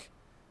have like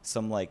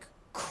some like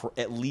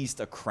at least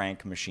a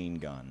crank machine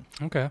gun.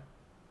 Okay.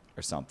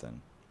 Or something.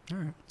 All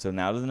right. So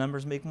now do the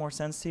numbers make more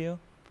sense to you?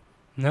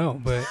 No,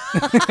 but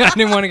I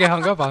didn't want to get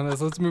hung up on this.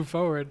 Let's move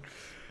forward.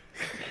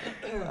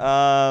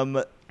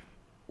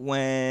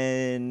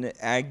 When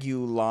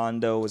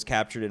Aguinaldo was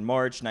captured in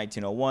March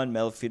 1901,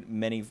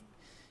 many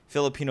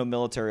Filipino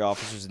military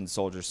officers and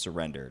soldiers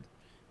surrendered.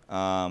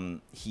 But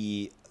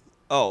even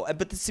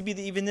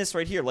this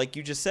right here, like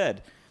you just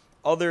said,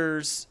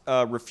 others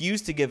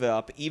refused to give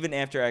up even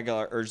after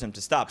Aguilar urged them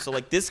to stop. So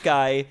like this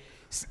guy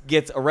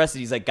gets arrested.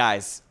 He's like,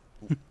 guys,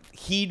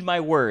 heed my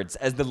words.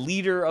 As the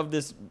leader of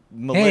this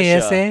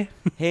militia.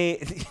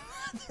 Hey,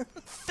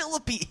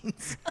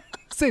 Philippines.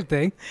 Same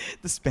thing.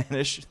 The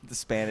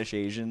Spanish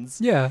Asians.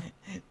 Yeah.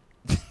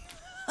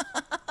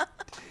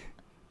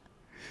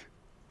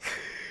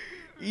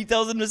 He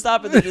tells them to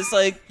stop, and they're just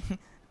like,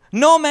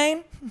 "No,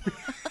 man."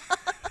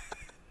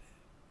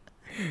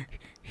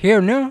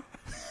 Here, no.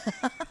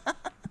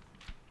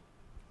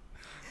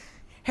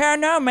 Here,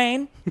 no,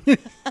 man.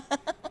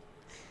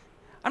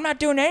 I'm not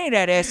doing any of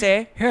that,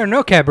 essay. Here,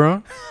 no,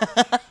 cabron.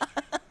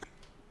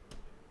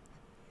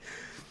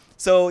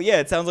 So yeah,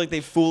 it sounds like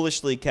they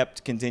foolishly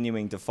kept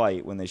continuing to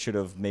fight when they should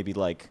have maybe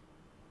like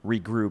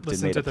regrouped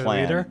Listen and made to a their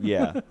plan. leader.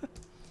 Yeah.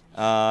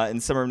 In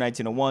summer of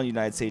 1901, the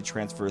United States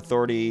transferred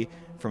authority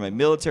from a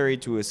military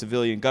to a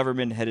civilian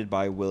government headed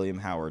by William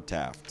Howard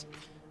Taft.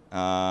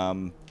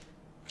 The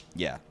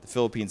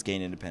Philippines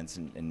gained independence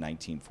in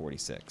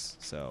 1946.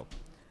 So,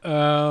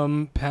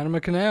 Panama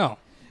Canal.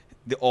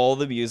 all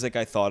the music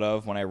I thought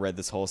of when I read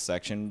this whole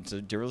section. So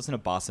do you ever listen to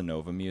bossa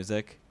nova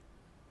music,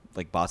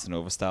 like bossa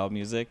nova style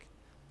music?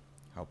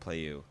 I'll play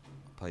you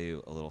a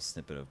little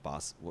snippet of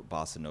what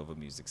bossa nova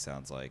music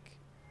sounds like.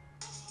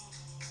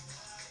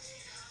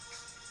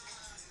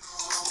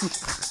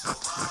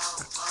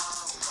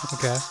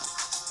 Okay.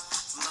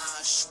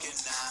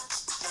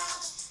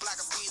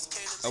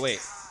 Oh wait,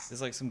 This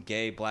is like some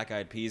gay Black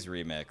Eyed Peas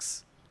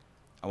remix.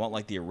 I want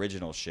like the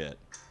original shit.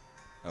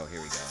 Oh,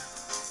 here we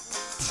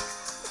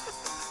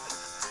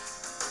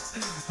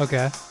go.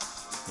 Okay.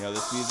 You know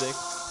this music?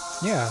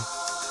 Yeah.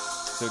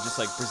 So just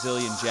like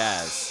Brazilian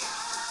jazz,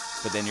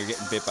 but then you're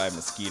getting bit by a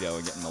mosquito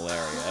and getting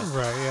malaria.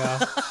 Right,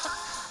 yeah.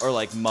 Or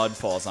like mud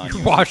falls on you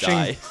You're and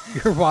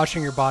you die.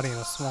 washing your body in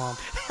a swamp.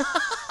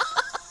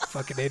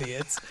 Fucking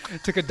idiots.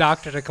 It took a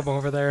doctor to come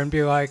over there and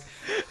be like,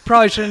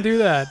 probably shouldn't do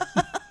that.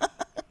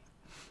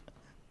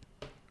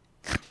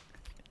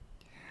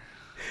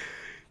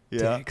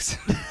 Yeah. Dicks.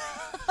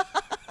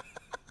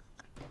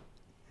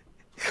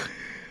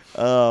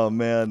 Oh,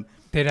 man.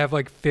 They'd have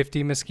like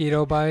 50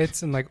 mosquito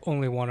bites, and like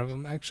only one of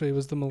them actually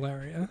was the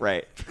malaria.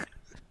 Right.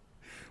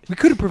 We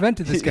could have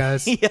prevented this,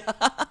 guys. The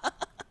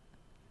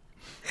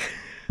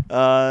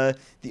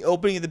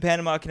opening of the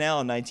Panama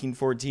Canal in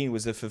 1914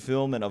 was a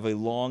fulfillment of a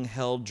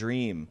long-held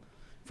dream.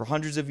 For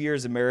hundreds of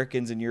years,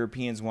 Americans and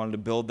Europeans wanted to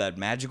build that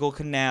magical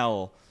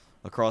canal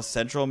across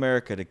Central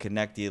America to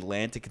connect the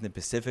Atlantic and the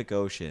Pacific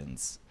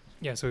Oceans.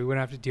 Yeah, so we wouldn't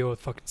have to deal with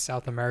fucking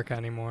South America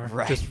anymore.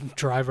 Right. Just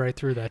drive right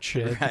through that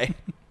shit. Right.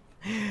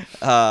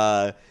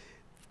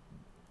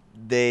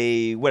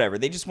 They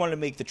just wanted to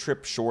make the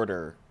trip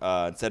shorter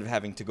instead of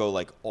having to go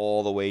like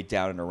all the way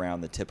down and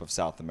around the tip of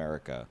South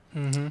America.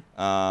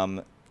 Mm-hmm.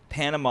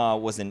 Panama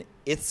was an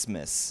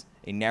isthmus,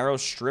 a narrow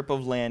strip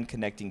of land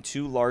connecting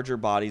two larger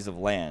bodies of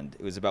land.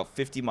 It was about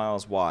 50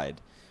 miles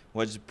wide,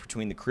 wedged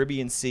between the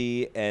Caribbean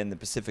Sea and the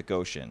Pacific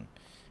Ocean.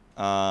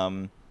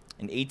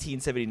 In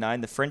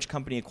 1879, the French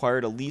company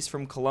acquired a lease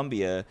from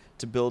Colombia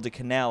to build a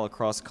canal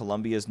across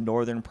Colombia's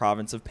northern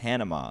province of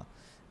Panama.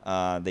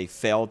 They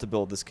failed to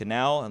build this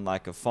canal, and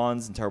lack of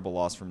funds and terrible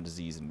loss from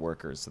disease and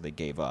workers, so they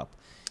gave up.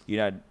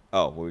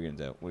 What were you going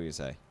to do? What were you going to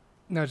say?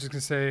 No, I was just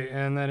going to say,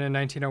 and then in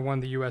 1901,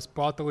 the U.S.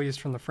 bought the lease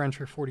from the French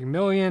for $40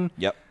 million.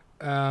 Yep.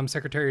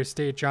 Secretary of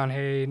State John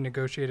Hay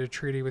negotiated a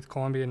treaty with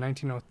Colombia in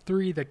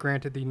 1903 that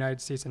granted the United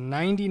States a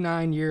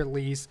 99-year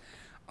lease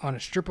on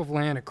a strip of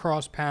land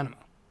across Panama.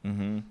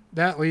 Mm-hmm.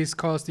 That lease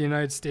cost the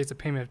United States a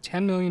payment of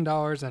 $10 million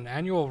and an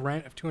annual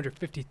rent of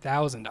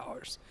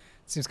 $250,000.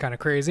 Seems kind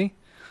of crazy.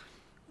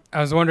 I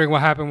was wondering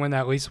what happened when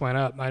that lease went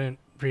up. I didn't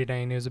read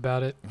any news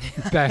about it.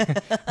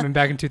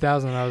 Back in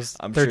 2000, I was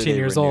 13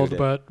 years old,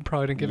 but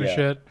probably didn't give a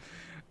shit.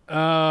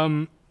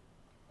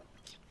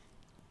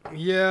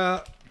 Yeah,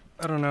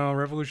 I don't know.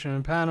 Revolution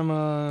in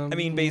Panama. I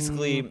mean,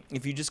 basically,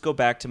 if you go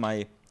back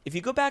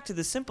to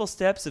the simple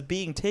steps of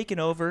being taken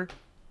over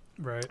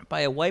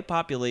by a white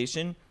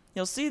population,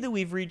 you'll see that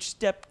we've reached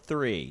step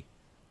 3.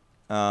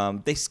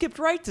 They skipped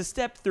right to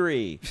step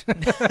 3.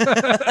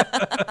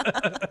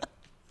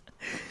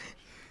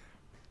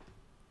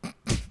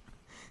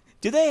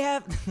 Do they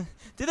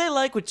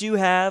like what you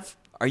have?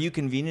 Are you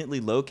conveniently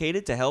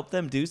located to help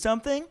them do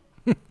something?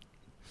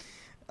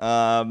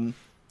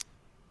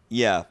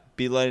 Yeah,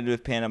 be delighted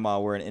with Panama.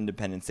 We're an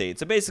independent state.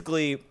 So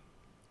basically,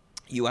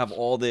 you have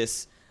all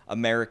this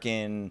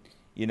American,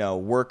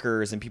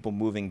 workers and people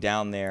moving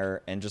down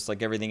there, and just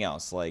like everything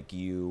else, like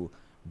you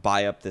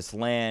buy up this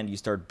land, you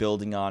start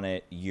building on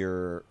it.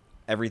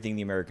 Everything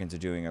the Americans are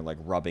doing are like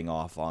rubbing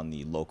off on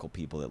the local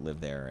people that live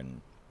there,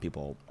 and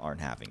people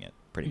aren't having it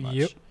pretty much.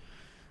 Yep.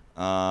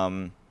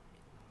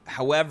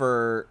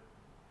 However,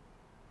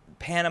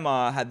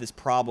 Panama had this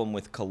problem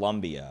with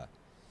Colombia.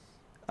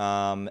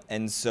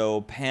 And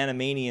so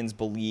Panamanians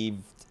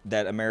believed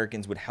that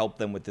Americans would help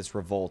them with this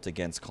revolt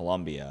against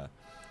Colombia.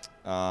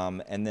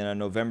 And then on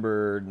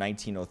November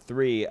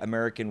 1903,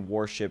 American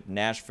warship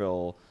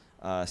Nashville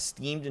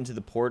steamed into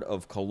the port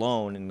of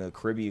Colon in the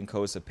Caribbean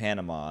coast of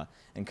Panama.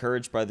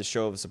 Encouraged by the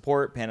show of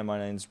support,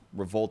 Panamanians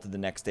revolted the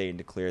next day and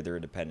declared their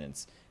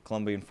independence.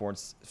 Colombian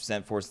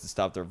sent forces to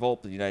stop the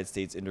revolt, but the United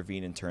States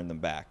intervened and turned them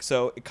back.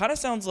 So it kind of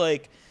sounds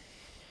like...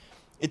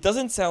 It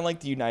doesn't sound like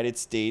the United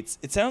States.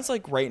 It sounds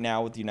like right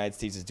now what the United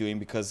States is doing,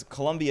 because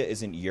Colombia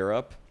isn't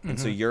Europe, and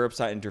so Europe's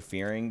not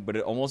interfering, but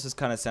it almost just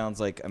kind of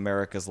sounds like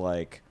America's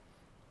like,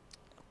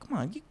 come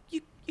on,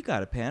 you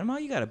got it, Panama.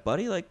 You got it,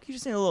 buddy. Like, you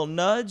just need a little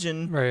nudge,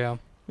 and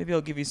maybe I'll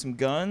give you some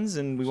guns,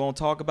 and we won't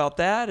talk about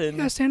that. And you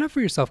gotta stand up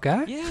for yourself,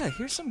 guy. Yeah,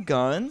 here's some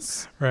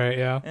guns. Right,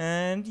 yeah.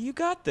 And you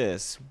got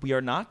this. We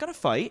are not going to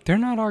fight. They're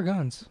not our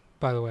guns,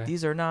 by the way.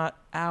 These are not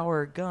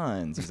our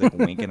guns. He's like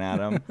winking at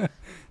him.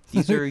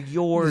 These are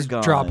your Just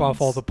guns. drop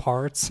off all the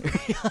parts.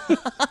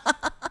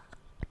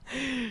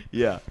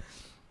 Yeah.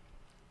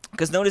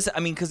 Because notice,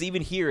 because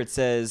even here it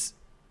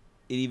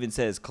even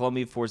says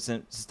Colombia forced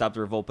them to stop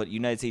the revolt, but the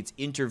United States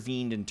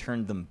intervened and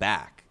turned them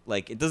back.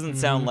 Like, it doesn't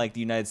sound like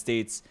the United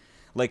States,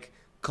 like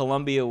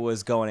Colombia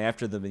was going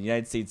after them, and the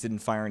United States didn't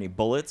fire any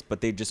bullets, but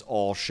they just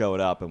all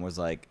showed up and was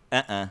like,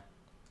 turn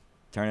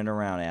it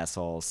around,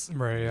 assholes.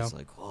 Right, yeah. It's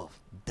like, oh,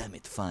 damn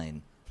it,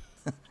 fine.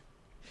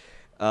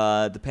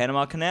 The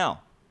Panama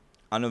Canal.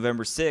 On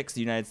November 6th, the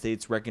United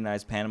States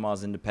recognized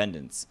Panama's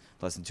independence.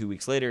 Less than 2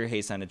 weeks later,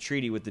 Hayes signed a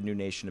treaty with the new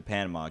nation of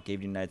Panama. It gave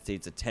the United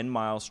States a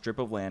 10-mile strip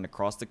of land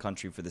across the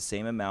country for the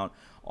same amount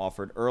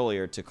offered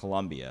earlier to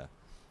Colombia.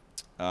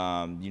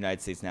 The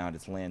United States now had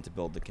its land to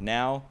build the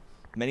canal.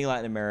 many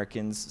Latin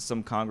Americans,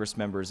 some Congress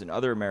members, and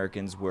other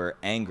Americans were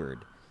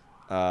angered.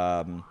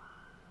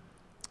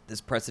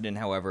 This president,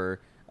 however,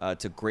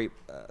 took great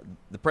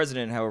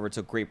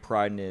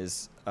pride in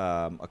his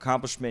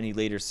accomplishment. He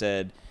later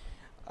said,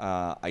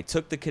 "I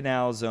took the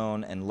canal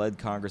zone and led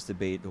Congress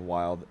debate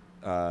while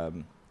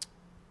the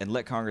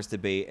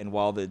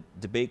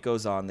debate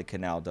goes on, the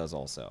canal does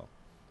also."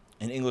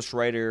 An English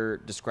writer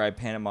described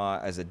Panama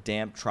as a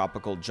damp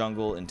tropical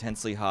jungle,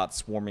 intensely hot,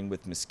 swarming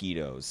with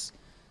mosquitoes.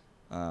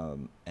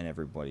 And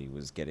everybody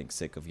was getting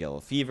sick of yellow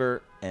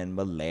fever and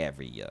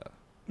malaria.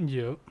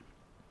 Yep.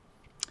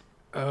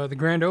 The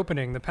grand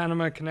opening. The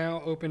Panama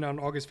Canal opened on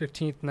August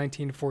 15th,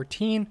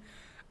 1914.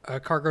 A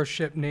cargo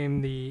ship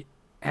named the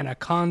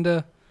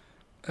Anaconda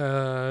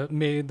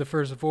made the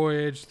first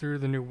voyage through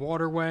the new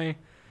waterway.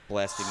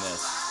 Blasting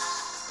this.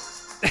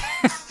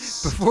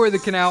 Before the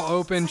canal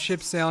opened,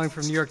 ships sailing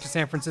from New York to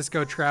San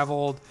Francisco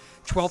traveled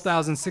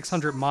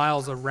 12,600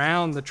 miles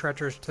around the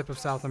treacherous tip of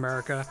South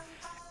America.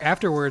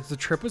 Afterwards, the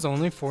trip was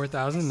only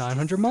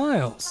 4,900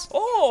 miles.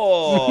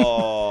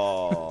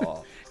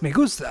 Oh! Me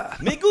gusta.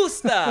 Me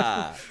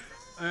gusta!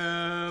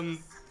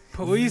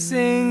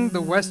 Policing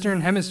the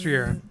Western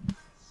Hemisphere.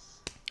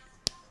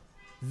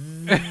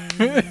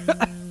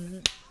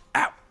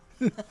 Ow!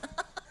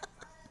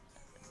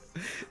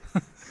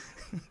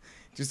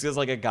 Just feels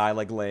like a guy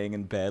like laying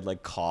in bed,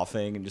 like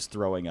coughing and just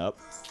throwing up.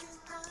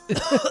 Did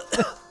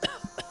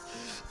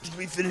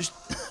we finish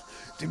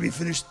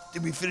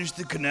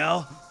the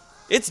canal?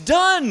 It's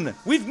done!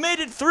 We've made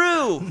it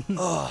through!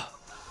 Oh,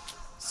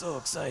 so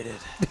excited.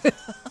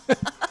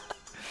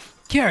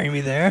 Carry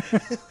me there.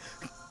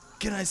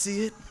 Can I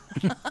see it?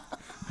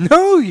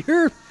 No,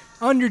 you're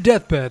on your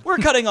deathbed. We're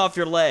cutting off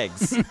your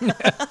legs.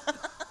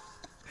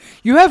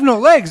 You have no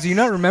legs. Do you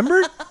not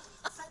remember?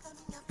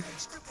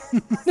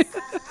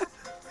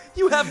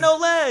 You have no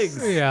legs!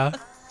 Yeah.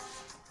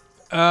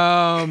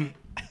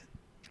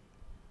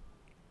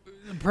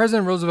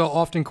 President Roosevelt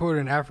often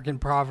quoted an African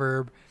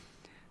proverb,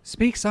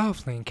 "Speak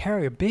softly and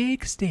carry a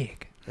big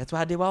stick." That's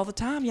what I do all the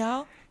time,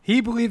 y'all. He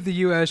believed the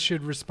U.S.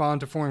 should respond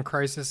to foreign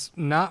crisis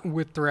not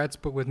with threats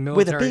but with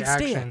military big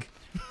action. stick.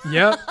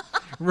 Yep.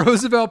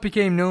 Roosevelt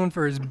became known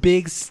for his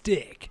big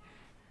stick.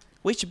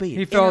 We should be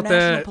He felt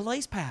international that-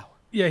 police power.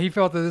 Yeah, he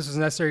felt that this was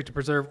necessary to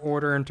preserve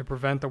order and to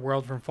prevent the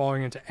world from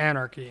falling into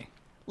anarchy.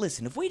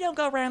 Listen, if we don't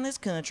go around this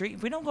country,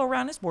 if we don't go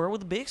around this world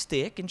with a big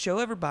stick and show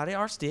everybody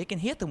our stick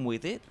and hit them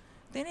with it,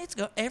 then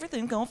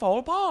everything's going to fall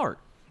apart.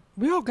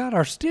 We all got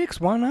our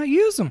sticks. Why not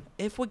use them?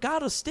 If we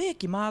got a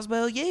stick, you might as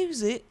well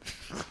use it.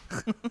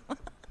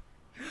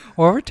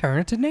 Or return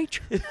it to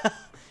nature.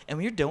 And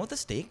when you're done with the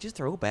stick, just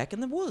throw it back in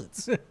the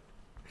woods.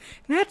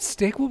 That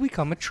stick will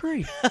become a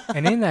tree.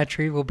 And in that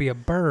tree will be a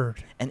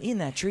bird. And in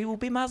that tree will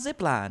be my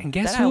zip line And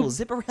guess that I who- will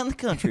zip around the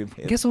country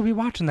with. Guess who'll be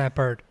watching that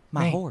bird?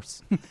 My Me.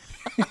 horse.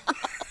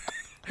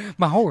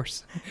 My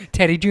horse.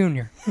 Teddy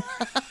Jr.,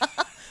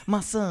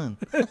 My son.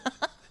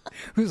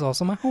 who's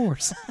also my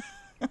horse.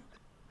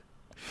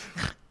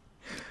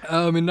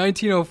 In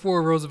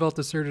 1904, Roosevelt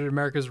asserted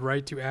America's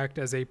right to act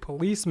as a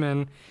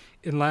policeman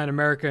in Latin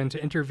America and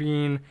to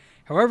intervene,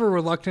 however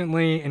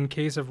reluctantly, in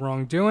case of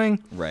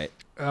wrongdoing. Right.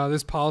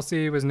 This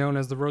policy was known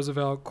as the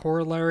Roosevelt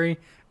Corollary,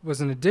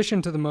 was an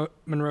addition to the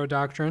Monroe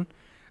Doctrine.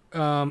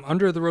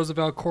 Under the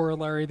Roosevelt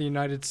Corollary, the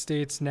United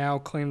States now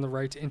claimed the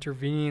right to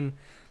intervene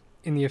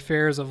in the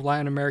affairs of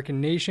Latin American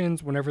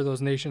nations whenever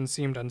those nations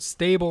seemed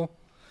unstable.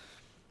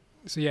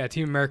 So yeah,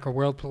 Team America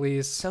World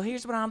Police. So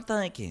here's what I'm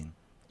thinking.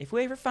 If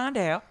we ever find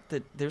out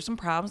that there's some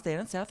problems down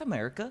in South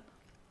America,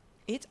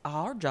 it's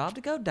our job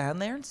to go down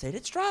there and set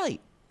it straight.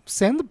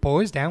 Send the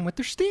boys down with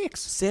their sticks.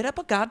 Set up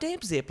a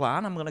goddamn zip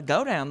line. I'm going to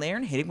go down there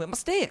and hit him with my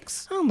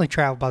sticks. I only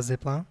travel by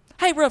zip line.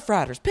 Hey, Rough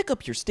Riders, pick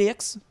up your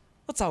sticks.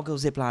 Let's all go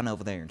zip line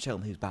over there and show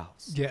them who's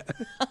boss. Yeah.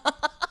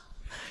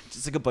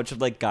 Just like a bunch of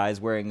like guys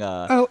wearing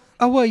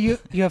Well, you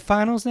have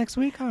finals next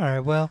week? All right,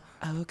 well,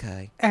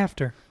 okay.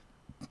 after.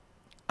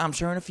 I'm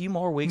sure in a few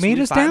more weeks Meet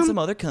we'll us find down? some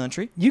other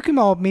country. You can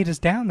all meet us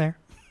down there.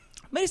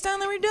 Meet us down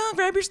there when you're done.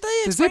 Grab your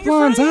sticks. The Bring zip your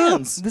line's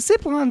friends. up. The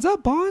zip line's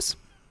up, boys.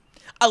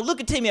 Oh, look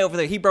at Timmy over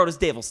there. He brought his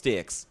devil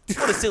sticks.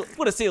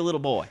 What a silly little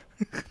boy.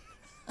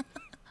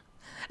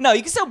 No,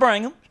 you can still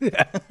bring them.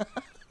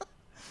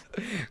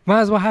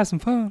 Might as well have some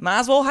fun. Might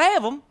as well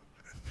have them.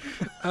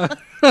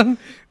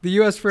 The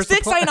U.S. first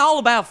Sticks ain't all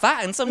about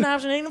fighting.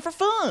 Sometimes you need them for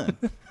fun.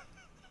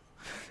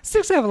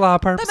 Sticks have a lot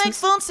of They purposes. make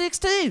fun sticks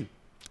too.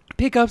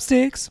 Pick up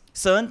sticks.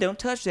 Son, don't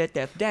touch that.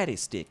 That's daddy's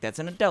stick. That's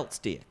an adult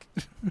stick.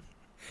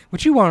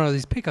 What you want are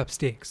these pickup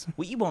sticks.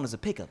 What you want is a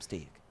pickup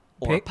stick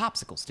or Pick- a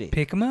popsicle stick.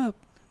 Pick them up.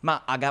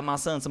 I got my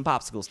son some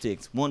popsicle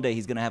sticks. One day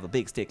he's gonna have a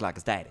big stick like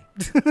his daddy.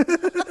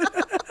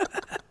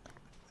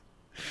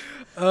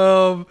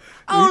 Oh,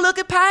 look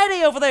at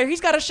Patty over there.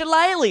 He's got a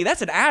shillelagh.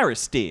 That's an Irish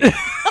stick.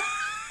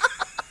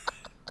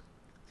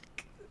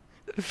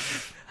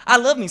 I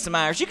love me some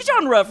Irish. You can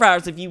join the Rough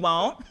Riders if you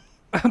want.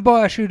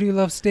 Boy, I sure do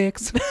love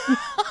sticks.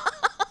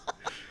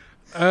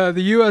 The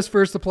U.S.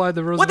 first applied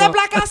the Roosevelt... What that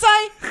black guy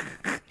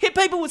say? Hit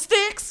people with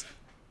sticks?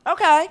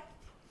 Okay.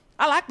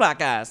 I like black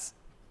guys.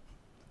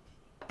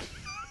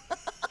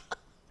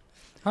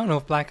 I don't know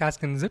if black guys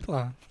can zip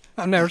line.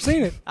 I've never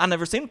seen it. I've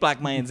never seen a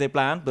black man zip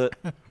line, but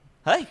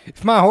hey,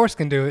 If my horse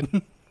can do it.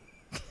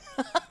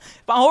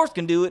 if my horse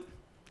can do it,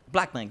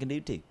 black man can do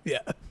it too. Yeah.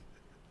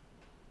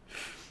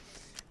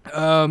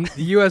 The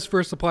U.S.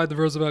 first applied the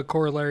Roosevelt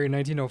Corollary in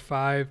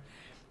 1905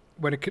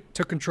 when it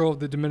took control of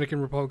the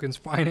Dominican Republicans'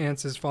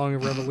 finances following a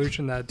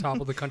revolution that had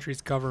toppled the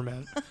country's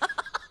government.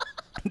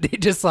 They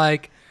just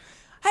like,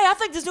 Hey, I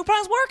think this new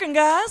plan's working,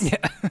 guys.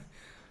 yeah.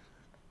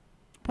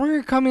 We're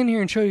going to come in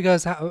here and show you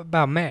guys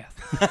about math.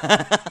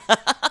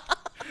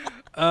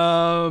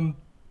 Then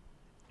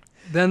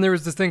there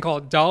was this thing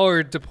called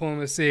dollar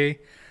diplomacy.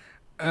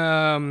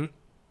 Howard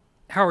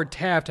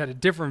Taft had a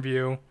different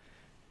view.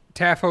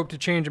 Taft hoped to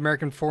change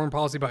American foreign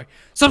policy by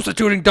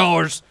substituting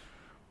dollars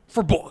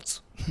for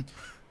bullets.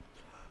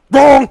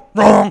 Wrong.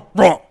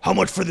 How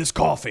much for this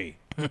coffee?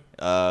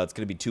 It's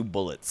gonna be 2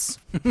 bullets.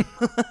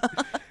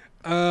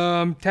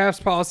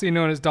 Taft's policy,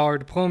 known as dollar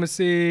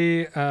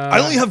diplomacy. I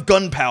only have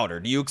gunpowder.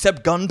 Do you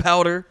accept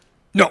gunpowder?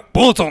 No,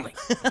 bullets only.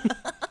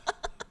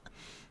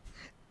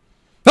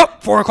 Oh,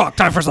 4 o'clock,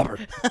 time for supper.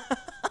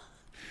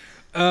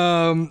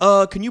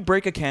 Can you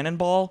break a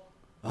cannonball?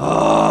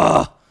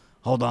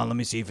 Hold on, let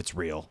me see if it's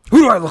real. Who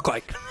do I look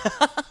like?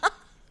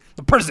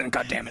 The president,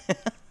 goddammit.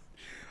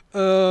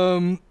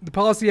 The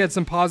policy had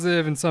some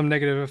positive and some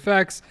negative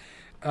effects.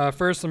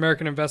 First,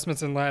 American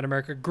investments in Latin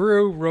America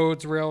grew.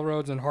 Roads,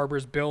 railroads, and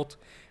harbors built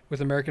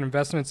with American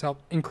investments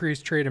helped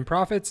increase trade and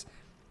profits.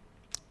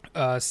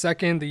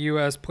 Second, the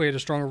U.S. played a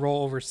stronger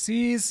role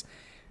overseas.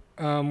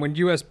 When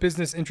U.S.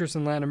 business interests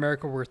in Latin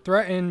America were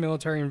threatened,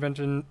 military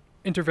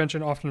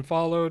intervention often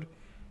followed.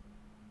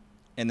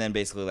 And then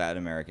basically Latin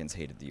Americans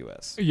hated the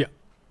U.S. Yeah.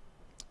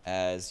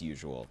 As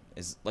usual.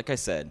 Like I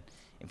said,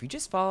 if you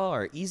just follow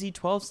our easy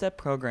 12-step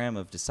program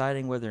of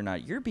deciding whether or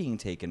not you're being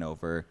taken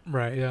over,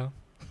 Right, yeah.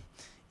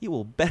 you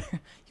will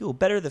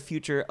better the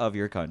future of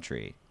your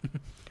country.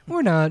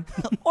 Or not.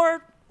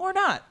 or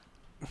not.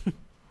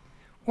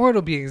 Or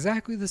it'll be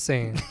exactly the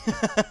same.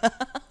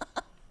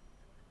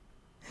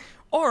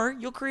 Or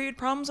you'll create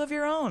problems of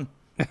your own.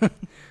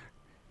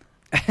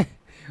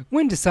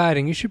 When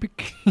deciding, you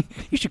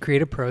should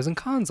create a pros and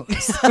cons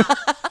list.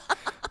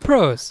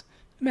 Pros,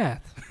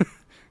 math.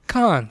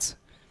 Cons,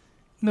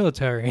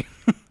 military.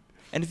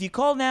 And if you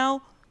call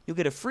now, you'll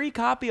get a free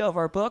copy of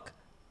our book,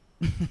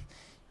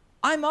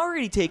 I'm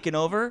Already Taken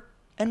Over,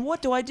 and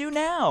What Do I Do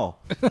Now?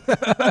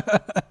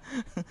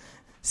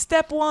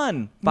 Step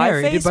 1, buy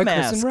Narrated face by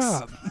masks. Chris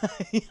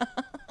and Rob.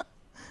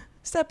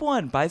 Step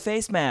 1, buy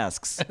face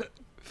masks.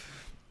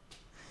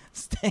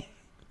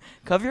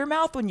 Cover your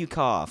mouth when you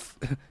cough.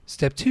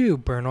 Step 2,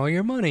 burn all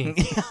your money.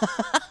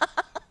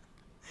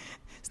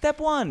 Step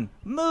 1,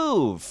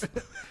 move.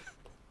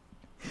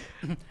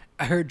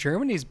 I heard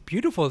Germany's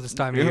beautiful this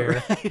time of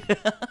year.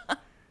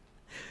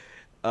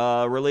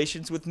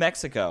 Relations with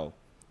Mexico.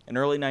 In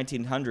early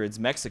 1900s,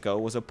 Mexico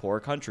was a poor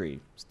country.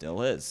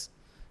 Still is.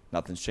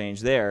 Nothing's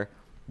changed there.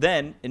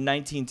 Then, in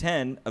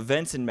 1910,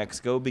 events in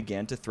Mexico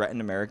began to threaten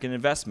American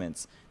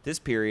investments. This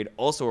period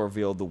also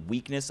revealed the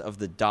weakness of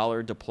the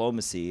dollar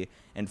diplomacy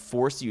and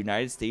forced the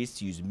United States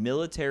to use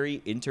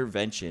military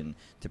intervention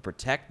to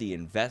protect the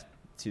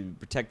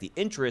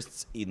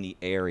interests in the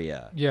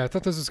area. Yeah, I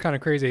thought this was kind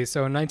of crazy.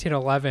 So in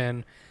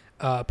 1911,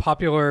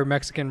 popular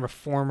Mexican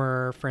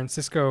reformer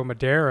Francisco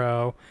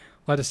Madero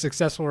led a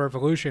successful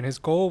revolution. His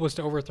goal was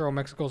to overthrow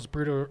Mexico's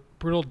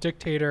brutal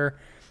dictator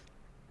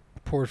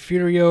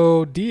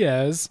Porfirio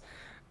Diaz.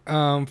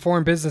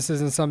 Foreign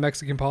businesses and some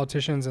Mexican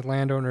politicians and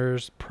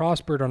landowners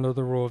prospered under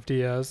the rule of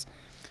Diaz.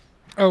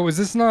 Oh, is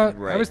this not?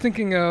 Right. I was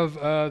thinking of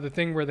the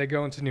thing where they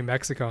go into New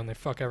Mexico and they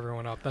fuck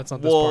everyone up. That's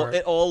not this part. Well,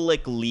 it all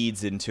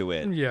leads into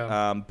it.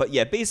 Yeah. But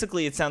yeah,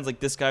 basically it sounds like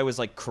this guy was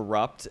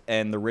corrupt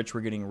and the rich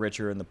were getting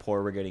richer and the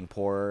poor were getting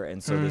poorer.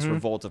 And so this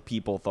revolt of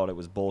people thought it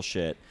was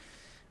bullshit.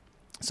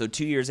 So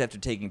 2 years after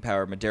taking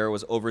power, Madero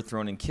was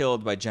overthrown and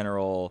killed by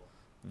General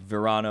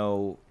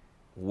Verano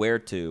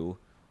Huertu.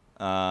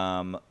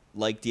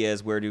 Like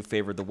Diaz, Huertu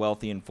favored the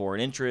wealthy and foreign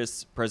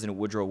interests. President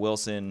Woodrow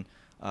Wilson,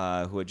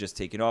 who had just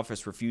taken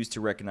office, refused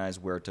to recognize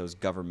Huerto's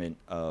government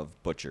of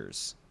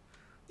butchers.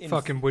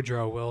 Fucking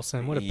Woodrow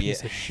Wilson. What a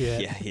piece of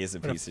shit. Yeah, he is a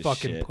What piece of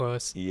fucking shit.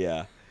 puss.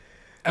 Yeah.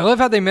 I love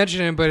how they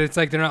mention him, but it's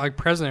like they're not like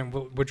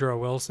President Woodrow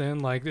Wilson.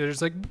 Like they're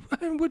just like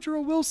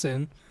Woodrow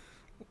Wilson.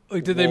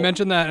 Like, did they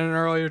mention that in an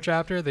earlier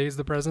chapter? That he's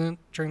the president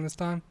during this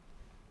time.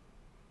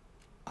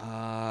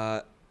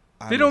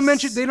 They don't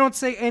mention. They don't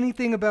say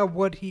anything about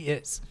what he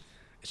is.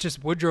 It's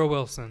just Woodrow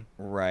Wilson.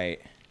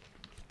 Right.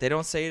 They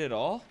don't say it at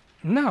all?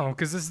 No,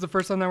 because this is the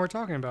first time that we're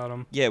talking about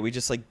him. Yeah, we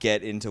just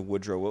get into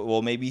Woodrow.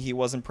 Well, maybe he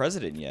wasn't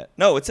president yet.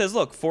 No, it says,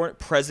 look,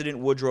 President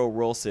Woodrow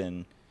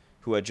Wilson,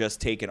 who had just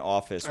taken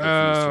office,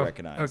 refused to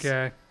recognize.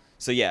 Okay.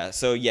 So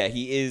yeah,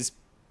 he is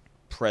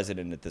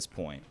president at this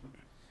point.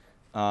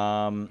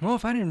 Well,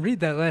 if I didn't read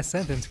that last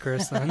sentence,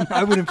 Chris, then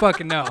I wouldn't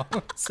fucking know.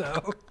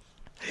 So.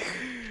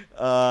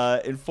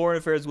 In foreign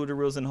affairs, Woodrow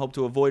Wilson hoped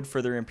to avoid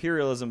further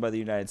imperialism by the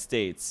United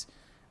States.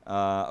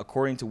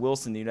 According to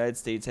Wilson, the United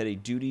States had a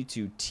duty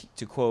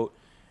to quote,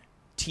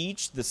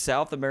 teach the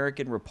South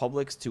American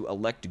republics to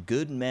elect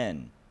good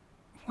men.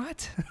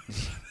 What?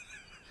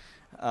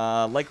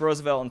 Like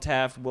Roosevelt and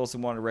Taft,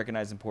 Wilson wanted to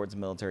recognize the importance of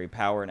military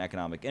power and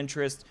economic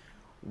interest.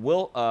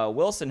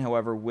 Wilson,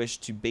 however,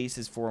 wished to base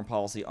his foreign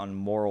policy on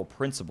moral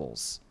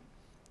principles.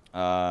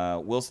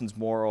 Wilson's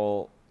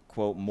moral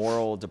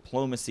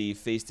diplomacy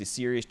faced a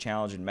serious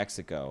challenge in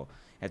Mexico.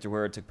 After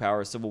Huerta took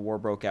power, a civil war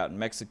broke out in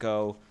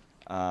Mexico.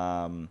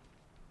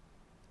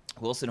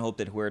 Wilson hoped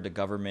that Huerta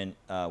government,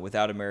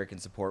 without American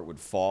support, would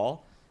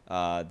fall.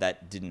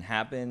 That didn't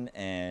happen,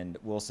 and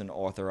Wilson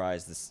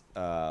authorized this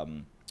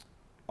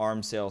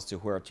arms sales to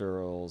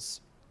Huerta's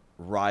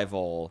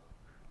rival,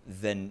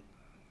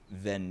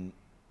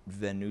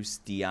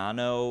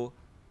 Venustiano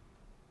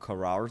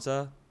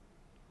Carranza.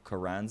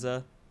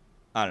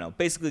 I don't know.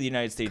 Basically, the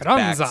United States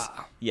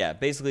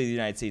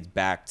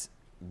backed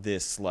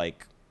this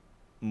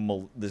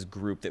this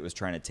group that was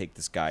trying to take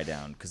this guy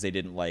down because they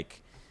didn't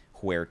like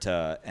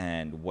Huerta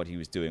and what he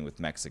was doing with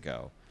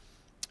Mexico.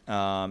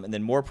 And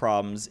then more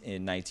problems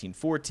in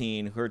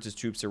 1914. Huerta's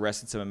troops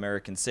arrested some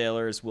American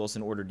sailors.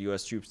 Wilson ordered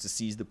U.S. troops to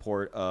seize the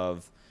port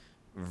of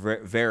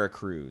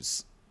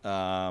Veracruz.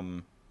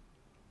 Huerta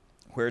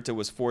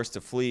was forced to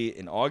flee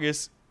in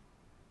August.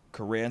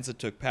 Carranza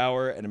took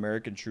power, and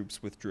American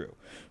troops withdrew.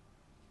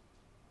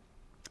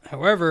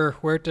 However,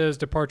 Huerta's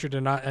departure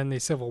did not end the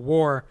Civil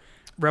War.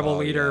 Rebel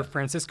leader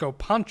Francisco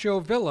Pancho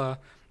Villa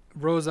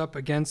rose up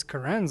against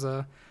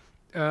Carranza.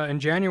 In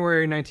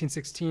January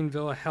 1916,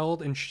 Villa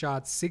held and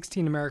shot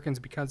 16 Americans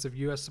because of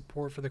U.S.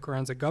 support for the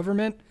Carranza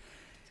government.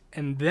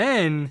 And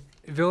then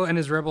Villa and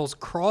his rebels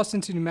crossed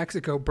into New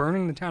Mexico,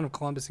 burning the town of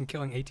Columbus and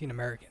killing 18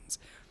 Americans.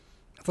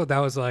 I thought that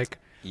was like,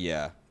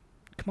 yeah,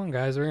 come on,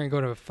 guys, we're going to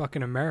go to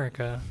fucking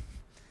America.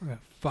 We're going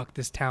to fuck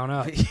this town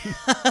up.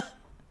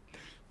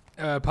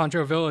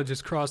 Pancho Villa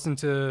just crossed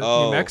into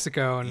New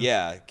Mexico and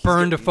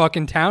burned a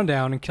fucking town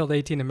down and killed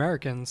 18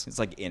 Americans. It's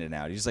like in and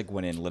out. He just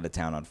went in, lit a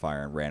town on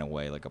fire, and ran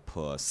away like a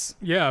puss.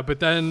 Yeah, but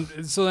then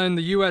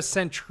the U.S.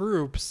 sent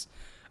troops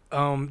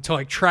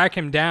to track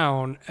him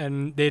down,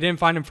 and they didn't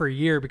find him for a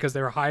year because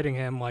they were hiding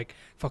him like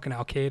fucking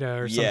Al Qaeda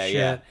or some shit.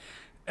 Yeah.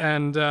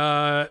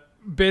 And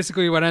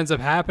basically, what ends up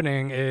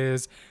happening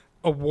is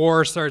a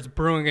war starts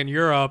brewing in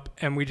Europe,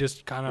 and we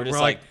just we're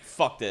like,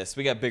 fuck this.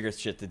 We got bigger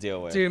shit to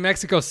deal with. Dude,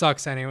 Mexico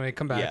sucks anyway.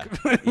 Come back.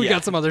 Yeah. We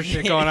got some other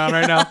shit going on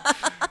right now.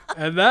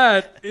 And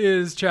that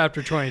is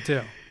chapter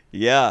 22.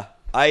 Yeah.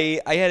 I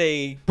had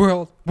a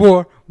World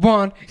War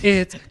I,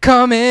 it's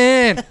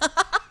coming.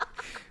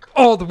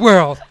 All the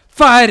world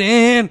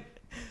fighting.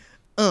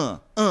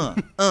 Can't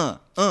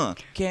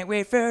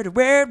wait for the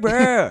World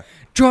War.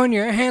 Join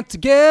your hands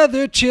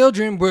together,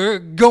 children. We're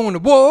going to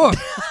war.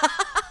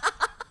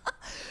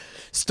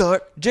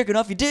 Start jerking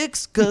off your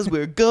dicks, cause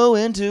we're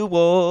going to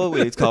war.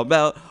 It's called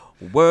about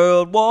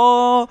World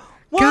War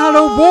I. Got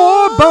a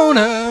war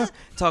boner.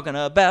 Talking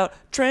about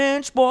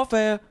trench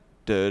warfare.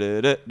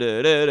 World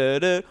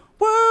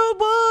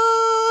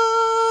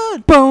War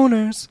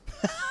boners.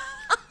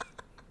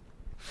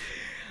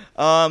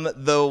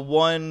 The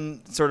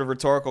one sort of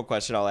rhetorical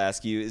question I'll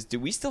ask you is: do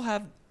we still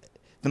have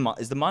the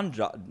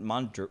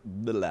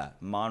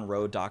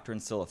Monroe Doctrine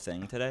still a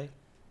thing today?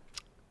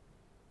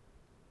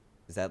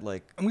 Is that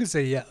I'm going to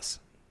say yes.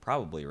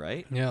 Probably,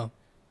 right? Yeah.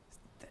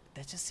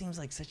 That just seems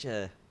like such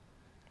a...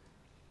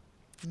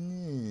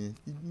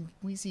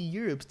 we see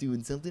Europe's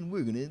doing something,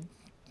 we're going to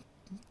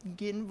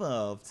get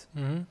involved.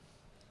 Mm-hmm.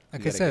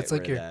 Like I said, it's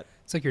like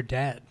your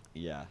dad.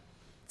 Yeah.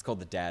 It's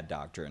called the dad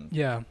doctrine.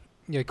 Yeah.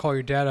 Yeah, call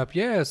your dad up.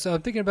 Yeah, so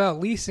I'm thinking about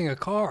leasing a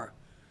car.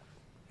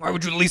 Why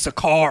would you lease a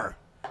car?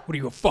 What are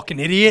you, a fucking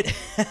idiot?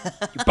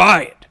 You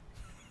buy it.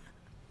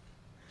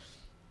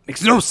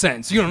 Makes no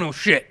sense. You don't know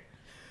shit.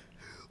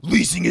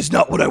 Leasing is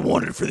not what I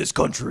wanted for this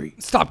country.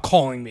 Stop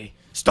calling me.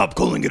 Stop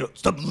calling it.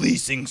 Stop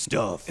leasing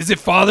stuff. Is it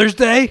Father's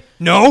Day?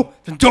 No?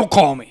 Then don't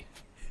call me.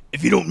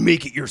 If you don't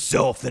make it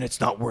yourself, then it's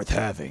not worth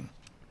having.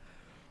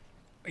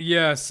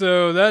 Yeah,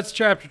 so that's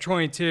chapter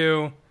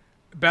 22.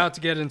 About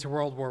to get into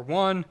World War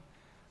I.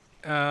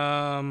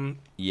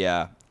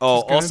 Yeah.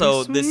 Oh,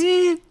 also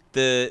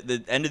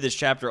the end of this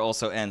chapter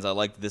also ends. I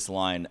like this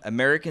line.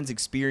 Americans'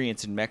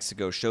 experience in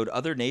Mexico showed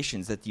other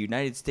nations that the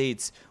United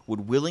States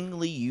would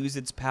willingly use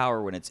its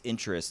power when its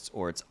interests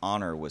or its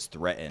honor was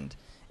threatened.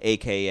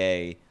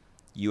 AKA,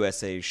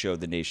 USA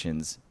showed the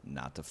nations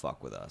not to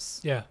fuck with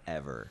us. Yeah.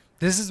 Ever.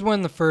 This is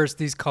when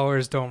these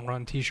colors don't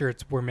run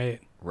t-shirts were made.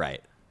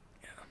 Right.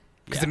 Yeah.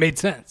 Because it made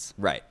sense.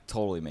 Right.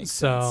 Totally makes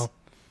sense.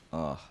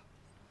 All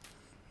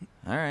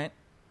right.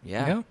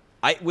 Yeah.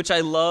 I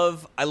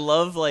love,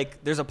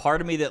 there's a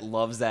part of me that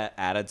loves that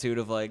attitude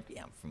of I'm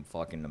from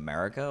fucking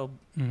America.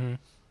 Mm-hmm.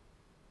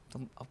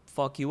 I'll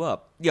fuck you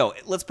up. Yo,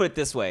 let's put it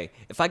this way.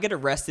 If I get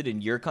arrested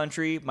in your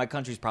country, my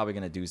country's probably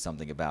going to do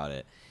something about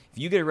it. If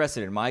you get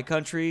arrested in my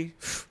country,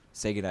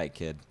 say goodnight,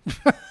 kid.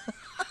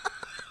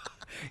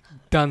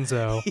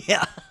 Dunzo.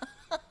 Yeah.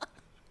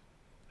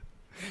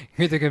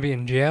 You're either going to be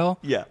in jail.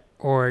 Yeah.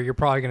 Or you're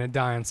probably going to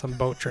die on some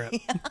boat trip.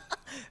 Yeah.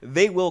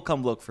 They will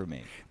come look for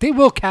me. They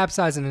will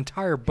capsize an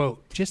entire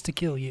boat just to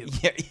kill you.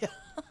 Yeah.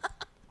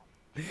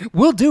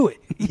 We'll do it.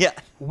 Yeah.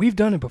 We've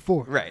done it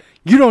before. Right.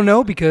 You don't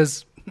know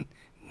because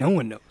no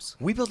one knows.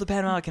 We built the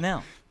Panama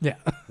Canal. Yeah.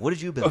 What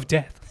did you build? Of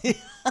death.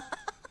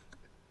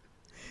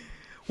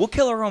 We'll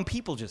kill our own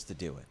people just to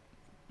do it.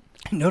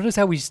 Notice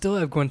how we still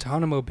have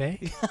Guantanamo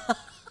Bay?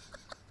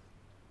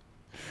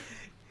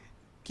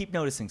 Keep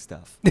noticing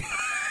stuff.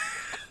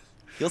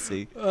 You'll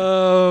see.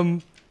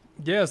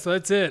 Yeah, so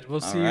that's it.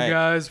 We'll see you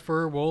guys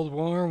for World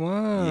War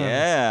I.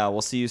 Yeah,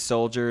 we'll see you,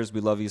 soldiers. We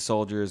love you,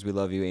 soldiers. We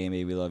love you,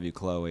 Amy. We love you,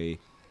 Chloe.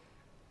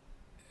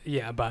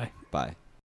 Yeah, bye. Bye.